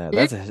 and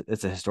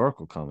it's a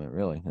historical comment,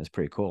 really. That's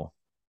pretty cool.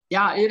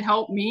 Yeah, it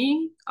helped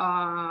me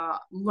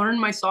learn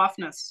my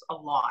softness a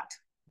lot.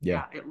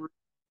 Yeah. Yeah,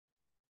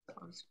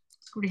 I was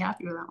pretty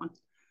happy with that one.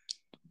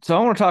 So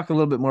I want to talk a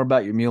little bit more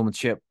about your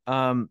mulemanship.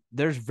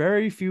 There's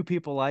very few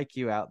people like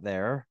you out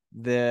there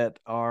that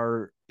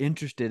are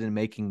interested in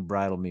making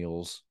bridle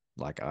mules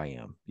like I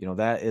am. You know,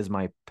 that is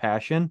my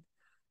passion.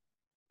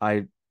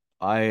 I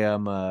I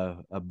am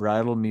a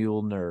bridle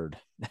mule nerd.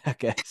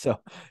 Okay, so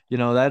you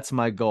know that's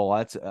my goal.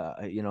 That's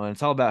you know, and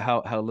it's all about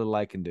how little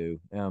I can do.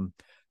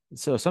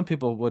 So some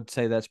people would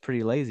say that's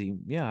pretty lazy.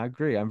 Yeah, I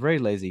agree. I'm very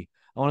lazy.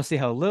 I want to see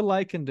how little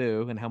I can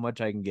do and how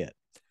much I can get.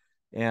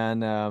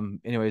 And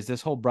anyways,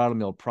 this whole bridle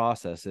mule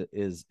process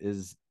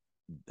is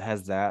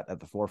has that at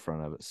the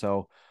forefront of it.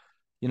 So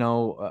you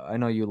know, I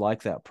know you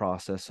like that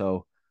process.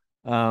 So,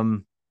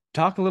 um,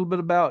 talk a little bit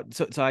about.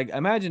 So I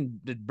imagine,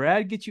 did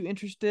Brad get you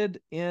interested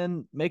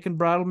in making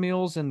bridle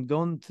mules and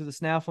going to the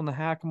snaffle and the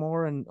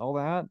hackamore and all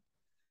that?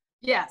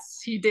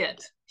 Yes, he did.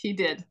 He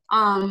did.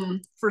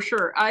 For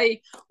sure.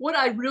 What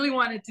I really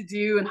wanted to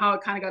do and how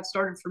it kind of got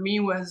started for me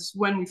was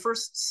when we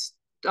first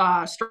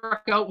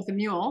struck out with a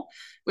mule,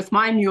 with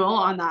my mule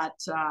on that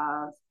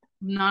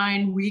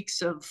 9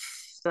 weeks of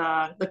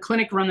the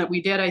clinic run that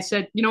we did. I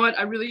said, you know what,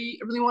 I really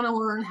want to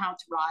learn how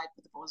to ride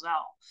with the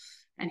Bosal.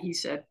 And he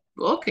said,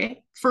 well,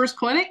 okay. First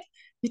clinic,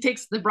 he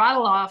takes the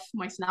bridle off,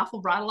 my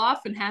snaffle bridle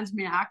off, and hands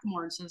me a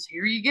hackamore and says,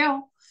 here you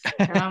go.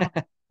 And I'm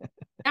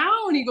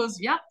now? And he goes,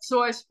 yeah.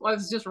 So I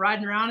was just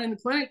riding around in the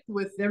clinic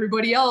with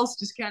everybody else,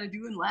 just kind of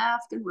doing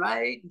left and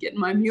right, getting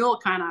my mule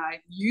kind of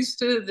used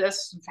to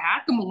this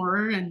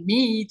hackamore and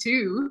me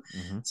too.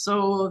 Mm-hmm.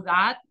 So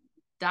that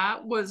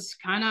was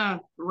kind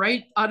of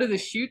right out of the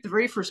chute, the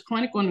very first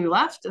clinic when we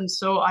left. And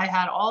so I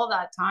had all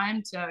that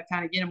time to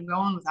kind of get him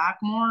going with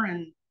hackamore,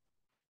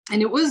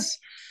 and it was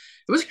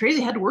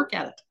crazy. I had to work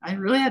at it. I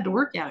really had to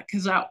work at it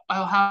because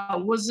I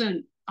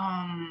wasn't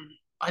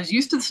I was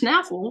used to the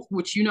snaffle,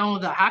 which you know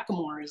the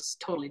hackamore is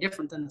totally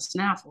different than the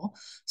snaffle.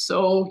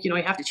 So you know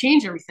you have to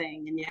change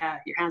everything, and your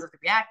hands have to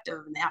be active,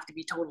 and they have to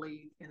be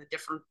totally in a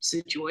different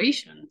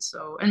situation.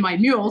 So and my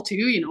mule too,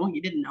 you know,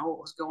 he didn't know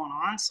what was going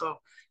on, so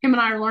him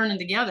and I are learning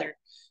together,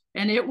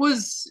 and it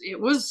was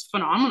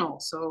phenomenal.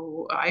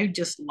 So I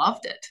just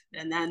loved it,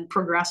 and then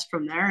progressed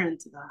from there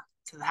into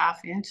the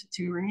half inch,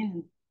 2 rein,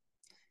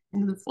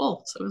 and into the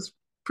full. So it was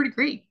pretty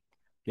great.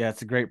 Yeah,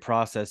 it's a great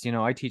process. You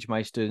know, I teach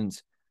my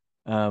students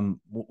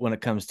when it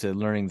comes to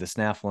learning the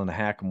snaffle and the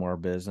hackamore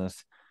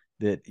business,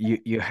 that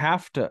you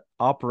have to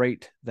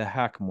operate the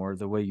hackamore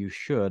the way you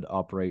should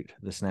operate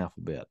the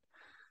snaffle bit.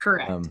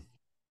 Correct. Um,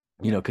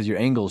 you know, because your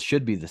angles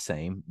should be the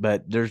same,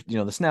 but there's, you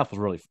know, the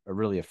snaffle is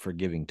really a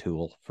forgiving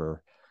tool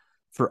for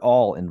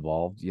all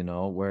involved, you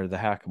know, where the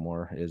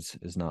hackamore is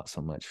not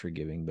so much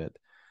forgiving. But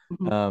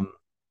Mhm.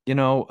 you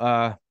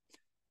know,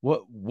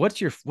 what's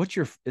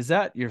your is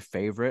that your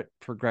favorite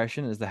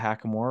progression, is the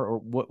hackamore, or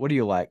what do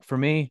you like? For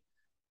me,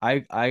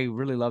 I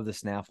really love the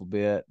snaffle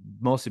bit,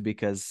 mostly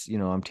because, you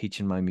know, I'm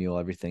teaching my mule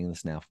everything in the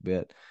snaffle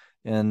bit,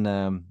 and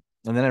then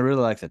I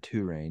really like the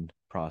 2 rein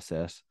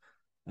process.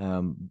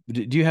 Do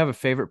you have a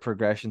favorite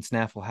progression?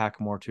 Snaffle,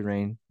 hackamore, 2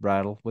 rein,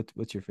 bridle.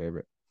 What's your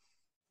favorite?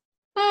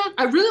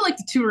 I really like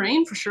the 2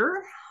 rein for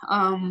sure.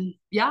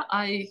 Yeah,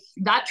 I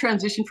that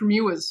transition for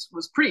me was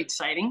pretty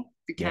exciting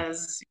Yeah.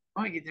 because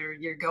oh,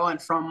 you're going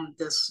from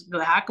the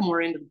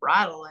hackamore into the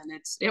brattle, and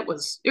it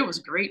was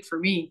great for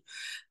me.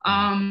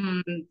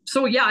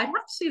 So yeah, I'd have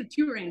to say the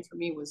two rein for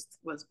me was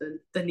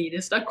the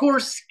neatest. Of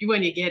course,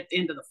 when you get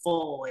into the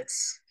full,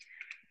 it's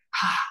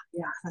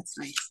yeah, that's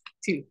nice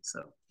too.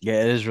 So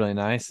Yeah, it is really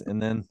nice.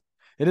 And then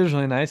it is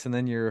really nice. And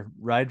then you're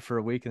ride for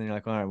a week and then you're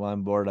like, all right, well,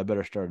 I'm bored. I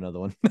better start another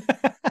one.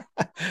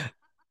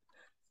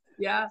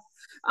 yeah,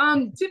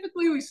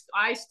 typically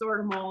I store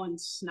them all in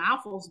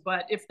snaffles,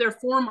 but if they're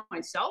for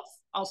myself,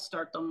 I'll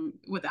start them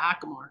with the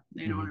hackamore.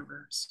 They don't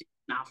ever see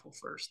snaffle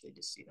first; they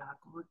just see the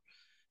hackamore.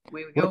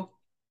 Away we go.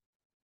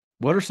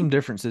 What are some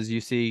differences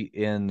you see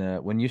in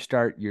when you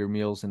start your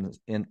mules in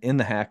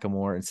the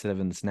hackamore instead of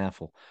in the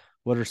snaffle?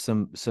 What are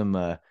some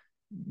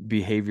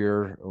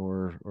behavior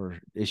or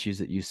issues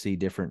that you see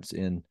difference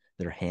in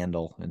their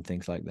handle and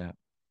things like that?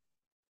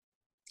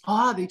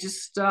 Oh, they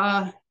just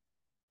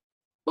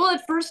well,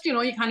 at first, you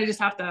kind of just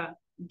have to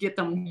get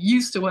them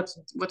used to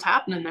what's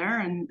happening there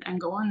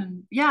and going,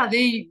 and yeah,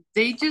 they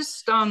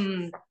just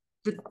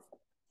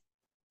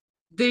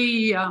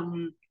they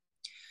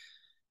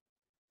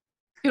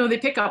they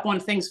pick up on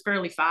things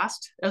fairly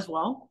fast as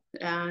well,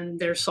 and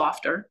they're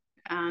softer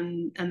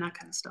and that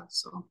kind of stuff.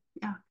 So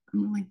yeah, I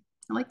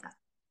like that.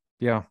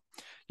 Yeah,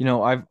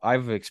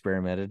 I've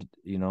experimented.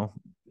 You're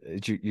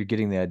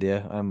getting the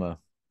idea. I'm a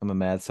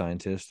mad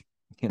scientist.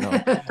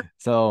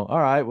 So all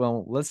right,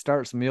 well, let's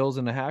start some meals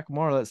in the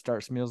hackamore. Let's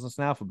start some meals in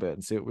snaffle bit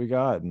and see what we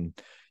got. And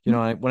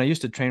when I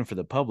used to train for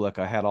the public,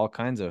 I had all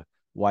kinds of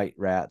white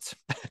rats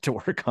to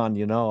work on.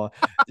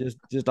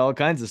 Just all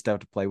kinds of stuff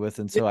to play with,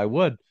 and so I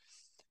would.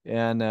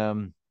 And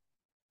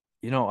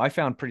I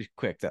found pretty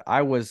quick that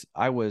I was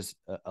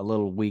a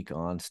little weak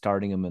on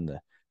starting them in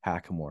the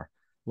hackamore.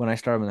 When I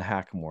started in the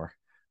hackamore,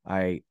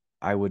 I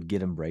would get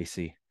them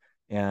bracy,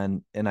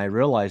 and I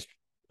realized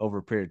over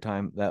a period of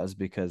time that was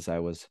because I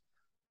was,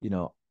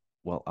 I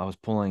was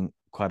pulling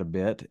quite a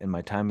bit and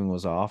my timing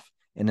was off.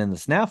 And in the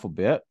snaffle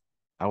bit,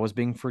 I was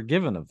being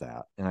forgiven of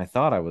that, and I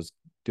thought I was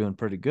doing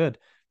pretty good.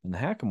 And the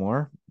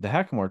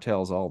hackamore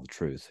tells all the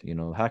truth. The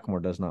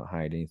hackamore does not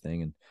hide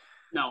anything,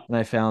 No. and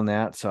I found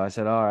that. So I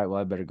said, all right,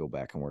 well, I better go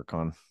back and work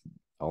on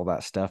all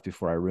that stuff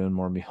before I ruin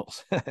more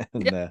meals.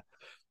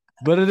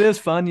 But it is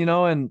fun, a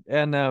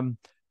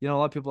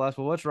lot of people ask,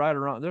 well, what's right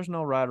or wrong? There's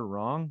no right or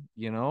wrong,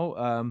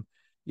 on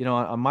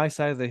my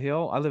side of the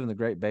hill, I live in the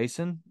Great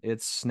Basin.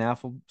 It's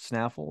snaffle,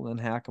 then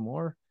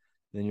hackamore,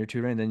 then your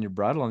two rein, then your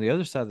bridle. On the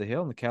other side of the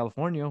hill in the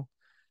California,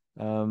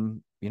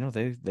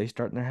 they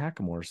start in their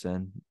hackamores.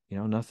 Then,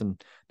 nothing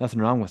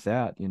wrong with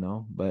that,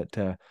 but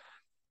the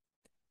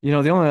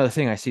only other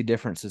thing I see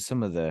difference is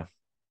some of the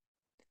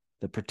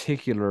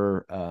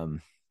particular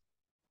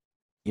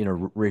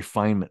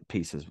refinement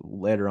pieces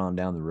later on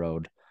down the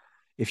road.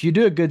 If you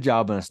do a good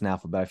job on a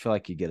snaffle, but I feel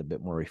like you get a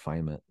bit more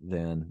refinement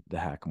than the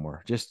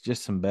hackamore. Just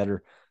some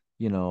better,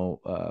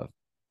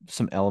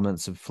 some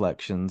elements of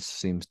flexions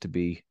seems to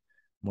be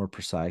more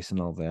precise and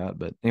all that.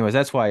 But anyways,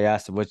 that's why I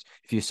asked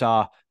if you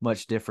saw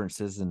much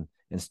differences in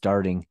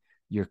starting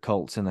your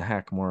colts in the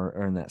hackamore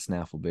or in that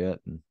snaffle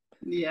bit. And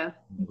yeah,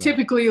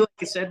 typically, like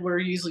I said, we're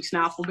usually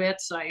snaffle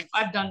bits.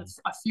 I've done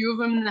a few of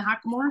them in the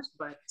hackamores,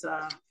 but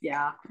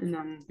yeah, and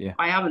then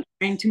I haven't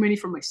trained too many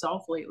for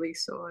myself lately,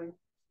 so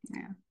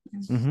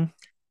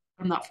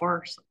I'm not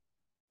far. So.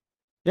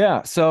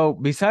 Yeah. So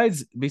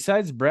besides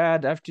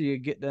Brad, after you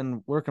get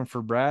done working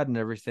for Brad and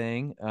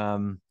everything,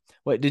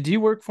 what did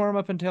you work for him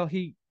up until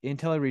he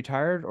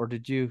retired, or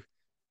did you?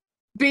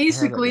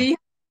 Basically,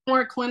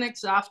 more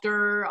clinics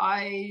after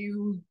I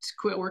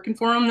quit working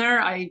for him there.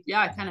 I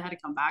kind of had to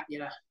come back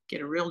get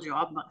a real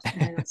job.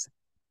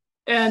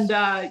 And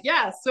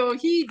so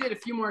he did a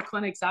few more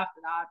clinics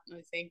after that,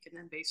 I think, and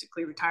then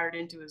basically retired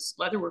into his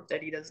leather work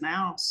that he does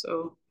now.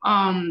 So so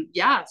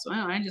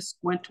I just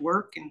went to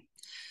work, and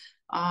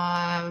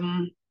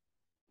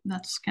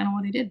that's kind of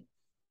what I did.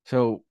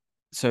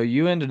 So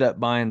you ended up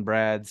buying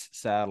Brad's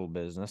saddle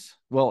business.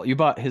 Well, you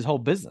bought his whole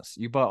business.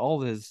 You bought all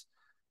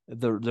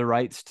the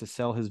rights to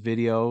sell his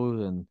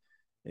videos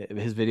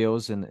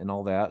and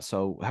all that.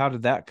 So how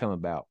did that come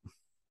about?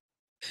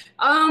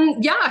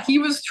 He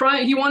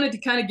wanted to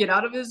kind of get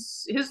out of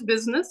his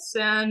business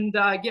and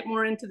get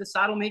more into the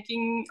saddle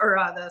making or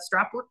the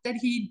strap work that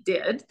he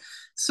did.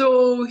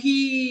 So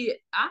he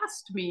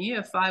asked me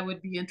if I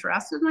would be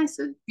interested, and I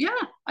said, yeah,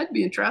 I'd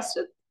be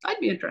interested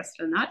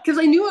in that, because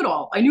I knew it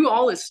all. I knew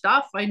all his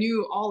stuff. I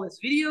knew all his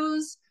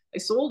videos. I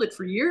sold it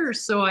for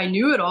years, so I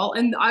knew it all.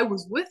 And I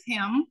was with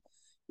him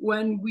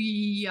when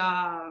we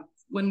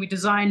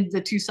designed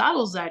the two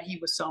saddles that he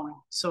was selling.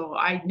 So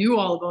I knew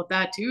all about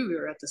that too. We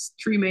were at the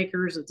tree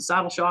makers, at the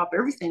saddle shop,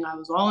 everything. I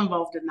was all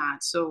involved in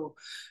that. So,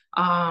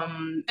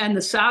 and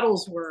the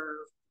saddles were,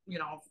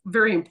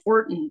 very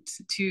important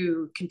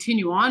to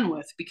continue on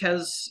with,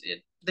 because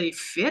they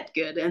fit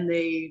good, and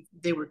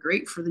they were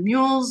great for the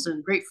mules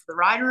and great for the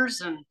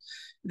riders, and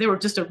they were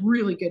just a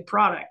really good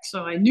product.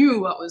 So I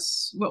knew what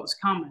was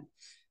coming.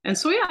 And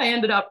so yeah, I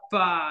ended up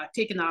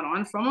taking that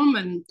on from him,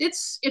 and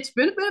it's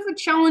been a bit of a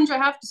challenge, I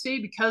have to say,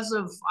 because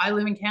of I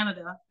live in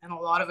Canada, and a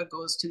lot of it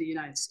goes to the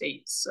United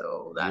States.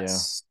 So Yeah.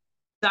 that's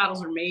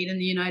saddles are made in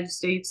the United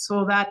States,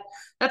 so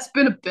that's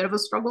been a bit of a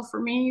struggle for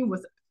me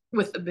with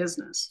the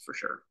business for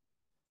sure.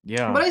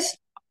 Yeah. But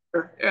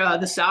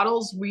the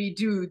saddles we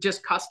do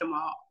just custom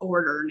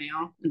order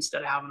now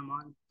instead of having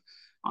them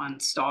on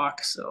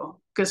stock.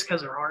 So because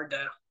they're hard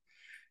to,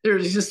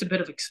 there's just a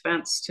bit of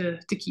expense to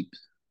keep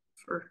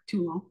for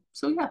too long.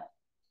 So yeah.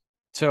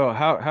 So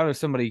how does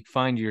somebody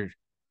find your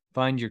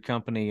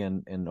company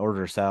and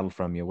order a saddle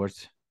from you?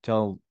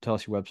 Tell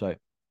us your website.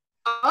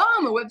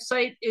 The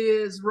website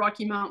is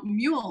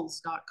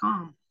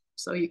RockyMountainMules.com.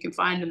 So you can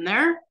find them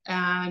there,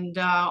 and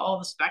all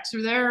the specs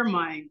are there.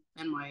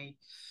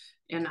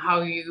 And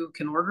how you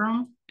can order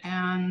them,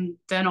 and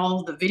then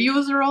all the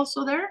videos are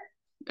also there,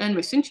 and my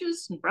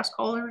cinches and breast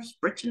collars,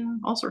 britching,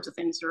 all sorts of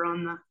things are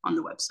on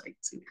the website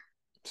too.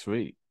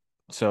 Sweet.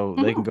 So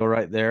they can Mhm. go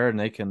right there and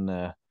they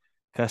can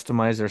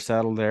customize their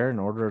saddle there and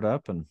order it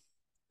up and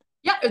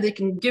Yeah, or they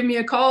can give me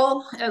a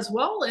call as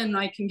well, and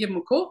I can give them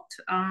a quote.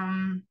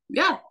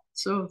 Yeah,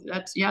 so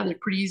that's yeah, they're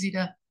pretty easy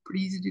to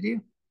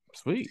do.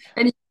 sweet.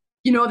 And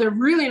they're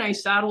really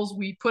nice saddles.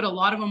 We put a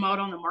lot of them out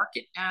on the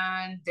market,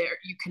 and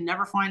you can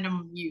never find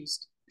them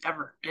used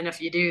ever. And if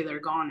you do, they're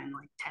gone in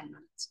like 10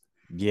 minutes.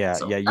 Yeah,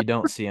 So yeah, you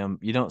don't see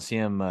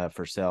them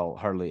for sale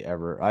hardly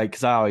ever.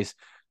 Cuz I always,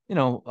 I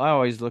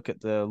always look at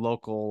the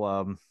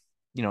local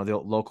the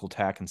local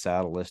tack and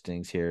saddle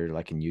listings here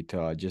like in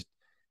Utah. Just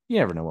you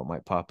never know what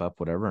might pop up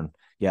whatever and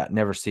yeah,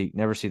 never see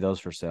those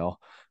for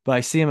sale. But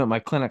I see them at my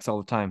clinics all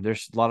the time.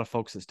 There's a lot of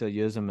folks that still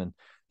use them and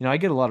I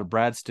get a lot of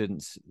Brad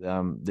students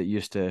that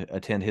used to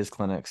attend his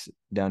clinics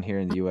down here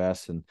in the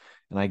US and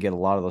I get a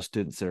lot of those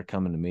students that are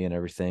coming to me and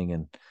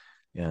everything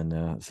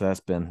and so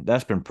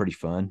that's been pretty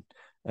fun.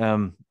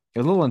 A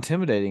little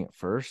intimidating at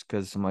first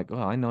because I'm like,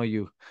 oh, I know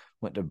you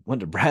went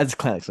to Brad's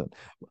class.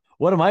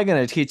 What am I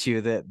going to teach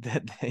you that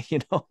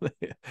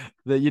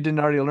that you didn't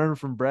already learn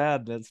from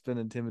Brad? That's been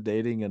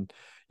intimidating, and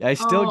oh, I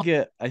still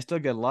get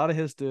a lot of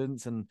his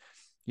students, and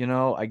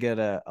I get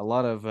a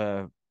lot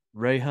of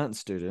Ray Hunt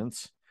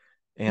students,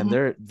 and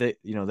mhm. they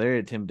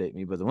intimidate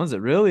me. But the ones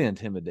that really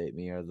intimidate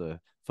me are the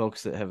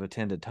folks that have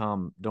attended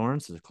Tom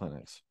Dorrance's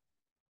clinics.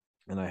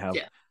 And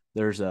Yeah.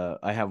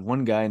 I have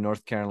one guy in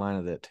North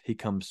Carolina that he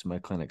comes to my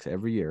clinics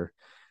every year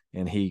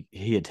and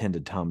he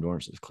attended Tom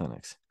Dorrance's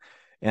clinics.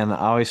 And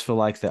I always feel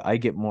like that I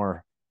get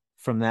more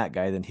from that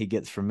guy than he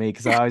gets from me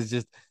because I always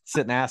just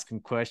sit and ask him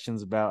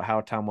questions about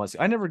how Tom was.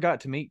 I never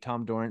got to meet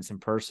Tom Dorrance in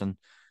person.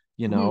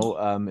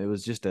 Mhm. It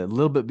was just a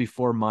little bit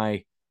before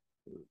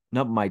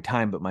not my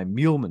time, but my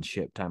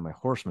mulemanship time, my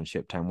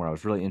horsemanship time, where I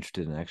was really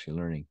interested in actually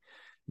learning.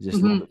 Just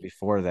a little Mhm. bit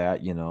before that,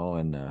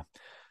 and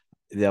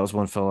that was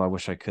one fellow I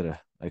wish I could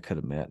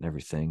have met and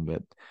everything.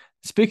 But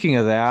speaking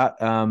of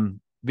that,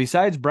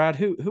 besides Brad,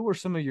 who were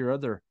some of your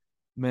other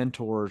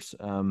mentors?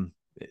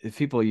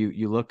 People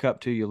you look up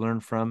to, you learn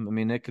from. I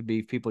mean, it could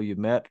be people you've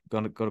met,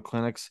 going to go to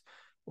clinics,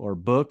 or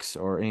books,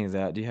 or any of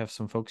that. Do you have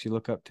some folks you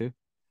look up to?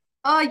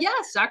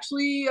 Yes,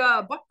 actually,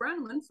 Buck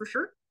Brannaman for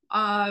sure.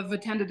 I've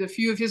attended a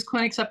few of his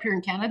clinics up here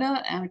in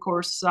Canada, and of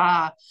course,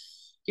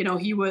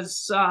 he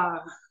was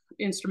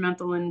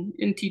instrumental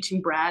in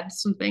teaching Brad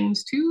some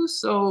things too.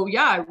 So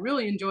yeah, I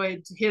really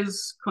enjoyed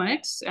his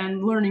clinics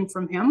and learning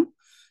from him.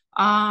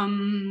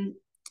 Um,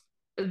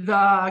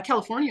 the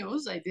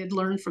Californios, I did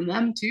learn from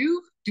them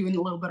too, doing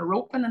a little bit of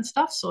roping and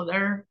stuff. So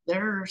there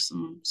are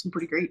some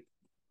pretty great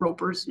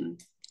ropers, and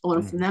I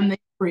learned from Mhm. them. They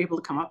were able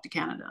to come up to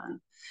Canada,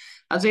 and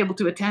I was able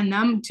to attend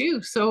them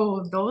too.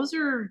 So those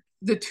are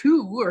the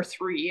two or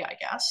three, I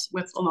guess,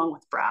 with along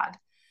with Brad,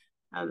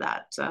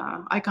 that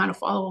I kind of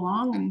follow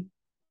along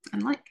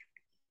and like.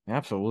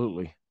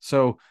 Absolutely.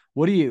 So,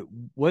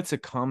 what's a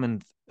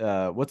common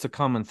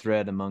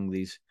thread among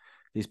these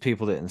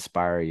people that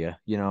inspire you?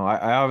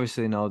 I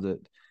obviously know that,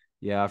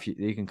 yeah, if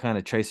you can kind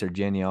of trace their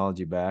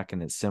genealogy back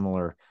and it's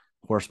similar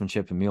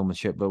horsemanship and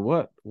mulemanship, but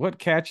what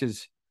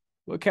catches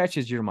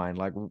your mind?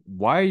 Like,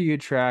 why are you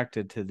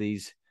attracted to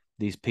these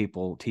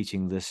people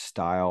teaching this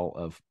style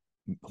of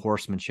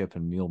horsemanship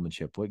and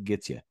mulemanship? What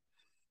gets you?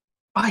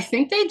 I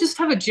think they just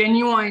have a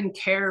genuine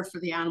care for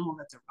the animal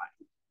that they're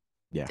riding.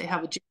 Yeah. They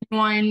have a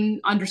genuine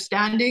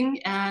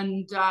understanding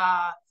and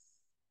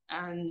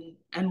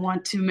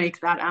want to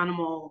make that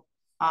animal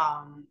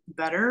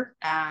better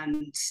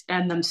and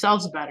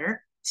themselves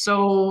better.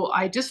 So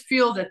I just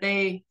feel that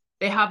they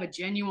have a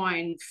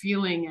genuine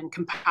feeling and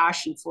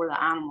compassion for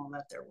the animal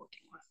that they're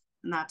working with,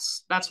 and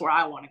that's where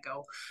I want to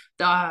go.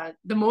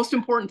 The most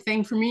important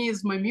thing for me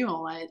is my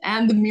mule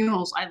and the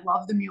mules. I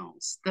love the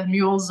mules. The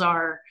mules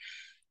are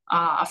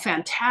a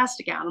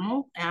fantastic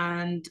animal,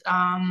 and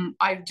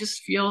I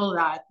just feel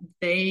that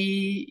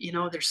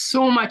there's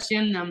so much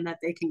in them that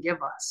they can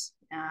give us,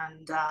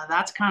 and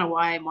that's kind of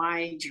why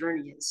my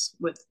journey is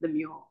with the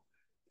mule.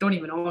 Don't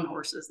even own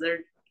horses; they're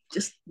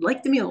just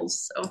like the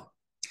mules. So,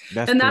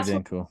 That's and pretty that's dang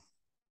what, cool.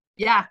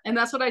 yeah, and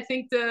that's what I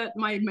think that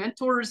my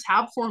mentors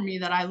have for me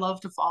that I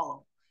love to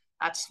follow.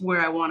 that's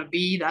where I want to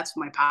be. That's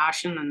my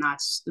passion, and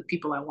that's the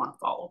people I want to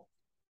follow.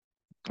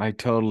 I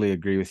totally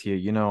agree with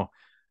you.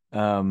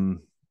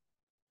 Um,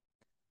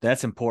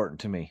 that's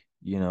important to me,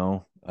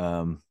 and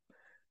I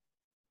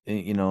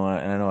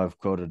know I've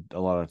quoted a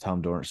lot of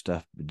Tom Dorrance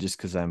stuff, but just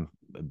because I'm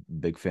a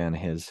big fan of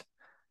his,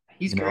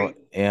 He's great.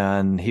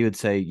 and he would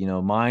say,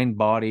 mind,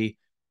 body,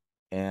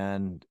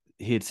 and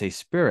he'd say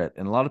spirit.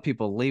 And a lot of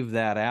people leave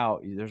that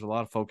out. There's a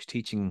lot of folks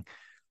teaching,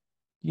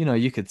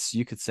 you could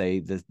say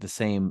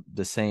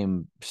the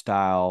same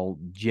style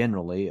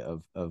generally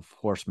of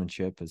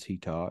horsemanship as he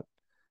taught,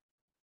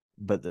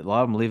 but a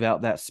lot of them leave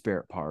out that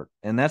spirit part,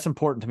 and that's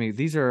important to me.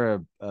 These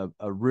are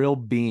a real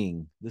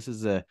being. This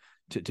is to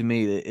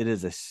me, it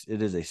is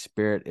a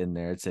spirit in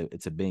there.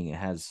 It's a being. It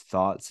has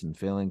thoughts and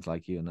feelings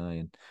like you and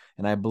I,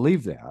 and I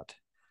believe that.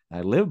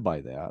 I live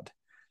by that.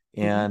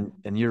 And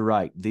you're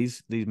right.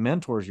 These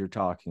mentors you're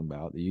talking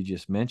about that you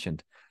just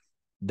mentioned,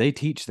 they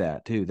teach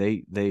that too.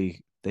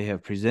 They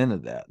have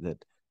presented that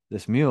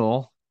this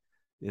mule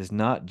is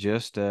not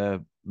just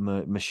a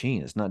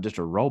machine. It's not just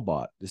a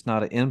robot. It's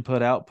not an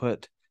input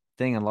output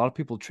thing. And a lot of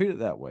people treat it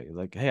that way.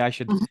 Like, hey,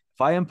 if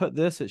I input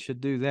this, it should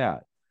do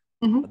that.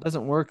 It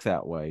doesn't work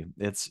that way.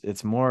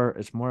 It's more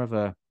of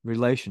a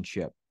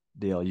relationship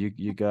deal.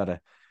 You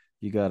gotta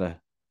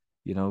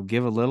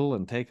give a little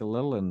and take a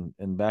little,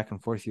 and back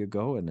and forth you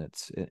go, and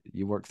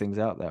you work things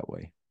out that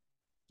way.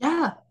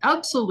 Yeah,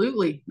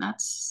 absolutely.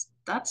 That's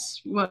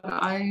what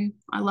I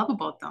love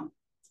about them.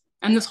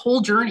 And this whole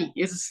journey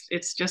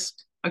it's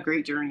just a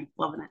great journey.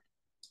 Loving it.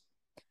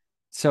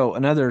 So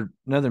another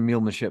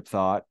mulemanship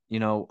thought,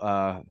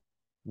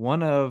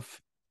 one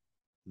of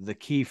the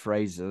key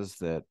phrases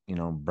that,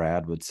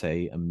 Brad would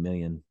say a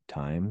million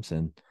times,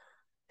 and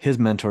his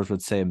mentors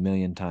would say a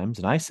million times,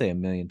 and I say a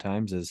million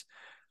times, is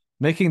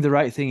making the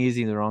right thing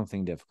easy and the wrong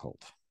thing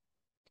difficult.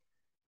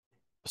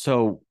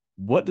 So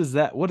what does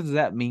that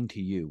mean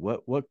to you?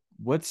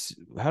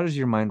 How does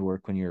your mind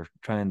work when you're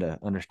trying to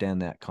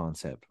understand that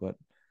concept?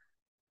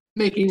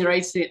 Making the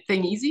right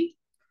thing easy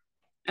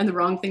and the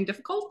wrong thing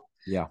difficult?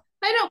 Yeah.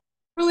 I don't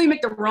really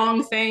make the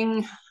wrong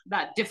thing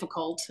that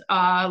difficult.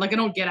 Like I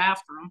don't get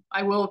after them.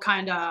 I will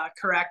kind of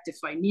correct if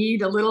I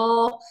need a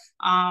little.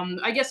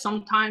 I guess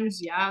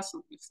sometimes, yeah,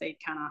 if they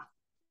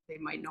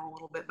might know a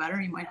little bit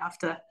better, you might have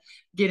to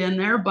get in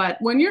there. But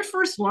when you're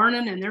first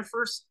learning and they're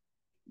first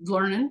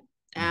learning,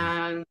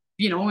 and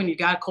when you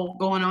got a cold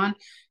going on,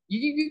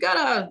 you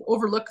gotta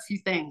overlook a few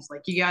things.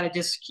 Like you gotta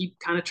just keep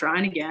kind of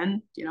trying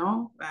again,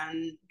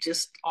 and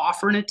just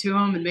offering it to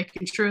them and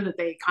making sure that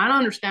they kind of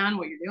understand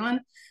what you're doing,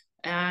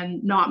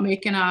 and not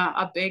making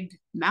a big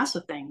mess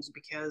of things,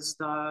 because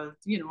the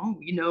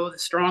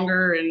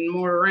stronger and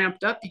more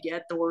ramped up you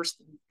get, the worse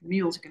the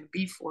meals are going to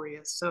be for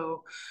you.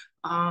 So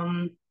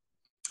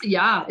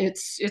yeah,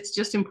 it's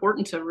just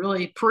important to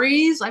really I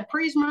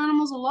praise my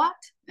animals a lot,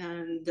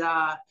 and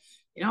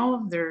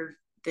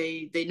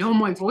they know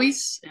my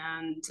voice,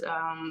 and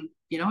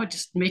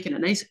just making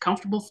it nice and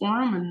comfortable for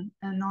them,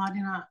 and not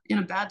in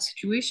a bad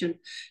situation.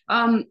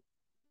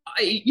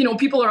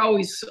 People are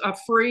always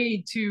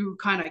afraid to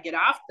kind of get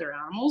after their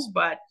animals,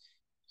 but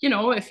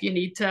if you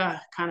need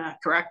to kind of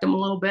correct them a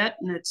little bit,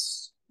 and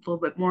it's a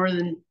little bit more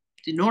than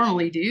they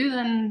normally do,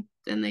 then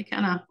they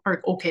kind of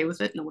are okay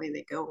with it, and away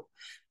they go.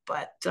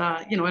 But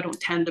I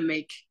don't tend to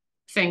make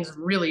things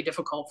really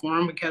difficult for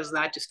them, because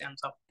that just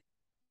ends up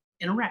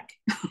in a wreck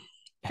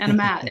and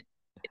mad,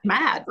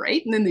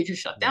 right? And then they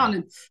just shut down.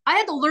 And I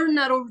had to learn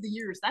that over the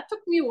years. That took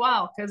me a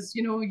while, because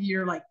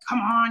you're like, come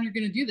on, you're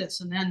going to do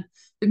this, and then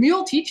the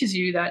mule teaches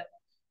you that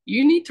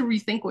you need to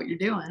rethink what you're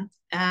doing,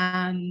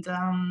 and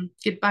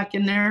get back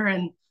in there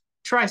and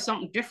try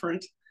something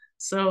different.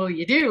 So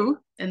you do,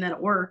 and then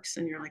it works,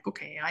 and you're like,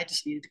 okay, I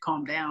just needed to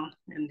calm down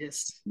and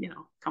just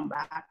come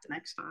back the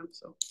next time.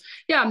 So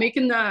yeah,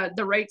 making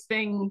the right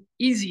thing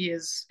easy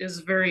is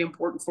very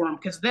important for them,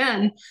 because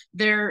then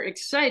they're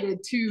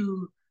excited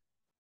to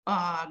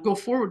go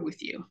forward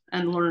with you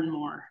and learn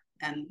more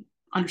and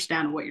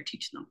understand what you're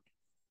teaching them.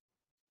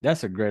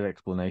 That's a great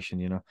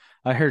explanation.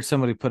 I heard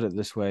somebody put it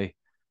this way,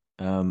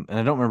 and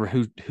I don't remember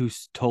who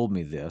told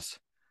me this,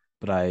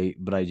 but I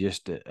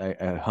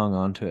hung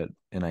on to it,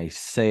 and I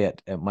say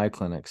it at my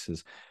clinics,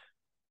 is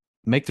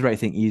make the right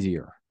thing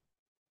easier.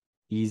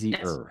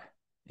 Yes.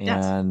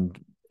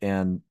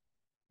 And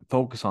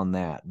focus on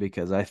that,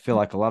 because I feel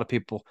like a lot of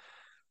people,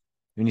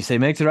 when you say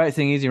make the right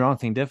thing easy, wrong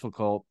thing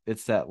difficult,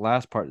 it's that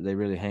last part that they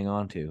really hang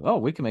on to. Oh,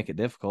 we can make it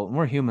difficult, and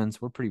we're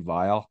humans. We're pretty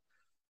vile.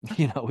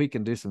 We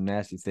can do some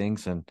nasty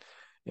things, and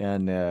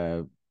and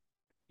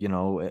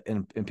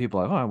people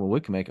are like, oh, well, we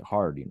can make it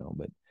hard,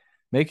 but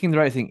making the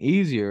right thing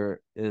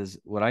easier is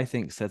what I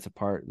think sets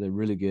apart the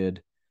really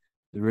good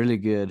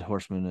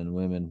horsemen and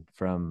women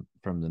from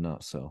the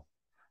not so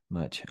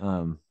much.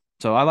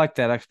 So I like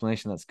that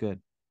explanation. That's good.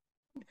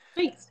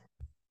 Thanks.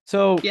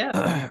 So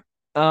yeah.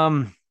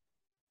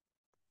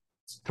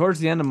 Towards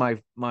the end of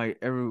my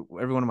every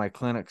one of my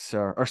clinics,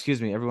 or excuse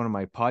me, every one of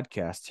my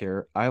podcasts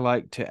here, I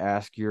like to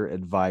ask your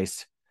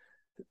advice.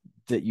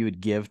 that you would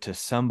give to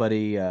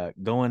somebody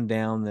going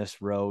down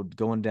this road,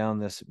 going down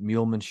this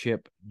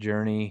mulemanship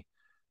journey?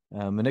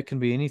 And it can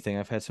be anything.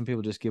 I've had some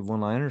people just give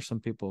one-liners. Some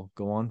people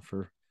go on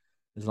for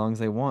as long as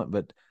they want.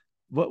 But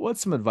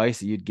what's some advice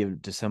that you'd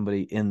give to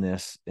somebody in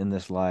this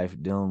life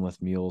dealing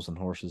with mules and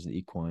horses and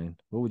equine?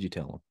 What would you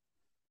tell them?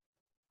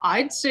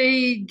 I'd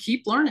say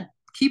keep learning,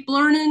 keep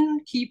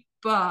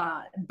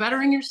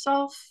bettering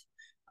yourself.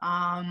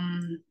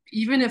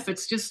 Even if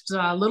it's just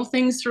little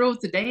things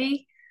throughout the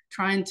day,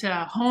 trying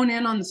to hone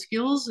in on the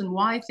skills and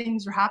why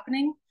things are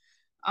happening.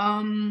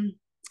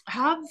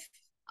 Have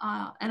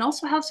and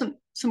also have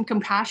some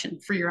compassion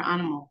for your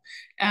animal,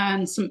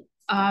 and some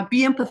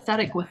be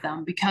empathetic with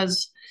them,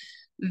 because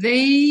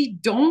they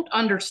don't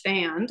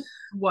understand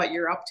what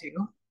you're up to.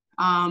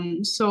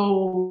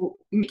 So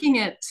making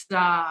it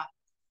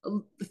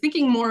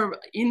thinking more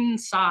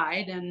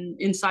inside and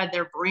inside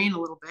their brain a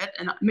little bit,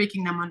 and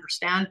making them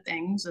understand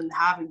things, and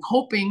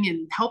hoping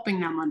and helping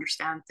them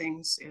understand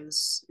things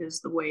is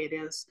the way it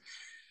is.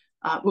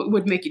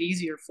 Would make it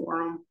easier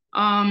for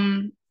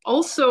them.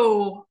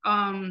 Also,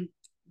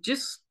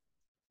 just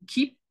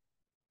keep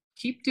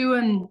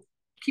doing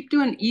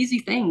easy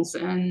things,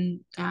 and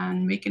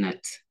making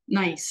it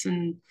nice.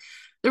 And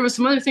there was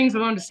some other things I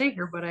wanted to say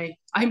here, but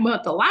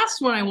the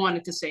last one I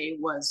wanted to say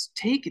was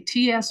take a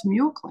TS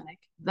Mule Clinic.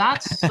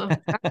 That's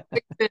a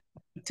way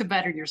to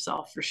better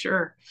yourself for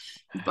sure.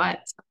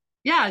 But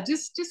yeah,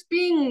 just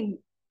being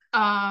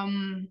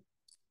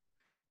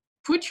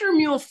put your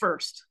mule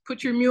first.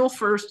 Put your mule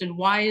first, and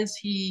why is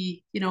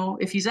he,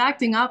 if he's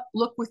acting up,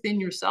 look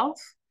within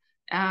yourself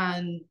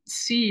and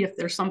see if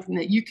there's something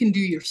that you can do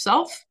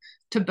yourself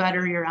to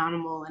better your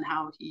animal and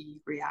how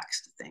he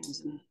reacts to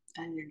things,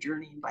 and your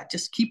journey. But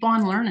just keep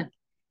on learning.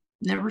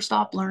 Never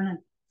stop learning.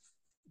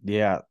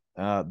 Yeah,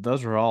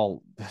 those are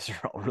all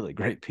really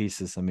great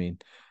pieces. I mean,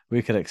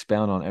 we could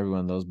expound on every one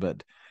of those,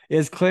 but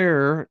it's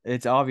clear,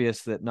 it's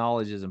obvious that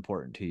knowledge is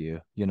important to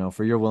you,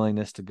 for your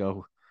willingness to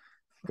go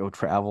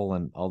travel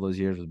and all those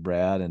years with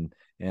Brad, and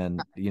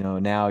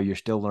now you're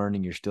still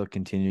learning, you're still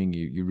continuing,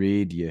 you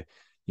read, you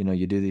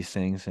do these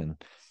things, and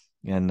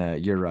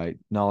you're right,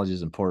 knowledge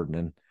is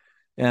important,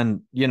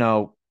 and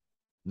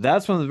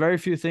that's one of the very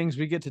few things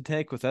we get to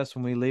take with us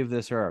when we leave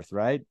this earth,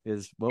 right?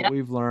 Is what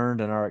we've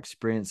learned and our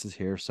experiences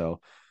here.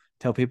 So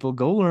tell people,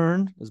 go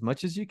learn as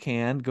much as you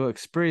can, go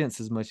experience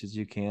as much as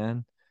you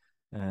can.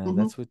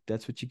 That's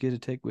what you get to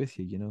take with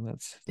you.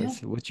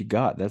 That's what you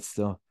got. That's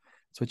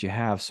what you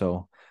have.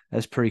 So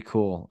that's pretty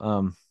cool.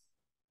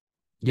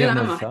 You have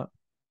another thought?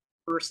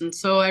 Person.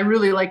 So I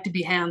really like to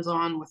be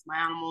hands-on with my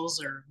animals,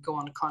 or go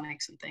on to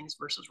clinics and things,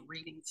 versus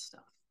reading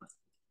stuff.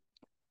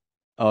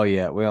 Oh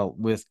yeah. Well,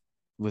 with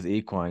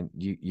equine,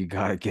 you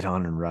got to get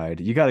on and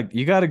ride. You got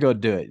to go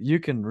do it. You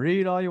can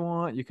read all you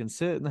want. You can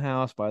sit in the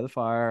house by the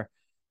fire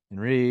and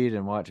read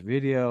and watch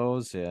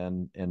videos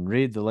and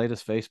read the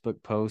latest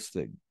Facebook post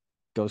that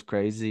goes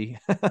crazy.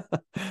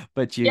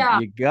 But you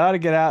got to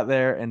get out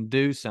there and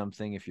do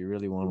something if you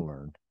really want to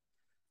learn.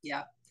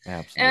 Yeah.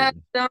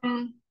 Absolutely.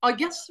 And I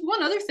guess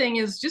one other thing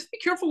is just be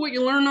careful what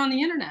you learn on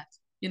the internet.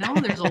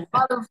 There's a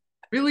lot of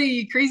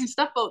really crazy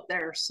stuff out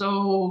there.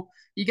 So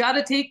you got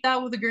to take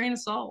that with a grain of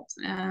salt.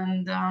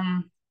 And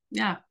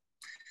yeah.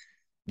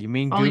 You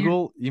mean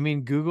Google? You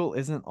mean Google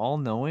isn't all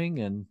knowing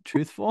and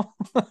truthful?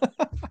 I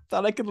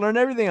thought I could learn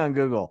everything on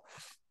Google.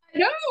 I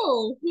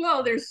know.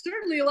 Well, there's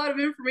certainly a lot of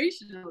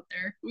information out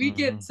there. We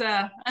get,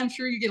 I'm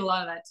sure you get a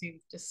lot of that too.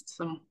 Just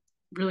some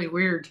really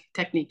weird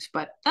techniques,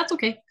 but that's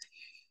okay.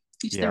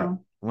 Teach their own.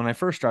 When I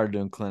first started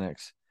doing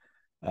clinics,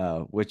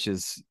 which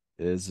is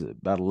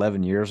about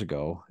 11 years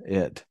ago,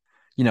 I'd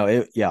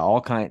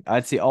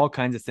see all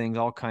kinds of things,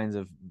 all kinds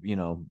of,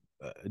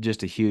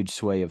 just a huge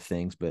sway of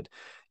things. But,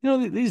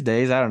 these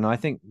days, I don't know. I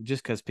think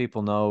just because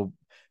people know,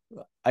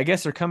 I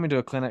guess they're coming to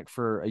a clinic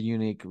for a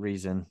unique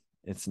reason.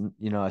 It's,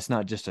 it's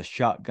not just a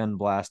shotgun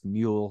blast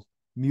mule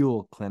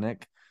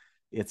clinic.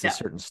 It's a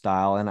certain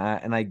style. And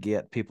I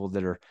get people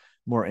that are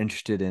more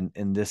interested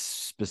in this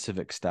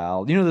specific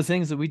style, the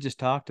things that we just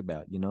talked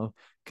about,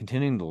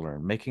 continuing to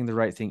learn, making the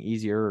right thing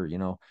easier,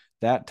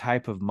 that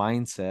type of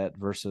mindset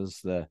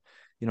versus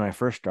I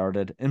first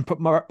started, and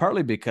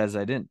partly because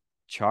I didn't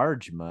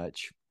charge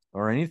much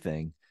or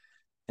anything.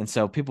 And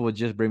so people would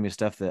just bring me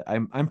stuff that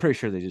I'm pretty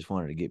sure they just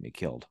wanted to get me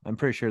killed. I'm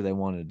pretty sure they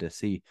wanted to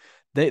see,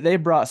 they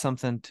brought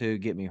something to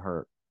get me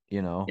hurt,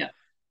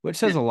 which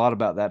says a lot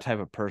about that type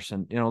of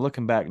person.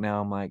 Looking back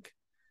now, I'm like,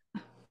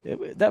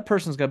 that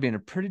person's got to be in a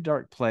pretty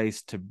dark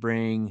place to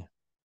bring,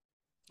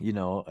 and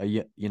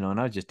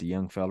I was just a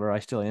young feller. I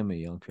still am a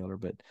young feller,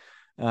 but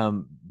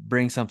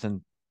bring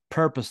something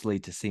purposely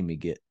to see me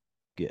get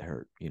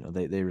hurt.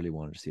 They really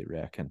wanted to see it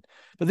wreck.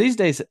 But these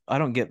days I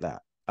don't get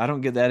that. I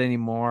don't get that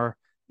anymore.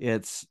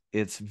 It's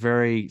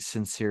very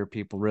sincere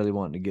people really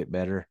wanting to get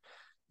better.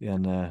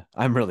 And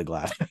I'm really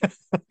glad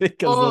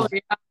because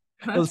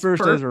those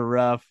first days were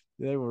rough.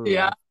 They were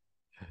rough.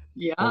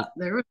 Yeah,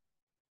 they were.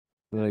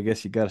 But I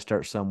guess you got to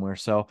start somewhere.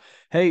 So,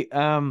 hey,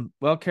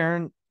 well,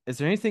 Karen, is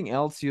there anything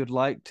else you'd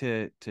like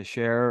to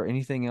share?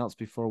 Anything else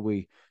before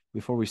we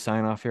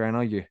sign off here? I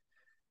know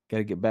got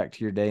to get back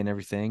to your day and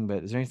everything.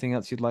 But is there anything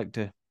else you'd like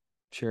to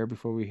share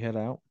before we head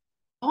out?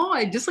 Oh,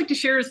 I'd just like to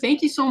share.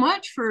 Thank you so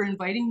much for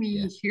inviting me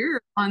Yeah.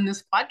 here on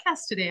this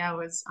podcast today.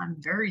 I'm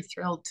very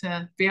thrilled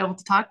to be able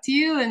to talk to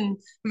you and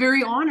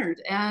very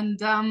honored.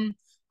 And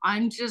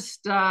I'm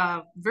just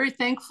very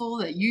thankful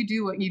that you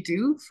do what you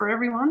do for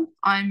everyone.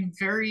 I'm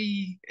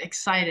very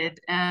excited,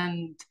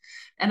 and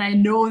I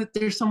know that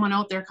there's someone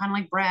out there, kind of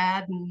like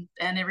Brad and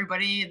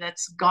everybody,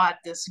 that's got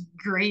this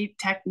great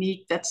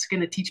technique that's going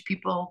to teach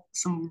people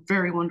some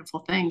very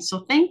wonderful things.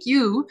 So thank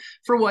you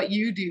for what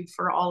you do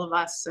for all of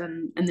us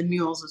and the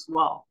mules as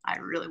well. I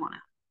really want to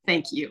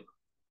thank you.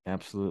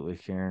 Absolutely,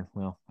 Karen.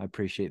 Well, I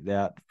appreciate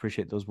that.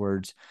 Appreciate those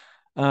words.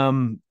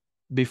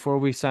 Before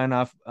we sign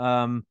off,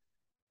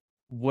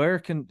 where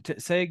can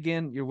say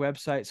again your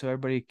website so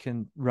everybody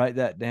can write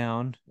that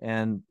down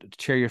and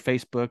share your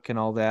Facebook and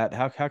all that.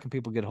 How can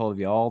people get a hold of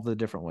you? All the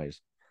different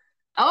ways.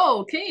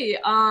 Oh, okay.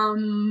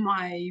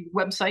 My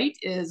website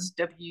is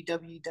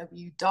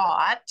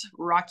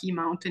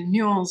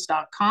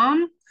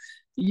www.rockymountainmules.com.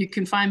 You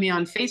can find me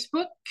on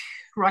Facebook,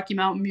 Rocky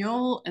Mountain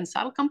Mule and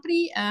Saddle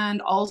Company,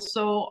 and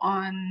also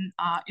on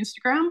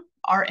Instagram,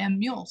 RM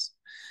Mules.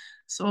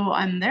 So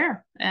I'm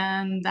there,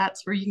 and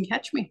that's where you can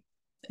catch me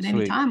at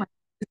any time. I'd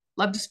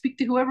love to speak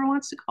to whoever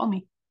wants to call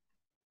me.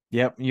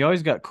 Yep, you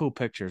always got cool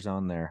pictures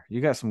on there. You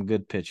got some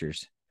good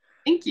pictures.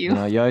 Thank you. You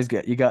know,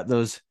 you got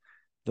those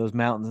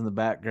mountains in the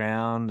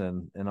background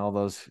and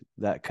all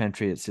that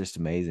country. It's just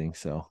amazing.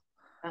 So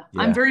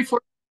yeah. I'm very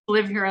fortunate to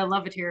live here. I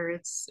love it here.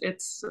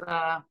 It's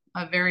a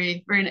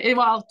very, very,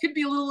 well, it could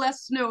be a little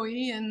less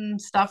snowy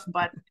and stuff,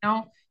 but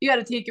you got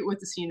to take it with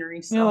the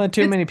scenery. So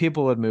too many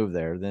people would move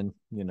there, then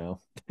yeah,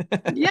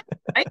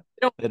 I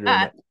don't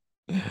that.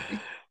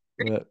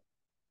 But,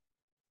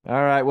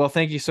 all right. Well,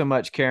 thank you so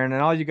much, Karen,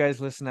 and all you guys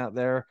listen out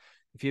there.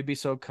 If you'd be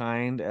so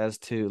kind as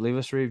to leave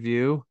us a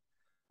review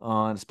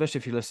on, especially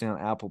if you're listening on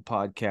Apple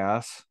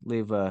Podcasts,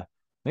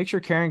 make sure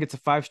Karen gets a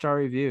 5-star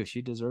review.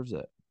 She deserves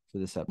it for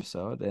this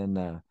episode.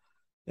 And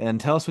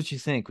tell us what you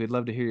think. We'd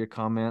love to hear your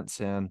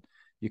comments, and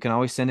you can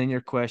always send in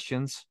your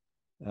questions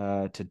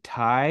to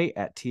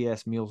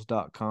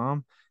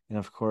ty@tsmules.com. And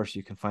of course,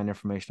 you can find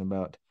information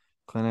about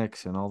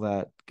clinics and all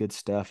that good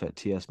stuff at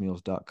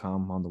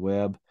tsmules.com on the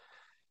web.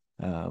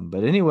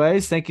 But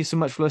anyways, thank you so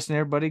much for listening,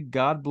 everybody.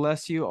 God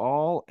bless you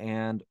all,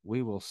 and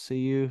we will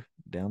see you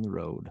down the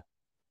road.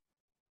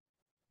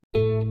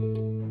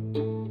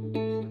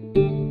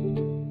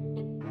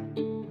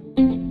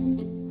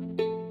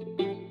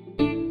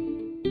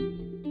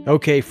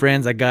 Okay,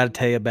 friends, I got to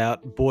tell you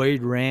about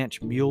Boyd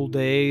Ranch Mule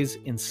Days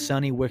in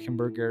sunny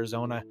Wickenburg,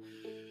 Arizona.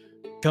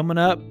 Coming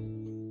up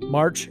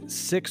March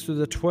 6th through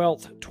the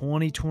 12th,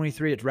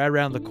 2023. It's right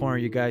around the corner,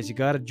 you guys. You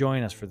got to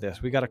join us for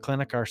this. We got a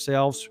clinic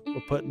ourselves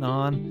we're putting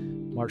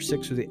on March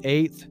 6th through the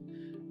 8th.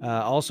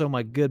 Also,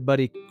 my good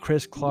buddy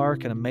Chris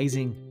Clark, an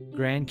amazing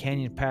Grand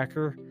Canyon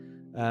packer,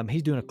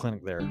 he's doing a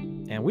clinic there.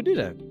 And we did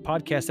a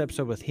podcast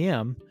episode with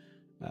him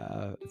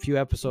a few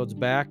episodes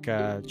back.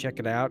 Check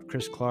it out.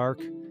 Chris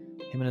Clark, him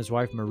and his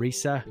wife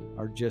Marisa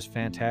are just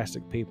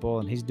fantastic people.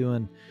 And he's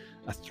doing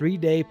a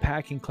 3-day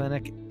packing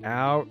clinic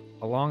out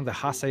along the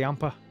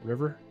Hassayampa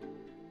River.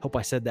 Hope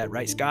I said that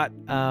right, Scott.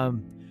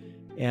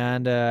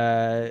 And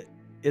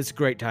it's a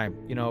great time.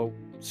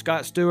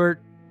 Scott Stewart,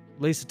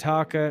 Lisa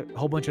Taka, a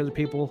whole bunch of other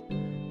people,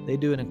 they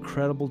do an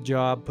incredible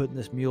job putting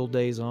this Mule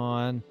Days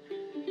on.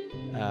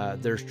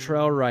 There's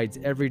trail rides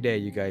every day,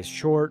 you guys.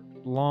 Short,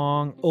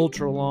 long,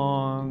 ultra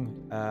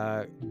long,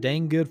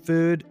 dang good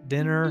food,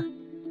 dinner,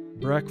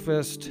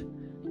 breakfast.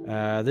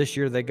 This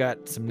year they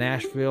got some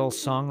Nashville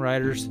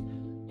songwriters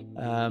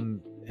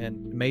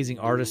and amazing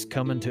artists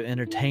coming to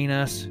entertain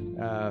us.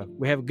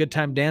 We have a good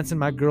time dancing.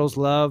 My girls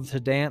love to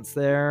dance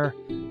there.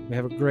 We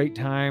have a great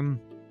time.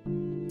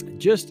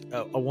 Just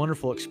a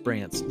wonderful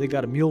experience. They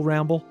got a mule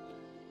ramble.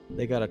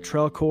 They got a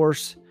trail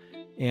course.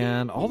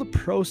 And all the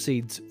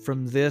proceeds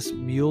from this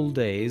Mule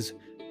Days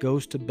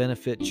goes to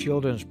benefit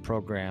children's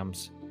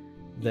programs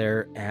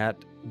there at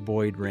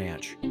Boyd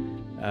Ranch.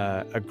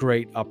 A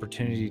great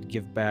opportunity to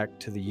give back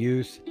to the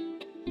youth.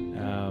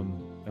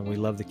 And we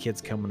love the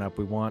kids coming up.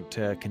 We want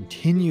to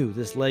continue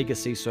this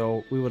legacy,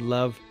 so we would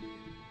love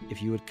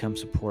if you would come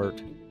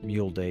support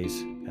Mule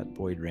Days at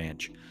Boyd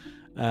Ranch.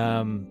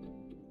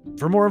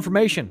 For more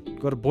information,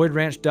 go to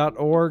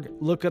boydranch.org.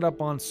 Look it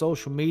up on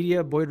social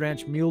media, Boyd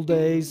Ranch Mule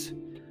Days.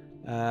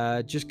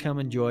 Just come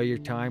enjoy your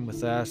time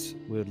with us.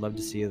 We would love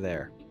to see you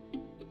there.